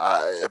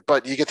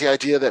 But you get the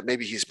idea that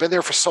maybe he's been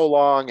there for so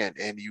long,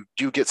 and you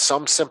do get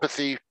some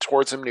sympathy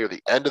towards him near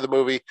the end of the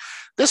movie.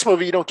 This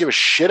movie, you don't give a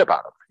shit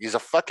about him. He's a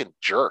fucking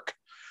jerk.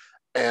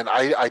 And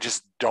I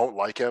just don't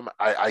like him.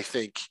 I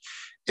think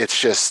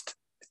it's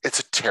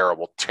a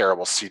terrible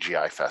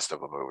CGI fest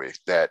of a movie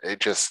that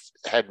it just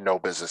had no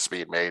business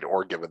being made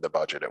or given the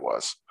budget it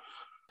was.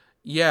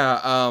 Yeah,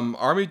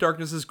 Army of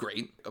Darkness is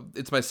great.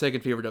 It's my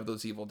second favorite of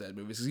those Evil Dead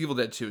movies. 'Cause Evil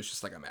Dead 2 is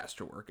just like a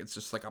masterwork. It's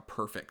just like a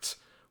perfect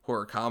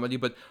horror comedy.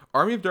 But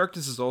Army of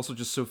Darkness is also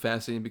just so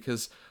fascinating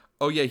because,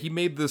 oh yeah, he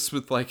made this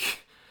with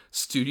like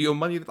studio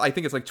money. I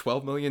think it's like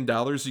 $12 million.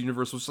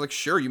 Universal was like,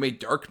 sure, you made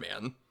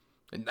Darkman,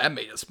 and that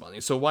made us money.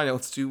 So why not?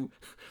 Let's do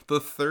the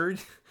third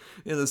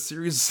in a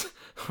series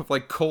of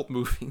like cult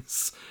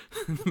movies.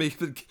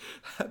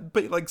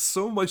 Pay like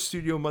so much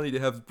studio money to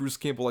have Bruce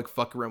Campbell like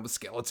fuck around with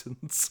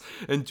skeletons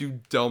and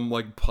do dumb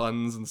like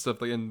puns and stuff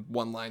like and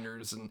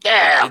one-liners and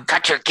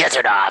cut your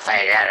gizzard off.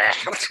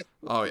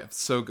 Oh yeah,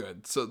 so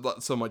good,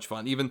 so much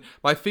fun. Even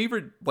my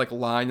favorite like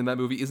line in that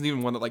movie isn't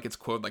even one that like it's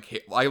quoted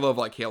like I love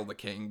like Hail the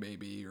King,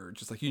 baby, or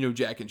just like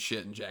Jack and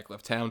shit and Jack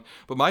left town.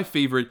 But my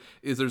favorite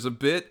is there's a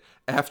bit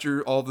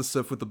after all the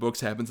stuff with the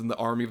books happens and the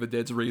army of the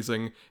dead's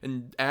raising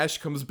and Ash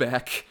comes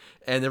back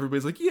and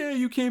everybody's like, yeah,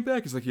 you came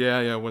back. He's like,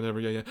 yeah, whatever,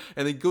 yeah.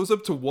 And he goes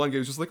up to one guy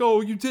who's just like,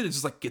 oh, you did it.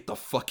 Just like, get the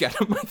fuck out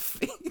of my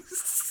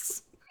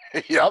face.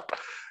 Yep.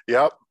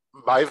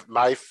 My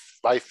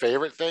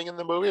favorite thing in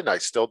the movie, and I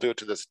still do it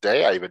to this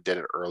day, I even did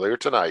it earlier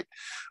tonight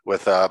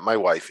with my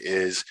wife,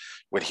 is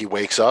when he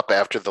wakes up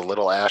after the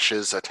little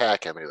Ashes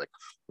attack him, and he's like,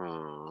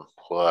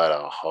 what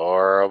a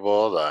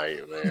horrible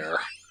nightmare.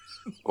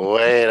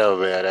 Wait a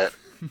minute.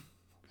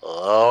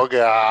 Oh,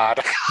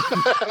 God.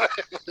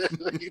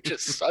 You're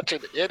just such an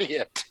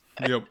idiot.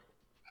 Yep.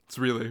 It's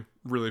really,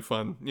 really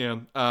fun. Yeah.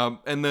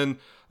 And then,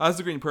 Oz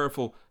the Great and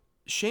Powerful,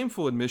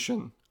 shameful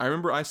admission, I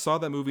remember I saw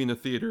that movie in a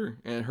theater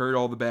and heard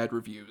all the bad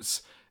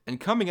reviews. And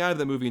coming out of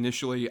that movie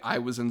initially, I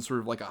was in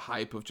sort of like a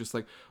hype of just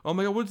like, oh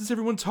my God, what is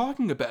everyone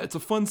talking about? It's a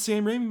fun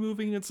Sam Raimi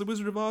movie and it's The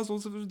Wizard of Oz.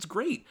 It's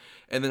great.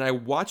 And then I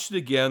watched it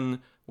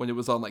again when it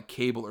was on like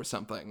cable or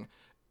something.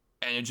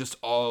 And it just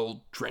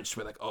all drenched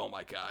me like, oh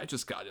my God, I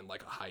just got in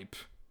like a hype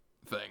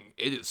thing.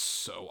 It is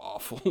so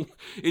awful.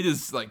 It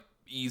is like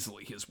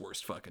easily his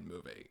worst fucking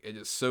movie. It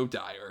is so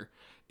dire.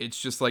 It's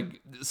just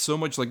like so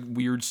much like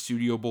weird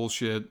studio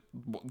bullshit,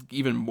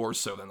 even more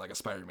so than like a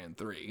Spider-Man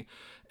 3.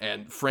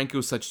 And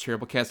Franco's such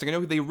terrible casting. I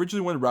know they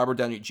originally wanted Robert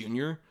Downey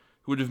Jr.,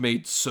 who would have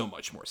made so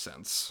much more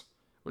sense.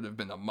 Would have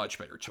been a much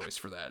better choice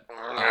for that.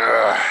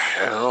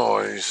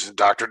 He's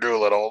Dr.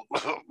 Dolittle.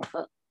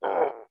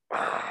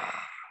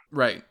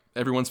 Right.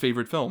 Everyone's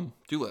favorite film,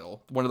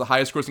 Dolittle. One of the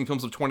highest grossing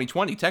films of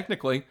 2020,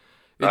 technically.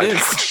 It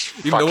is.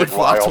 Even though it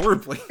flopped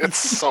horribly. It's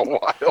so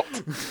wild.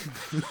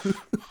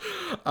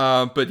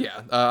 But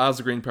yeah, Oz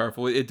the Great and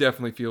Powerful, it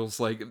definitely feels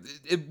like,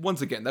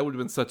 once again, that would have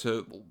been such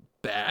a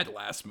bad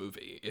last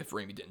movie if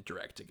Raimi didn't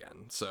direct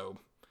again. So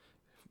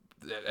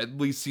at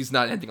least he's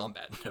not ending on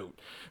that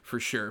note, for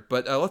sure.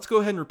 But let's go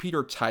ahead and repeat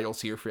our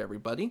titles here for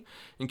everybody,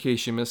 in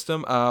case you missed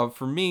them.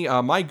 For me,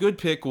 my good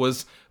pick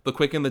was The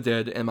Quick and the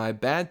Dead, and my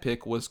bad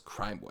pick was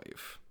Crime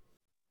Wave.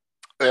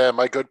 And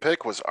my good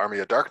pick was Army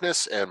of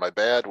Darkness, and my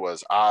bad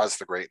was Oz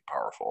the Great and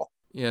Powerful.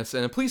 Yes,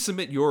 and please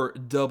submit your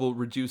double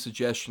reduced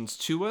suggestions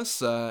to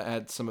us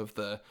at some of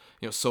the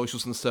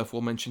socials and stuff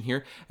we'll mention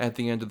here at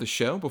the end of the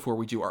show before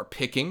we do our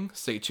picking.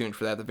 Stay tuned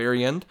for that at the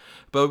very end.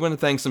 But we want to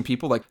thank some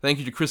people. Like, thank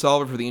you to Chris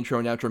Oliver for the intro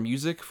and outro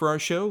music for our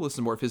show. Listen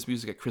to more of his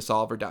music at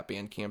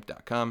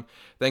chrisoliver.bandcamp.com.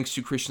 Thanks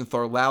to Christian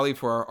Thorlally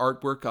for our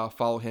artwork.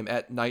 Follow him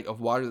at Night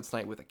of Water. That's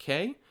Night with a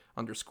K.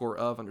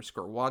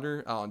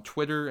 _of_water on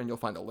Twitter, and you'll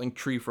find a link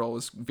tree for all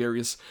his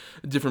various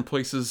different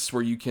places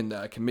where you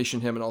can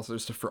commission him and all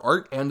sorts of stuff for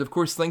art. And of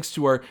course, thanks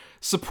to our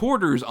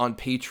supporters on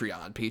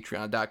Patreon,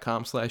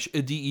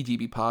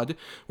 patreon.com/DEDBpod,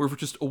 where for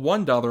just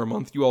 $1 a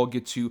month, you all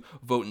get to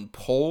vote in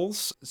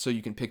polls, so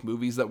you can pick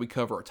movies that we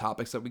cover or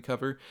topics that we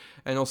cover,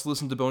 and also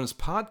listen to bonus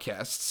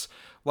podcasts.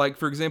 Like,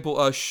 for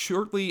example,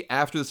 shortly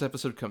after this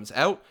episode comes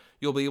out,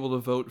 you'll be able to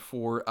vote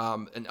for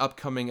an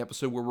upcoming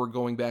episode where we're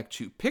going back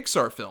to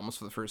Pixar films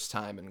for the first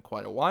time in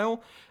quite a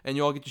while, and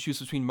you all get to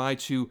choose between my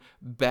two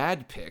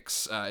bad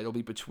picks. It'll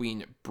be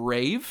between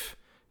Brave,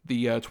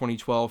 the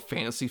 2012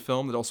 fantasy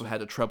film that also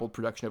had a troubled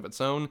production of its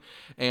own,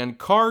 and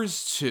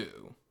Cars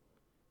 2,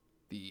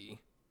 the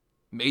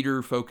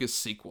Mater-focused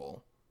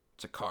sequel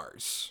to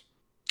Cars.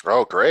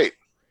 Oh, great.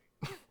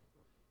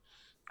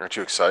 Aren't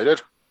you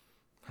excited?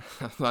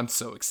 I'm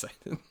so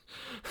excited.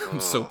 I'm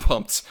so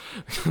pumped.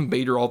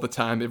 Mater all the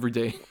time, every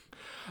day.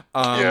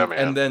 Yeah,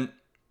 man.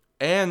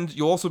 And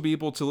you'll also be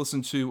able to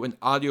listen to an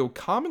audio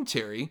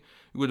commentary.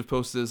 We would have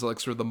posted as like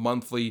sort of the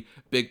monthly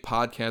big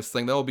podcast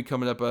thing. That will be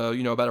coming up,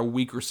 about a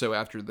week or so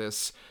after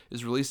this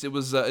is released.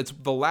 It's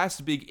the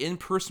last big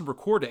in-person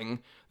recording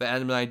that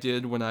Adam and I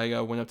did when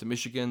I went up to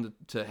Michigan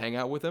to hang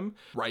out with him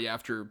right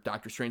after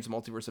Doctor Strange: The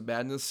Multiverse of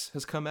Madness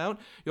has come out.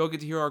 You'll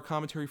get to hear our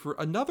commentary for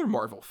another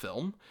Marvel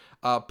film,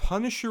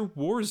 Punisher: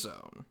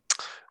 Warzone.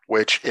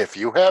 Which, if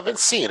you haven't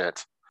seen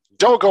it,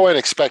 don't go in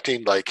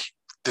expecting like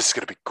this is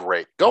going to be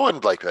great. Go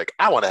in like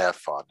I want to have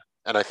fun,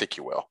 and I think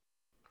you will.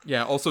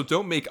 Yeah, also,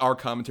 don't make our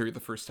commentary the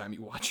first time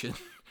you watch it.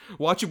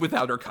 Watch it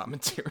without our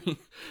commentary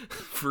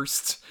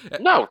first.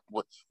 No,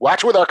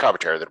 watch it with our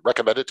commentary, then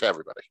recommend it to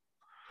everybody.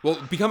 Well,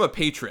 become a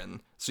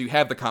patron, so you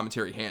have the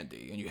commentary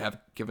handy, and you have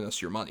given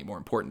us your money, more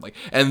importantly.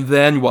 And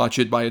then watch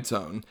it by its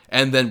own,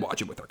 and then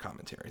watch it with our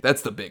commentary.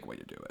 That's the big way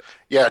to do it.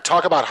 Yeah,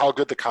 talk about how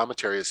good the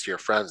commentary is to your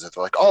friends. If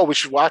they're like, oh, we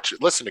should watch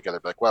it, listen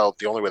together. Be like, well,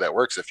 the only way that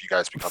works is if you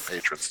guys become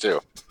patrons,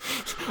 too.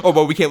 Oh,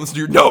 but we can't listen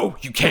to your... No,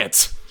 you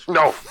can't.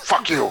 No,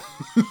 fuck you.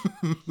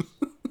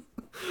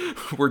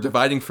 We're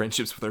dividing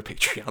friendships with our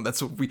Patreon. That's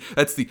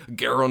the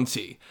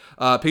guarantee.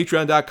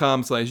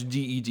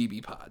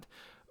 Patreon.com/DEDBpod.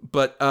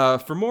 But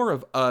for more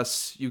of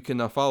us, you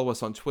can follow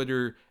us on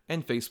Twitter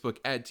and Facebook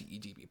at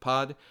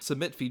DEDBpod.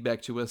 Submit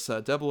feedback to us,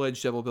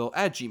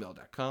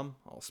 doubleedgedoublebill@gmail.com,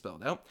 all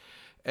spelled out.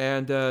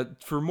 And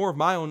for more of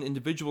my own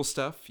individual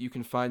stuff, you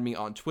can find me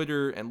on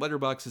Twitter and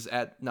Letterboxd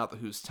at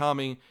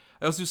NotTheWho'sTommy.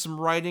 I also do some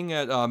writing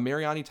at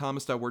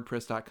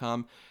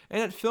marianithomas.wordpress.com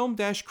and at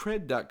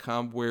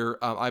film-cred.com, where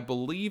I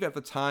believe at the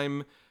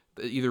time,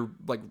 either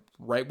like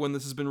right when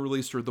this has been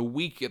released or the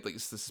week at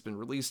least this has been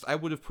released, I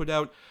would have put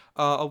out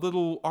a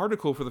little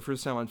article for the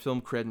first time on Film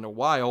Cred in a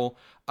while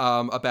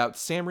about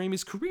Sam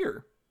Raimi's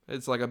career.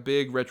 It's like a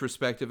big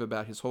retrospective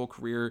about his whole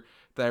career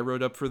that I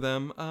wrote up for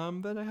them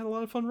that I had a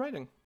lot of fun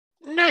writing.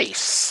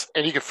 Nice.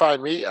 And you can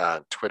find me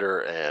on Twitter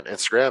and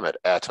Instagram at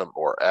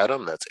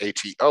atom_adam. That's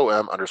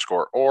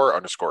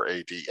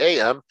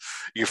ATOM_or_ADAM.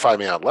 You can find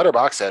me on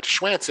Letterboxd at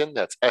Schwanson.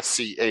 That's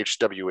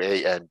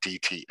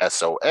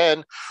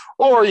SCHWANDTSON.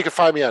 Or you can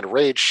find me on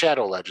Raid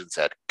Shadow Legends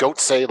at Goat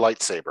Say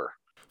Lightsaber.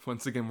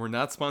 Once again, we're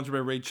not sponsored by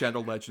Raid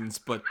Shadow Legends,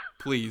 but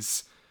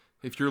please,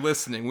 if you're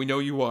listening, we know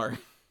you are.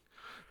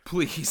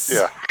 Please.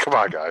 Yeah, come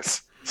on,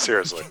 guys.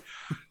 Seriously.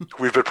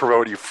 We've been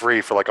promoting you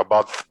free for like a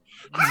month.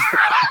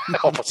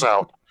 Help us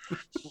out.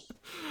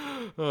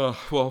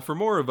 Well, for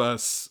more of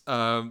us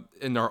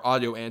in our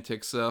audio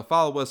antics,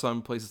 follow us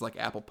on places like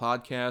Apple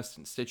Podcasts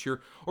and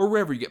Stitcher, or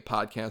wherever you get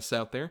podcasts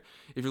out there.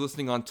 If you're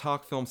listening on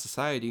Talk Film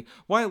Society,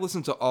 why not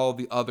listen to all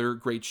the other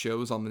great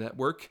shows on the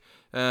network?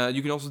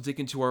 You can also dig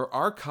into our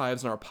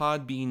archives on our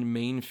Podbean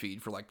main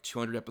feed for like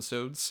 200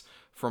 episodes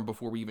from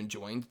before we even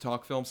joined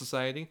Talk Film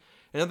Society.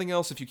 And nothing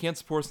else, if you can't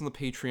support us on the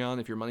Patreon,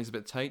 if your money's a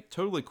bit tight,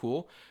 totally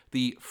cool.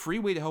 The free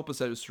way to help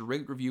us out is to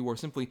rate, review, or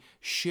simply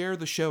share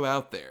the show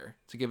out there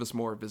to give us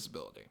more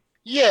visibility.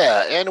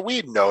 Yeah, and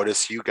we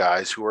notice you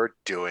guys who are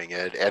doing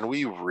it, and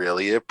we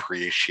really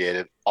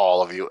appreciated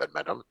all of you.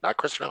 Admit them. Not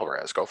Christian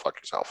Alvarez. Go fuck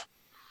yourself.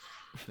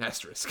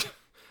 Asterisk.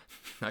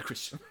 Not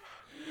Christian.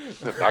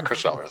 Not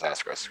Christian Alvarez.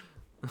 Asterisk.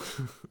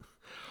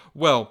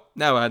 Well,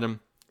 now, Adam,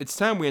 it's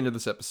time we ended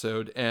this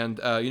episode, and,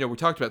 we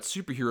talked about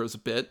superheroes a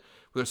bit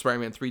with our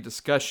Spider-Man 3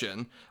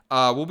 discussion.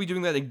 We'll be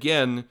doing that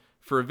again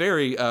for a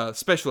very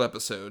special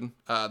episode.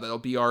 That'll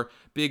be our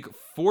big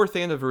 4th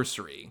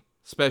anniversary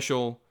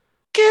special.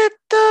 Get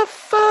the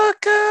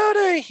fuck out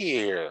of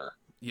here.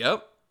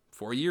 Yep,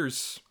 4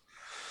 years.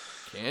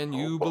 Can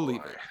you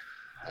believe it?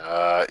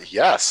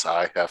 Yes,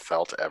 I have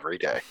felt every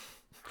day.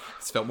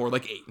 It's felt more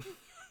like 8.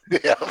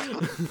 Yeah.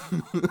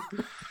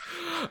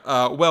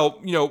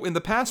 Well, in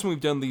the past when we've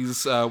done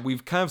these,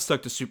 we've kind of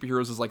stuck to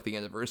superheroes as like the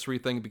anniversary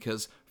thing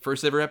because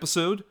first ever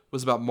episode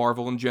was about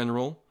Marvel in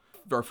general.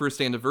 Our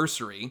first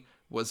anniversary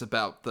was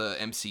about the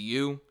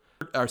MCU.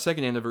 Our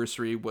second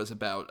anniversary was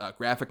about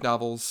graphic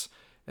novels.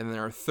 And then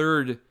our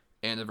third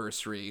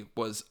anniversary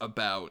was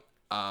about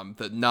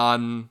the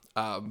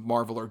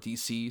non-Marvel or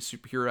DC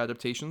superhero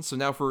adaptations. So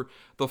now for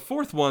the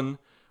fourth one,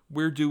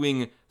 we're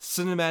doing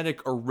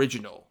cinematic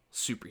original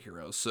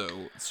superheroes. So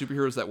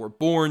superheroes that were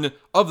born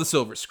of the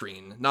silver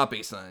screen, not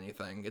based on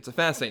anything. It's a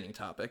fascinating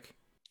topic.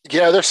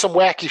 Yeah, there's some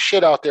wacky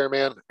shit out there,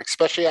 man,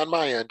 especially on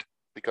my end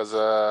because,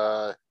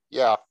 the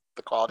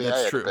quality That's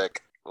I had true. to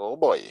pick. Oh,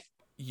 boy.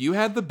 You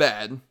had the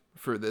bad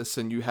for this,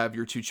 and you have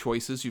your 2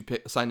 choices. You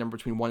pick assigned number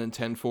between 1 and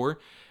 10 for.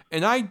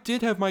 And I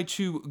did have my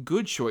 2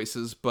 good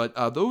choices, but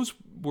those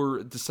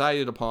were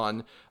decided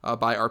upon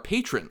by our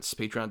patrons,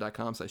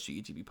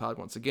 patreon.com/GETBpod.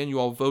 Once again, you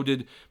all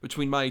voted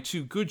between my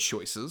 2 good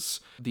choices.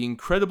 The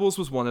Incredibles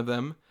was one of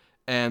them,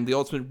 and the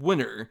ultimate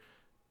winner,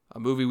 a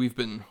movie we've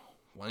been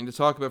wanting to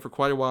talk about for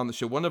quite a while on the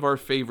show, one of our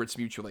favorites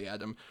mutually,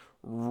 Adam,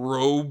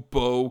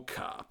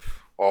 RoboCop.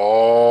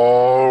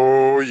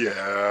 Oh,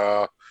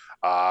 yeah.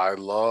 I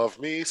love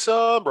me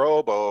some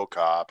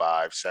RoboCop.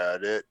 I've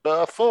said it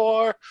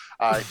before.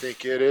 I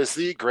think it is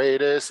the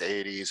greatest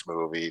 80s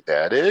movie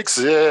that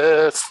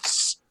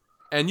exists.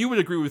 And you would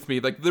agree with me,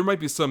 like, there might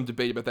be some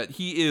debate about that.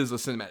 He is a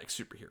cinematic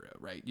superhero,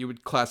 right? You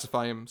would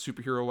classify him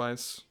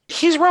superhero-wise?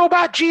 He's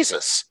Robot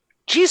Jesus.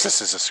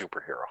 Jesus is a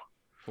superhero.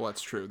 Well,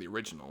 that's true, the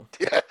original.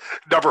 Yeah,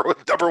 number one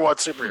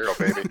superhero,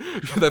 baby.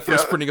 That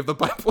first printing of the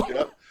Bible.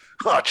 Yeah.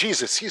 Oh,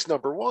 Jesus, he's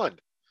number one.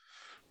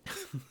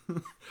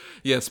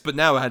 Yes, but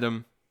now,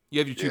 Adam, you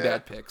have your two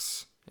bad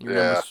picks. And your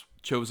numbers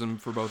chosen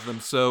for both of them.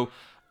 So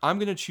I'm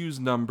going to choose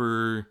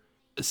number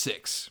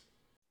 6.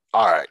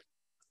 All right.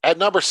 At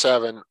number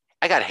 7,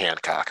 I got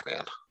Hancock,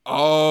 man.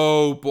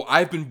 Oh, boy,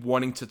 I've been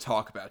wanting to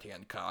talk about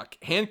Hancock.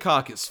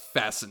 Hancock is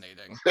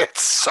fascinating.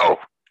 It's so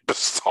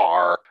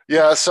bizarre.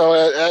 Yeah, so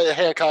at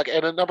Hancock,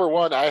 and at number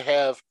 1, I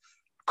have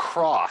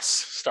Cross,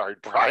 starring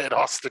Brian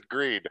Austin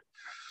Green.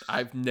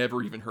 I've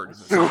never even heard of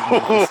this.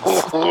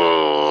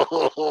 Oh,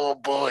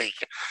 boy.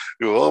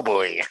 Oh,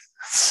 boy.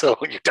 So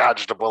you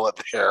dodged a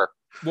bullet there.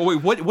 Well,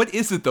 wait, what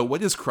is it, though?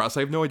 What is Cross? I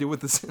have no idea what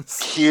this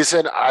is. He's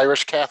an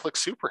Irish Catholic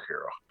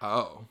superhero.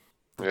 Oh.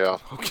 Yeah.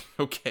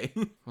 Okay.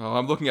 Well,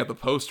 I'm looking at the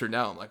poster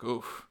now. I'm like,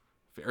 oof.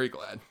 Very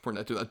glad we're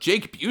not doing that.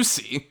 Jake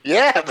Busey.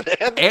 Yeah,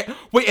 man.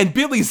 And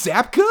Billy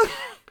Zabka?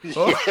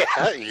 Oh.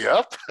 Yeah,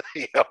 yep.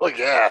 Oh,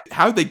 yeah.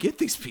 How'd they get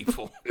these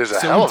people? There's a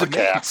hell of a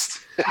cast.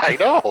 I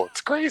know.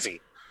 It's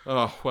crazy.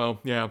 Oh, well,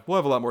 yeah. We'll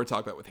have a lot more to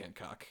talk about with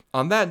Hancock.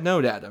 On that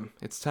note, Adam,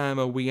 it's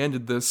time we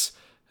ended this,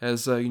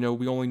 as,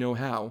 we only know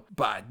how,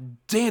 by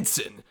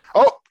dancing.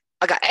 Oh,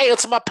 I got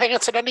ants in my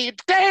pants and I need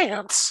to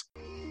dance.